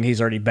 everything he's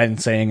already been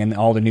saying and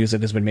all the news that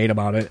has been made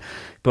about it.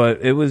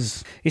 But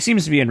he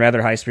seems to be in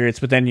rather high spirits.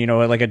 But then, you know,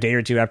 like a day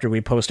or two after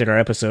we posted our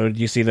episode,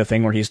 you see the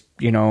thing where he's,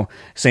 you know,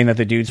 saying that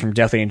the dudes from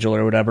Death Angel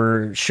or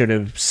whatever should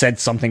have said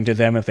something to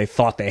them if they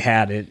thought they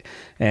had it.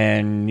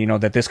 And, you know,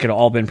 that this could have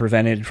all been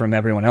prevented from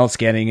everyone else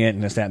getting it,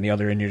 and this, that, and the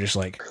other. And you're just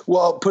like,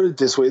 well, put it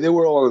this way. They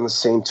were all on the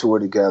same tour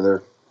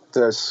together.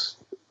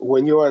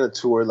 When you're on a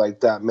tour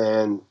like that,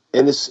 man,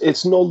 and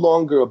it's no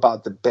longer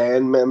about the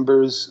band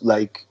members,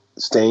 like,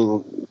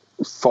 staying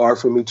far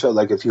from each other.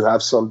 Like if you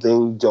have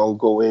something, don't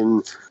go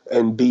in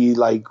and be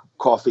like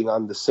coughing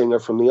on the singer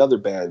from the other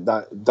band.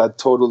 That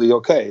totally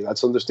okay.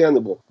 That's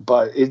understandable.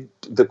 But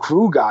the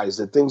crew guys,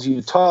 the things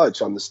you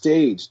touch on the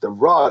stage, the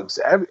rugs,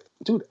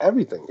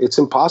 everything. It's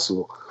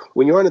impossible.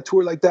 When you're on a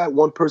tour like that,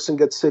 one person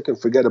gets sick and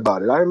forget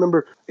about it. I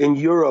remember in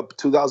Europe,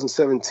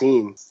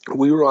 2017,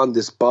 we were on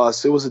this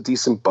bus. It was a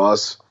decent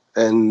bus,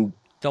 and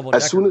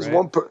as soon as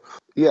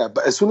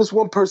but as soon as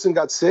one person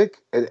got sick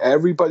and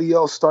everybody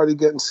else started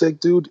getting sick,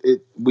 dude,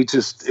 it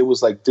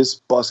was like, this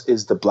bus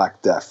is the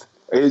Black Death.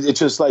 It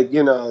just like,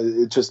 you know,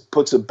 it just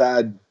puts a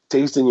bad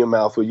taste in your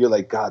mouth where you're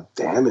like, God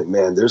damn it,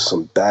 man, there's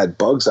some bad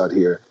bugs out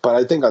here. But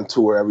I think on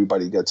tour,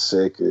 everybody gets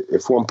sick.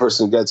 If one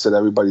person gets it,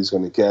 everybody's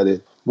going to get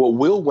it. What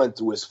Will went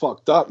through is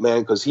fucked up,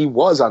 man, because he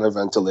was on a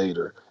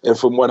ventilator. And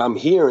from what I'm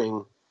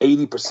hearing,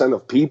 80%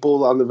 of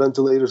people on the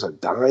ventilators are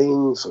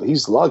dying. So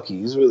he's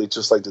lucky. He's really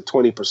just like the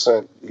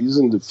 20%. He's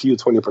in the few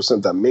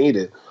 20% that made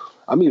it.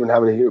 I'm even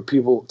having to hear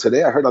people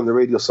today. I heard on the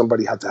radio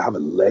somebody had to have a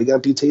leg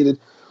amputated.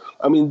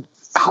 I mean,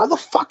 how the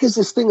fuck is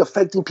this thing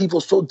affecting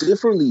people so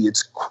differently?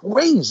 It's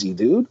crazy,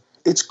 dude.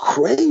 It's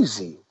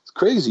crazy. It's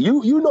crazy.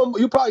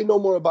 You probably know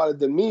more about it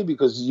than me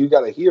because you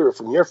got to hear it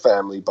from your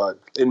family. But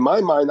in my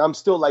mind, I'm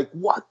still like,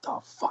 what the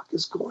fuck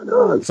is going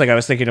on? It's like I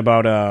was thinking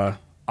about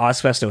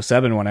Ozfest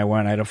 07 when I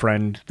went. I had a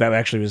friend that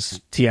actually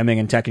was TMing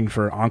and teching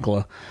for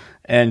Onkla.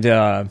 And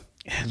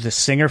the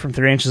singer from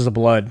 3 Inches of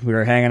Blood, we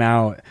were hanging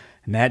out,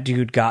 and that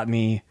dude got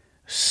me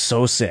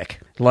so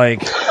sick.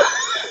 Like...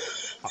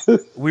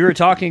 we were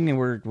talking and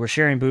we're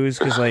sharing booze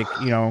because, like,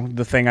 you know,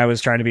 the thing I was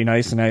trying to be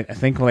nice, and I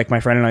think like my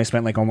friend and I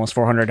spent like almost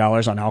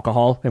 $400 on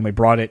alcohol, and we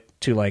brought it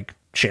to like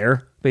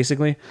share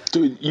basically.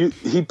 Dude,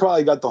 he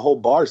probably got the whole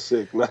bar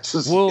sick. Not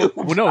just well,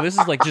 no, this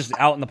is like just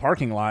out in the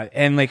parking lot,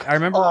 and like I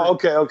remember,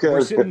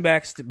 we're sitting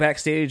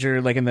backstage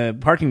or like in the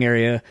parking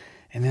area,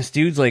 and this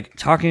dude's like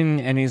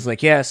talking, and he's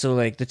like, yeah, so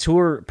like the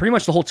tour, pretty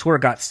much the whole tour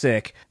got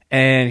sick,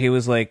 and he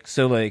was like,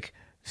 so like.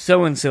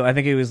 So-and-so, I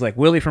think it was like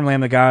Willie from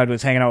Lamb of God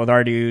was hanging out with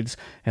our dudes,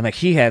 and like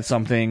he had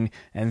something,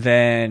 and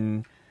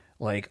then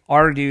like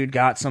our dude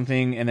got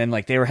something, and then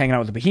like they were hanging out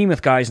with the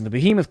Behemoth guys, and the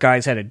Behemoth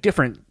guys had a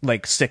different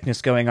like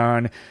sickness going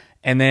on,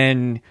 and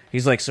then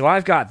he's like, so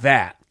I've got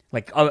that,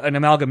 like an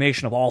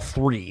amalgamation of all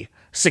three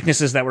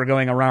sicknesses that were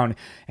going around,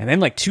 and then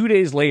like 2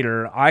 days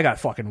later, I got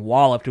fucking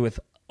walloped with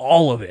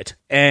all of it,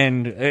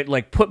 and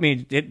it put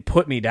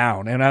me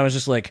down, and I was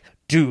just like,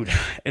 dude,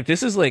 if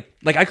this is like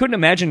I couldn't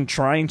imagine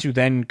trying to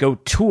then go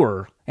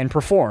tour and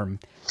perform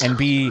and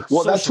be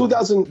well. That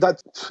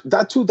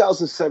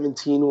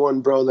 2017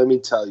 one, bro. Let me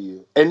tell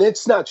you, and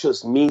it's not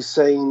just me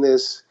saying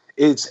this;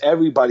 it's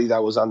everybody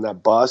that was on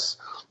that bus.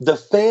 The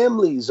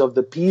families of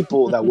the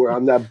people that were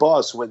on that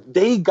bus when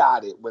they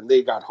got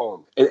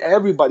home, and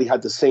everybody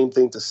had the same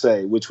thing to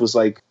say, which was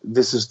like,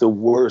 "This is the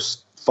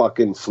worst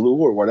fucking flu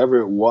or whatever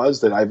it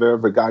was that I've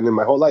ever gotten in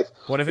my whole life."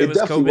 What if it was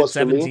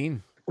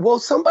COVID-17? Well,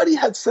 somebody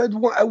had said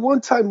at one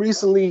time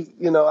recently,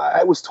 you know,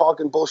 I was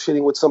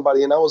bullshitting with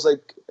somebody, and I was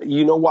like,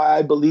 you know why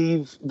I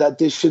believe that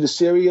this shit is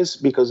serious?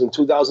 Because in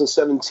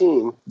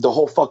 2017, the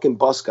whole fucking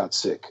bus got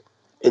sick.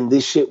 And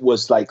this shit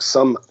was like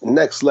some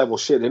next level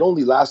shit. It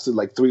only lasted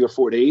like 3 or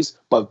 4 days,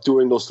 but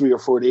during those 3 or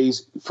 4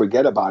 days,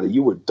 forget about it.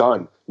 You were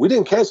done. We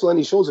didn't cancel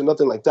any shows or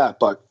nothing like that,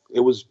 but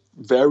it was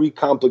very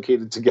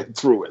complicated to get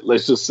through it.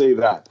 Let's just say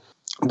that.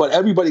 But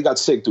everybody got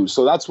sick, dude.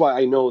 So that's why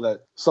I know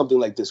that something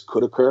like this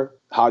could occur.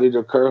 How did it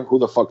occur? Who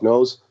the fuck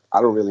knows?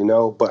 I don't really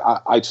know. But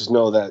I just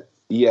know that,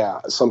 yeah,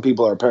 some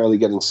people are apparently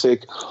getting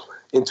sick.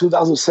 In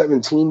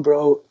 2017,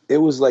 bro, it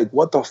was like,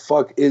 what the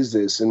fuck is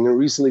this? And then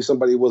recently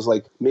somebody was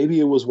like, maybe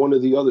it was one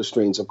of the other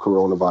strains of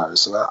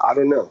coronavirus. And I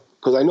don't know.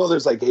 Because I know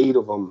there's like 8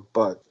 of them,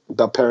 but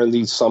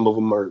apparently some of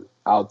them are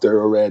out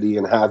there already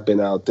and have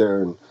been out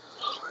there. And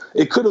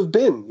it could have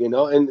been, you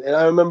know, and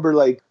I remember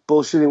like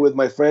bullshitting with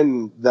my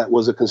friend that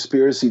was a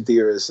conspiracy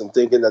theorist and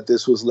thinking that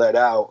this was let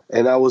out.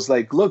 And I was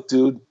like, look,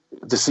 dude,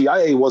 the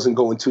CIA wasn't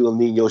going to El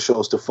Nino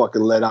shows to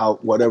fucking let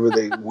out whatever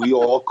we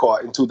all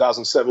caught in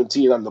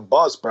 2017 on the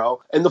bus,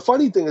 bro. And the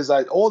funny thing is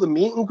that all the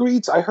meet and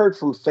greets, I heard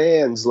from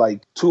fans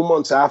like 2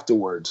 months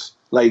afterwards,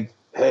 like,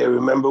 hey,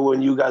 remember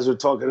when you guys were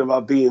talking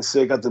about being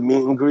sick at the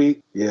meet and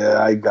greet?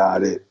 Yeah, I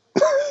got it.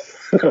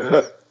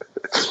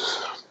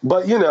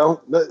 But, you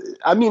know,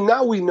 I mean,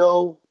 now we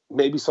know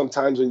maybe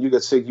sometimes when you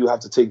get sick, you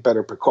have to take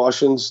better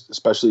precautions,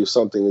 especially if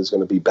something is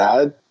going to be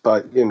bad.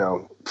 But, you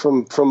know,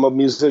 from a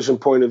musician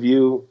point of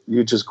view,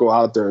 you just go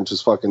out there and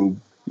just fucking,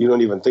 you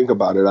don't even think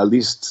about it. At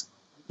least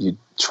you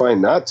try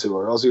not to,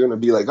 or else you're going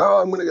to be like,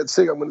 oh, I'm going to get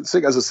sick. I'm going to get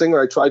sick. As a singer,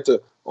 I try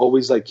to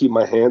always like keep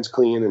my hands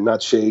clean and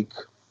not shake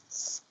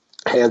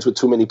hands with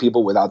too many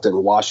people without then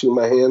washing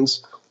my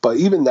hands. But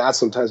even that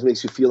sometimes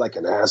makes you feel like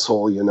an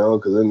asshole, you know,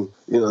 because then,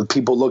 you know,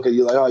 people look at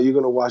you like, oh, you're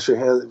going to wash your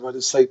hands. But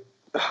it's like,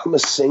 I'm a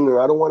singer.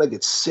 I don't want to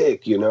get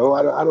sick, you know.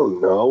 I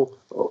don't know.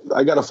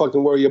 I got to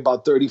fucking worry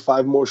about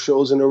 35 more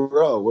shows in a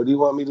row. What do you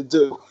want me to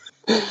do?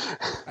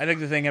 I think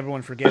the thing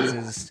everyone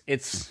forgets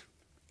is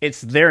it's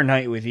their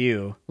night with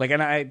you. Like,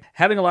 and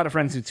having a lot of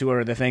friends who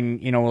tour, the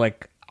thing, you know,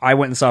 like, I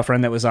went and saw a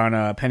friend that was on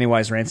a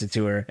Pennywise Rancid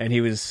tour, and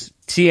he was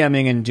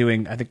TMing and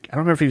doing, I don't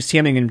remember if he was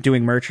TMing and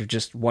doing merch or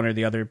just one or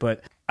the other,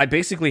 but I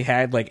basically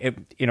had like,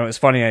 it's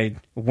funny, I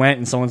went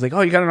and someone's like,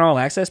 oh, you got an all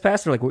access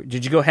pass? They're like,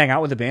 did you go hang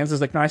out with the bands? I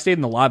was like, no, I stayed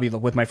in the lobby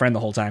with my friend the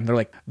whole time. They're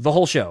like, the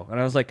whole show. And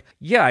I was like,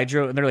 yeah, I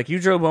drove. And they're like, you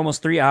drove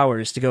almost 3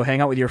 hours to go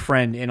hang out with your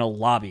friend in a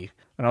lobby.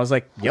 And I was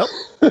like, yep.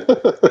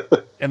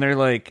 And they're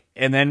like,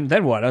 and then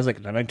what? I was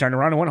like, then I turned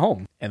around and went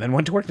home and then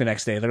went to work the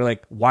next day. They're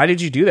like, why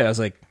did you do that? I was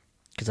like,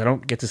 because I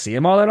don't get to see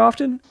him all that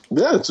often.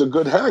 Yeah, it's a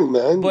good hang,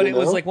 man. But it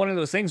was like one of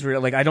those things where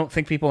like I don't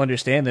think people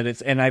understand that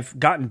it's, and I've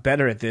gotten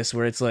better at this,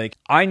 where it's like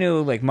I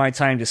know like my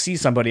time to see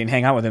somebody and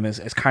hang out with them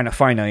is kind of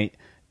finite,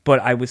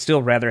 but I would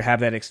still rather have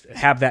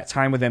that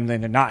time with them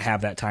than to not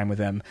have that time with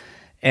them.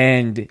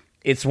 And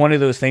it's one of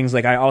those things,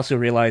 like, I also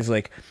realize,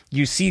 like,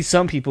 you see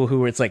some people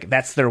who it's like,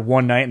 that's their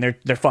one night and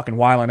they're fucking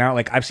wilding out.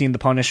 Like, I've seen the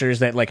Punishers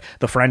that, like,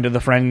 the friend of the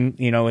friend,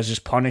 is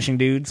just punishing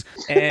dudes.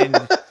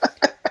 And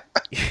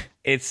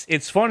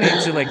it's funny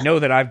to, like, know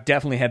that I've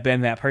definitely have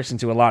been that person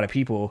to a lot of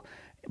people.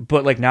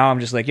 But, like, now I'm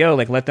just like, yo,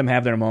 like, let them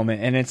have their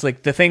moment. And it's,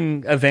 like, the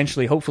thing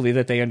eventually, hopefully,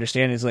 that they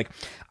understand is, like,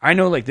 I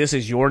know, like, this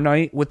is your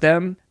night with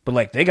them, but,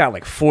 like, they got,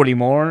 like, 40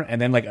 more, and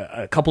then, like,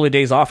 a couple of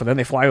days off, and then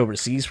they fly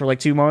overseas for, like,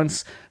 2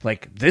 months.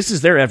 Like, this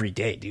is their every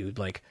day, dude.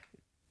 Like,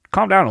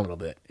 calm down a little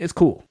bit. It's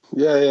cool.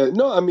 Yeah.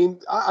 No, I mean,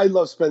 I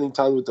love spending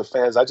time with the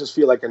fans. I just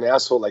feel like an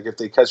asshole, like, if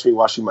they catch me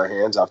washing my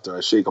hands after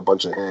I shake a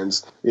bunch of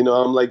hands.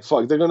 I'm like,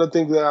 fuck, they're going to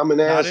think that I'm an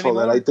asshole,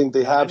 that I think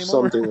they have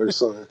something or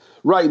something.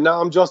 Right, now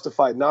I'm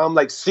justified. Now I'm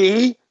like,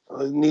 see?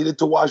 I needed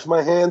to wash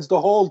my hands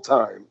the whole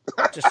time.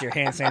 Just your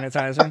hand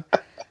sanitizer.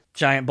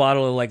 Giant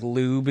bottle of, like,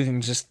 lube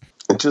and just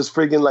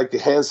freaking, like,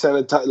 hand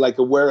sanitizer, like,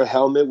 wear a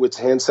helmet with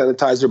hand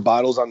sanitizer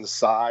bottles on the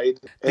side.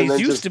 And these then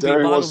used just to be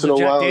every bottles once in of a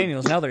Jack while,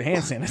 Daniels. Now they're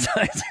hand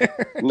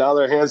sanitizer. Now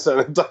they're hand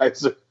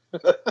sanitizer.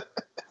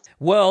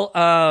 Well,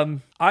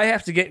 I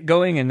have to get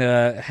going and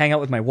hang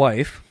out with my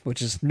wife,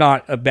 which is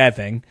not a bad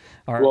thing.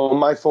 Well,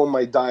 my phone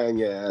might die on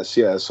your ass,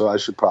 yeah, so I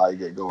should probably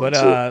get going, But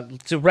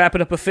to wrap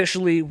it up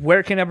officially,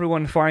 where can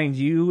everyone find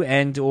you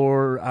and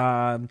or...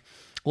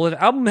 well,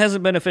 the album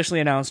hasn't been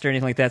officially announced or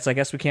anything like that, so I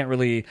guess we can't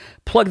really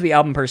plug the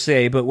album per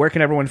se, but where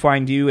can everyone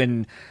find you?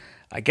 And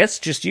I guess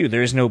just you.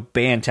 There is no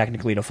band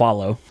technically to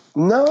follow.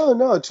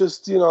 No,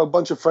 just, a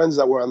bunch of friends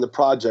that were on the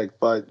project,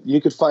 but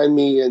you could find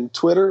me in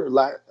Twitter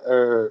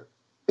or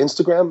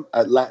Instagram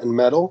at Latin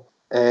Metal,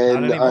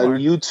 and on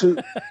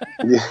YouTube.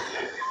 Not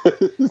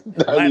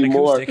Latin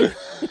anymore.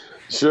 acoustic.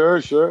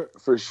 Sure,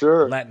 for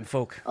sure. Latin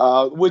folk.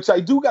 Which I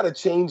do got to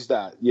change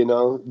that,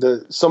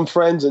 some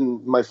friends,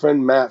 and my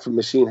friend Matt from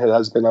Machine Head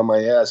has been on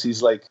my ass.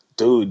 He's like,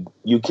 dude,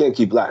 you can't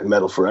keep Latin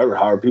metal forever.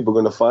 How are people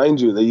going to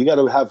find you? You got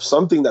to have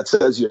something that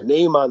says your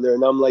name on there.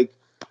 And I'm like,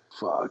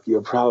 fuck,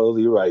 you're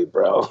probably right,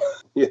 bro.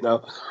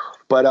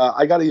 But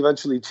I got to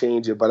eventually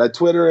change it. But at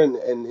Twitter and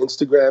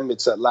Instagram,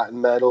 it's at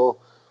Latin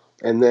Metal.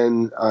 And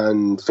then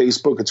on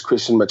Facebook, it's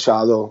Christian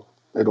Machado.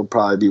 It'll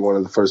probably be one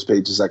of the first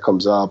pages that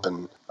comes up.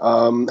 And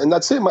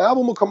that's it. My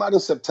album will come out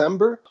in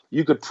September.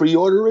 You could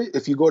pre-order it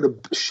if you go to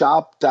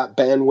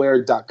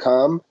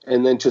shop.bandware.com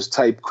and then just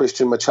type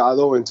Christian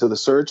Machado into the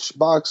search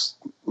box.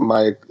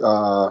 My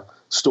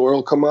store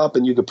will come up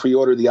and you could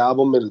pre-order the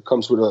album. It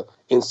comes with an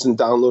instant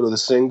download of the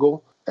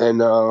single.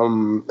 And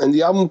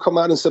the album will come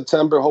out in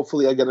September.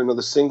 Hopefully I get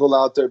another single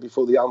out there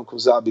before the album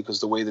comes out, because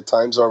the way the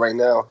times are right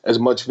now, as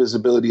much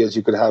visibility as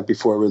you could have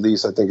before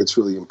release, I think it's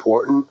really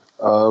important.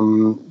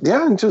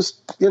 And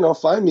just,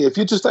 find me. If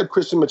you just type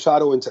Christian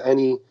Machado into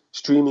any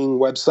streaming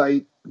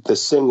website, the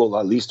single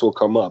at least will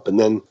come up. And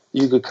then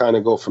you could kind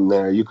of go from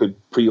there. You could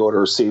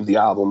pre-order or save the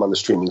album on the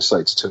streaming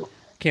sites too.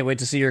 Can't wait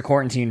to see your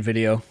quarantine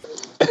video.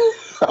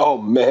 Oh,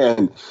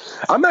 man.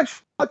 I'm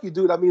actually lucky,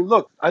 dude. I mean,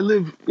 look, I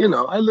live in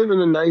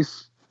a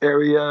nice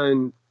area,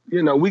 and,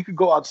 we could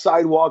go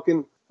outside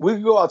walking. I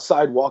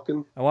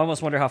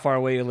almost wonder how far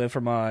away you live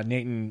from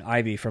Nathan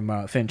Ivey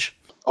from Finch.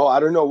 Oh, I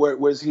don't know.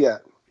 Where's he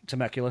at?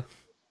 Temecula.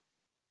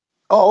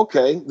 Oh,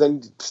 okay.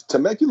 Then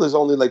Temecula's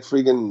only like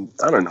freaking,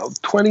 I don't know,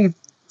 20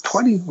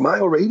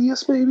 mile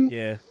radius maybe?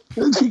 Yeah.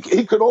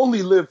 He could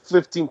only live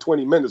 15,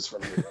 20 minutes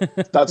from me.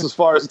 That's as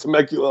far as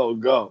Temecula will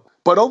go.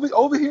 But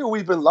over here,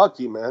 we've been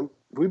lucky, man.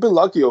 We've been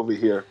lucky over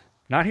here.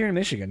 Not here in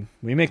Michigan.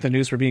 We make the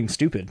news for being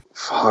stupid.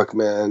 Fuck,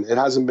 man. It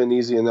hasn't been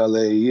easy in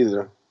LA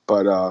either.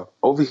 But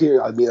over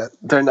here, I mean,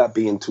 they're not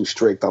being too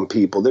strict on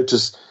people. They're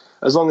just,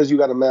 as long as you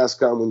got a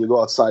mask on when you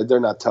go outside, they're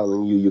not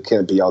telling you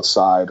can't be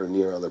outside or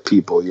near other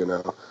people,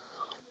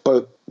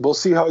 But we'll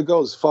see how it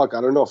goes. Fuck, I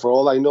don't know. For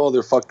all I know,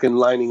 they're fucking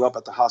lining up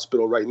at the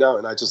hospital right now,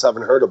 and I just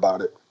haven't heard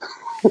about it.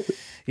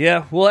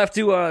 Yeah, we'll have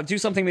to do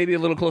something maybe a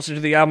little closer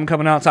to the album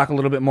coming out, talk a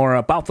little bit more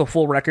about the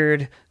full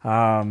record.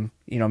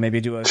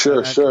 maybe do a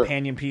Sure.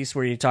 companion piece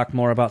where you talk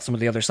more about some of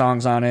the other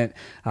songs on it.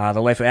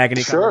 The Life of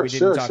Agony cover we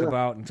didn't talk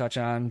about and touch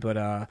on,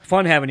 but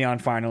fun having you on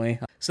finally.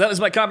 So that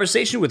was my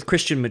conversation with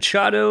Christian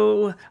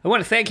Machado. I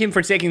want to thank him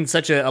for taking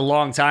such a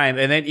long time.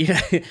 And then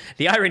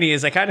the irony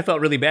is I kind of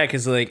felt really bad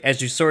because, like,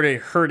 as you sort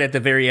of heard at the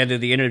very end of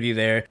the interview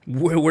there,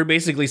 we're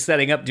basically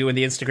setting up doing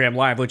the Instagram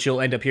Live, which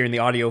you'll end up hearing the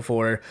audio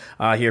for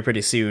here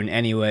pretty soon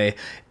anyway.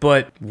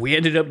 But we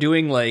ended up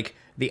doing, like,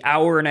 the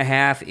hour and a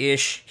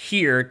half-ish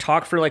here,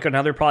 talk for, like,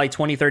 another probably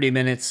 20, 30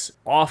 minutes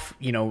off,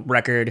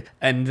 record,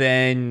 and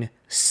then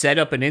set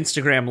up an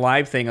Instagram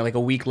Live thing like a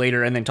week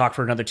later and then talk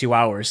for another 2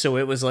 hours. So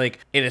it was like,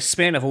 in a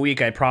span of a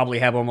week, I probably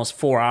have almost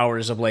 4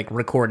 hours of, like,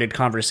 recorded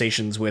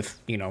conversations with,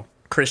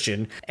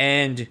 Christian.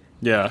 And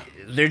yeah,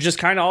 they're just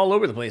kind of all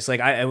over the place. Like,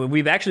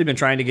 we've actually been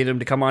trying to get him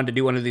to come on to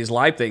do one of these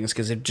live things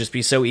because it'd just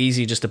be so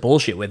easy just to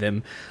bullshit with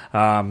him.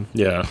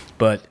 Yeah.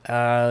 But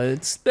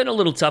it's been a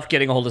little tough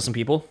getting a hold of some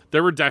people.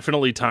 There were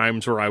definitely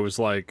times where I was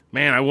like,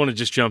 man, I want to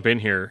just jump in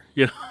here,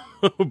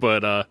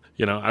 but,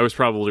 I was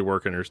probably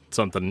working or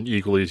something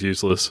equally as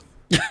useless.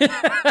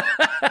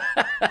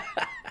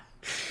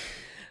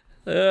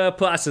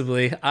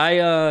 Possibly.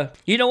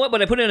 You know what?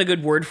 But I put in a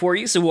good word for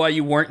you. So while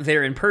you weren't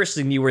there in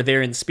person, you were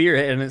there in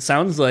spirit. And it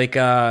sounds like,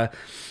 that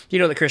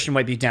Christian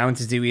might be down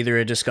to do either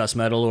a Discuss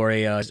Metal or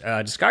a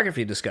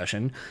discography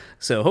discussion.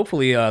 So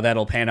hopefully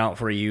that'll pan out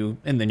for you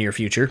in the near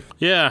future.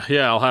 Yeah.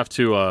 I'll have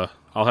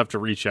to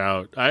reach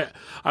out.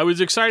 I was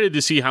excited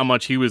to see how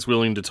much he was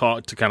willing to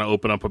talk, to kind of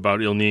open up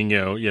about El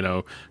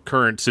Nino,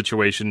 current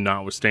situation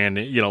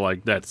notwithstanding,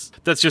 like that's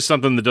just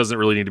something that doesn't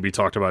really need to be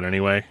talked about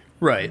anyway.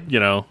 Right.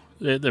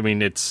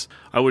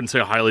 I wouldn't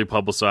say highly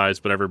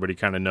publicized, but everybody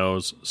kind of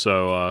knows.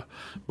 So,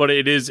 but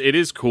it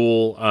is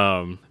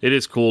cool. It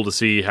is cool to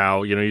see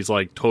how, he's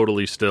like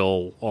totally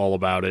still all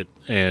about it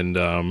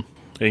and,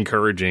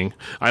 encouraging.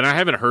 And I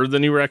haven't heard the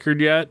new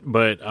record yet,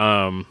 but,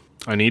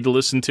 I need to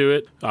listen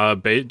to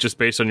it, just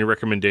based on your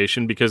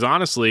recommendation, because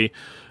honestly,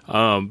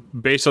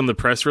 based on the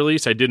press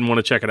release, I didn't want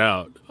to check it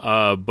out.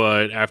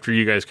 But after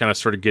you guys kind of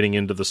started getting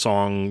into the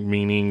song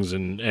meanings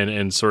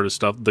and sort of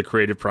stuff, the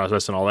creative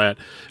process and all that,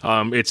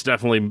 it's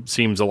definitely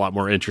seems a lot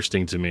more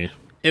interesting to me.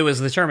 It was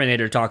the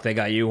Terminator talk that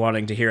got you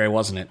wanting to hear it,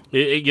 wasn't it?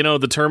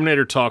 The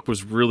Terminator talk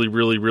was really,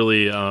 really,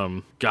 really,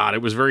 God,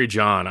 it was very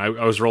John. I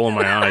was rolling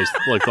my eyes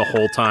like the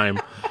whole time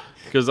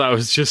because I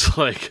was just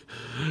like,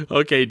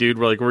 okay, dude,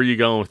 where are you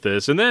going with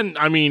this? And then,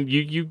 I mean,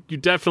 you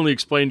definitely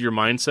explained your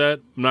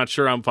mindset. I'm not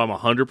sure if I'm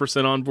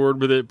 100% on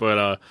board with it,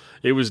 but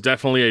it was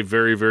definitely a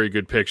very, very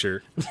good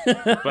picture.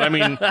 But I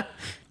mean,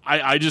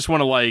 I just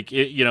want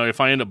to if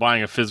I end up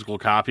buying a physical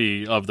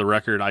copy of the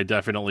record, I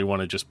definitely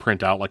want to just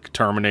print out like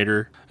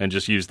Terminator and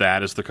just use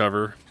that as the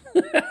cover.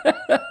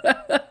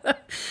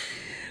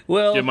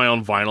 Well, get my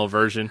own vinyl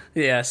version.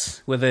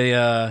 Yes, with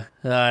a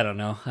I don't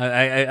know.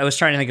 I was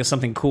trying to think of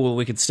something cool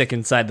we could stick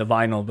inside the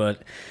vinyl,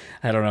 but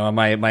I don't know.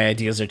 My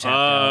ideas are tapped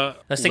out.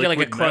 I was thinking like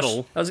a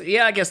crushed.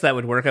 I guess that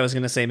would work. I was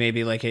going to say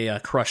maybe like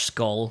a crushed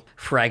skull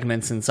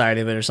fragments inside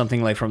of it, or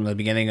something like from the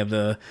beginning of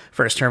the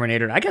first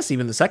Terminator. I guess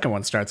even the second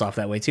one starts off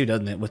that way too,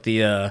 doesn't it? With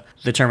the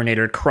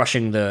Terminator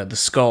crushing the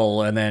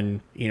skull, and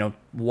then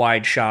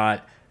wide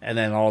shot. And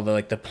then all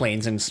the the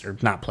planes or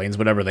not planes,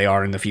 whatever they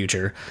are in the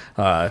future,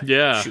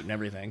 shooting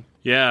everything.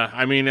 Yeah,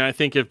 I mean, I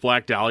think if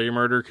Black Dahlia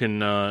Murder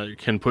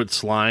can put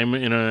slime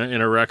in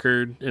a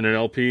record, in an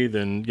LP,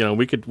 then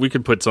we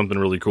could put something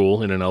really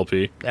cool in an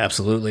LP.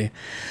 Absolutely.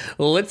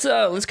 Well, let's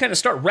kind of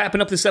start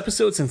wrapping up this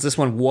episode since this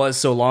one was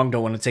so long.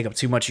 Don't want to take up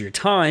too much of your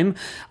time.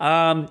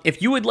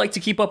 If you would like to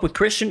keep up with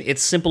Christian,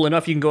 it's simple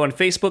enough. You can go on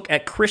Facebook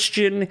at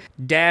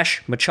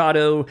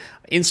Christian-Machado,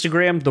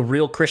 Instagram The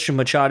Real Christian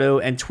Machado,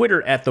 and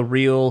Twitter at The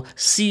Real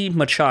C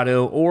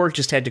Machado, or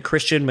just head to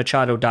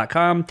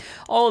ChristianMachado.com.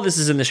 All of this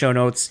is in the show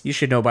notes. You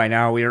should know by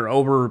now. We are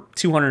over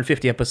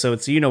 250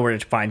 episodes, so you know where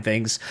to find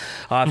things.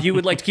 If you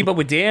would like to keep up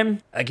with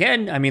Dan,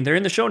 again, I mean, they're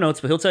in the show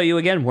notes, but he'll tell you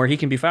again where he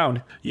can be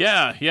found.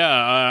 Yeah.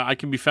 I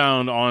can be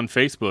found on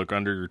Facebook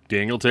under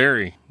Daniel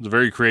Terry. It's a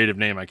very creative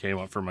name I came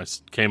up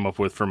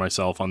with for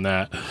myself on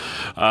that.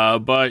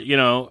 But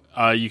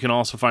you can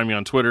also find me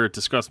on Twitter at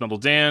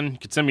DiscussMetalDan. You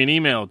can send me an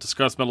email at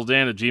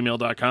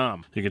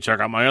DiscussMetalDan@gmail.com. You can check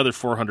out my other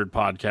 400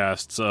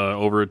 podcasts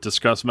over at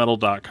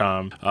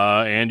DiscussMetal.com.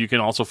 And you can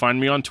also find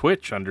me on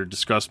Twitch under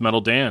Discuss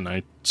Metal Dan.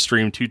 I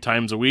stream 2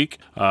 times a week,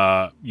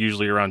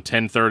 usually around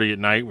 10:30 at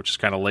night, which is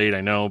kind of late,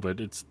 I know, but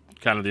it's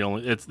kind of the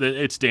only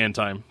it's Dan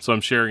time, so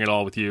I'm sharing it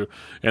all with you,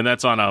 and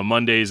that's on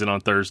Mondays and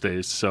on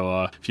Thursdays.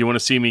 So if you want to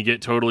see me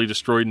get totally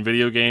destroyed in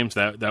video games,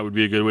 that would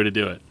be a good way to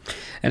do it.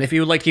 And if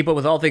you would like to keep up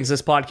with all things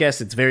this podcast,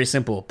 it's very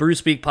simple.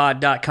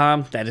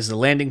 BrewSpeakPod.com. That is the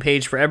landing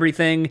page for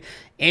everything.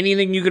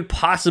 Anything you could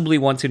possibly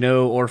want to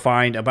know or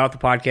find about the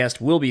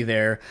podcast will be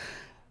there.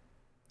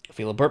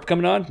 Feel a burp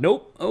coming on?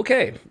 Nope.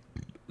 Okay.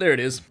 There it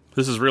is.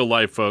 This is real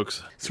life,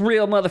 folks. It's a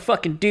real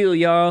motherfucking deal,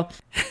 y'all.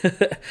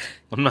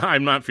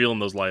 I'm not feeling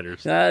those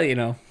lighters.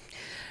 And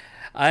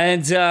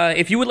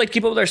if you would like to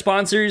keep up with our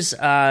sponsors,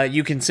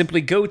 you can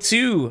simply go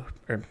to,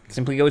 or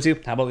simply go to.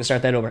 How about we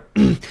start that over?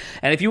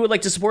 And if you would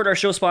like to support our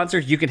show sponsor,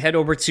 you can head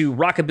over to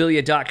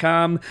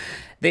rockabilia.com.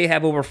 They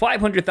have over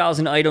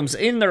 500,000 items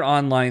in their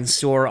online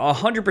store,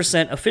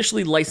 100%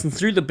 officially licensed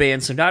through the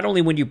band. So not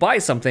only when you buy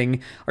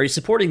something are you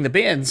supporting the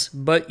bands,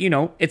 but, you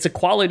know, it's a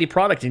quality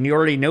product and you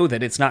already know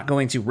that it's not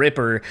going to rip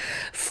or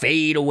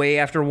fade away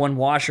after one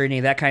wash or any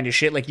of that kind of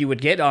shit like you would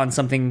get on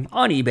something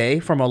on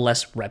eBay from a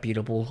less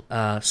reputable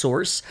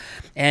source.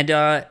 And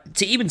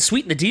to even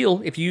sweeten the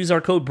deal, if you use our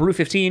code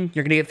BREW15,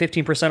 you're going to get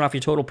 15% off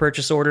your total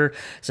purchase order.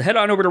 So head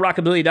on over to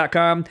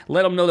rockabilia.com,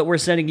 let them know that we're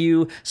sending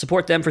you,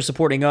 support them for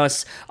supporting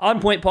us. On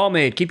Point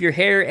Pomade, keep your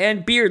hair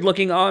and beard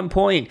looking on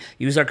point.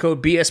 Use our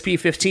code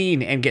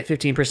BSP15 and get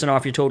 15%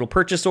 off your total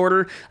purchase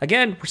order.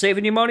 Again, we're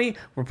saving you money.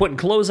 We're putting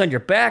clothes on your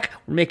back.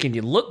 We're making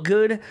you look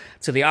good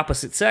to the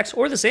opposite sex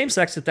or the same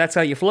sex if that's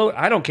how you float.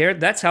 I don't care.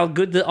 That's how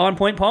good the On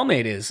Point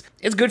Pomade is.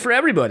 It's good for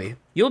everybody.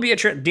 You'll be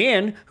a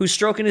Dan, who's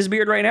stroking his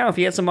beard right now. If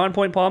he had some On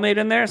Point Pomade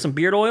in there, some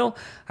beard oil,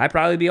 I'd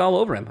probably be all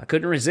over him. I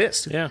couldn't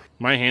resist. Yeah,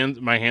 my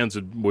hands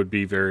would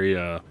be very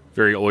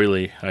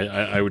oily.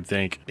 I would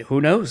think. Who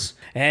knows?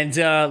 And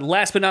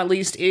last but not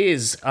least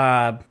is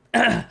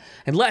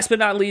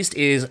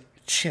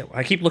shit.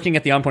 I keep looking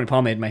at the On Point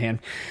Pomade in my hand.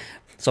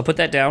 So I'll put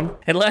that down.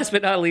 And last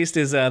but not least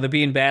is the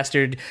Bean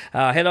Bastard.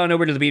 Head on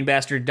over to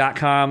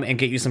thebeanbastard.com and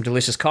get you some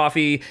delicious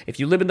coffee. If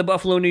you live in the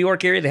Buffalo, New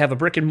York area, they have a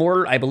brick and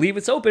mortar. I believe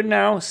it's open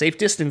now. Safe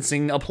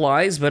distancing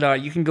applies,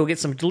 but you can go get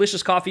some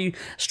delicious coffee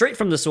straight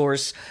from the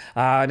source.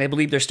 And I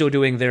believe they're still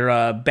doing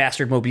their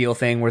Bastard Mobile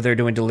thing where they're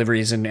doing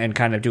deliveries and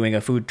kind of doing a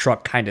food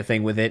truck kind of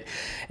thing with it.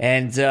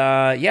 And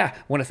yeah,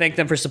 want to thank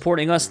them for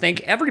supporting us.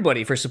 Thank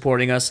everybody for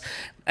supporting us.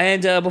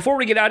 And before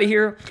we get out of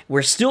here,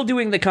 we're still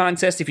doing the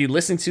contest. If you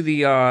listen to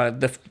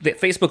the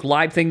Facebook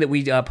Live thing that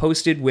we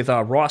posted with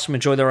Ross from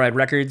Enjoy the Ride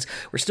Records,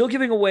 we're still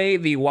giving away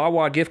the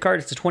Wawa gift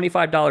card. It's a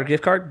 $25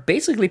 gift card.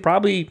 Basically,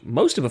 probably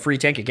most of a free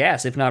tank of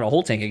gas, if not a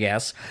whole tank of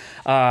gas.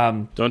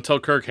 Don't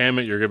tell Kirk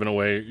Hammett you're giving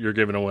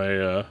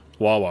away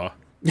Wawa.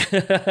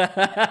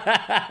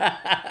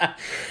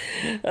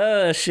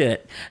 Oh,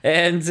 shit.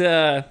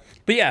 And...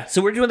 But yeah,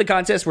 so we're doing the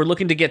contest. We're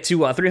looking to get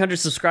to 300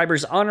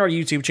 subscribers on our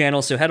YouTube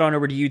channel. So head on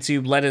over to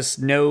YouTube. Let us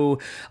know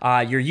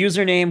your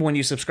username when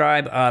you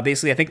subscribe.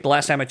 Basically, I think the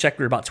last time I checked,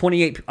 we were about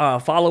 28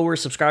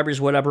 followers,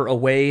 subscribers, whatever,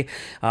 away.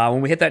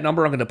 When we hit that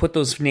number, I'm going to put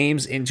those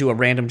names into a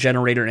random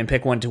generator and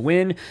pick one to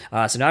win.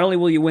 So not only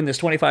will you win this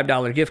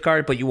 $25 gift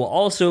card, but you will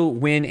also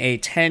win a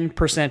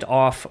 10%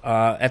 off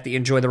at the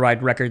Enjoy the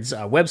Ride Records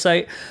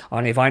website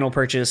on a vinyl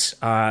purchase.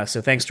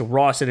 So thanks to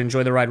Ross at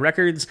Enjoy the Ride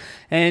Records.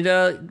 And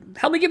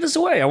help me give this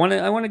away.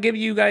 I want to give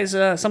you guys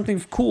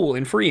something cool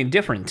and free and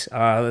different.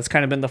 That's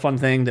kind of been the fun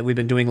thing that we've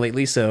been doing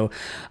lately. So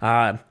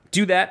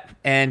do that.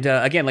 And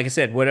again, like I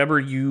said,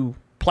 whatever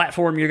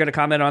platform you're going to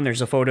comment on,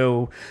 there's a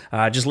photo.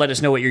 Just let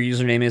us know what your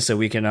username is so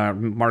we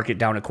can mark it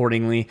down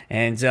accordingly.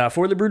 And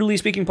for the Brutally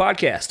Speaking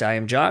podcast, I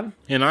am John.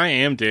 And I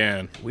am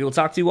Dan. We will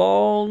talk to you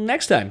all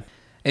next time.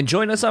 And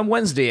join us on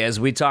Wednesday as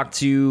we talk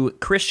to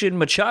Christian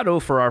Machado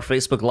for our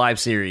Facebook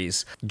Live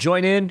series.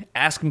 Join in,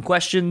 ask him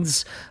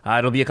questions.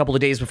 It'll be a couple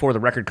of days before the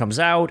record comes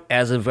out.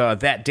 As of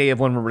that day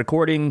of when we're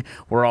recording,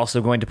 we're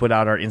also going to put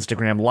out our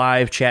Instagram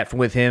Live chat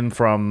with him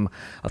from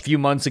a few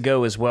months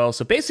ago as well.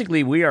 So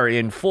basically, we are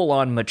in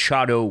full-on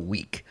Machado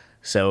week.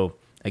 So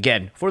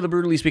again, for the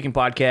Brutally Speaking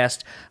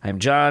podcast, I'm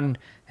John,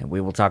 and we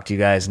will talk to you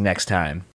guys next time.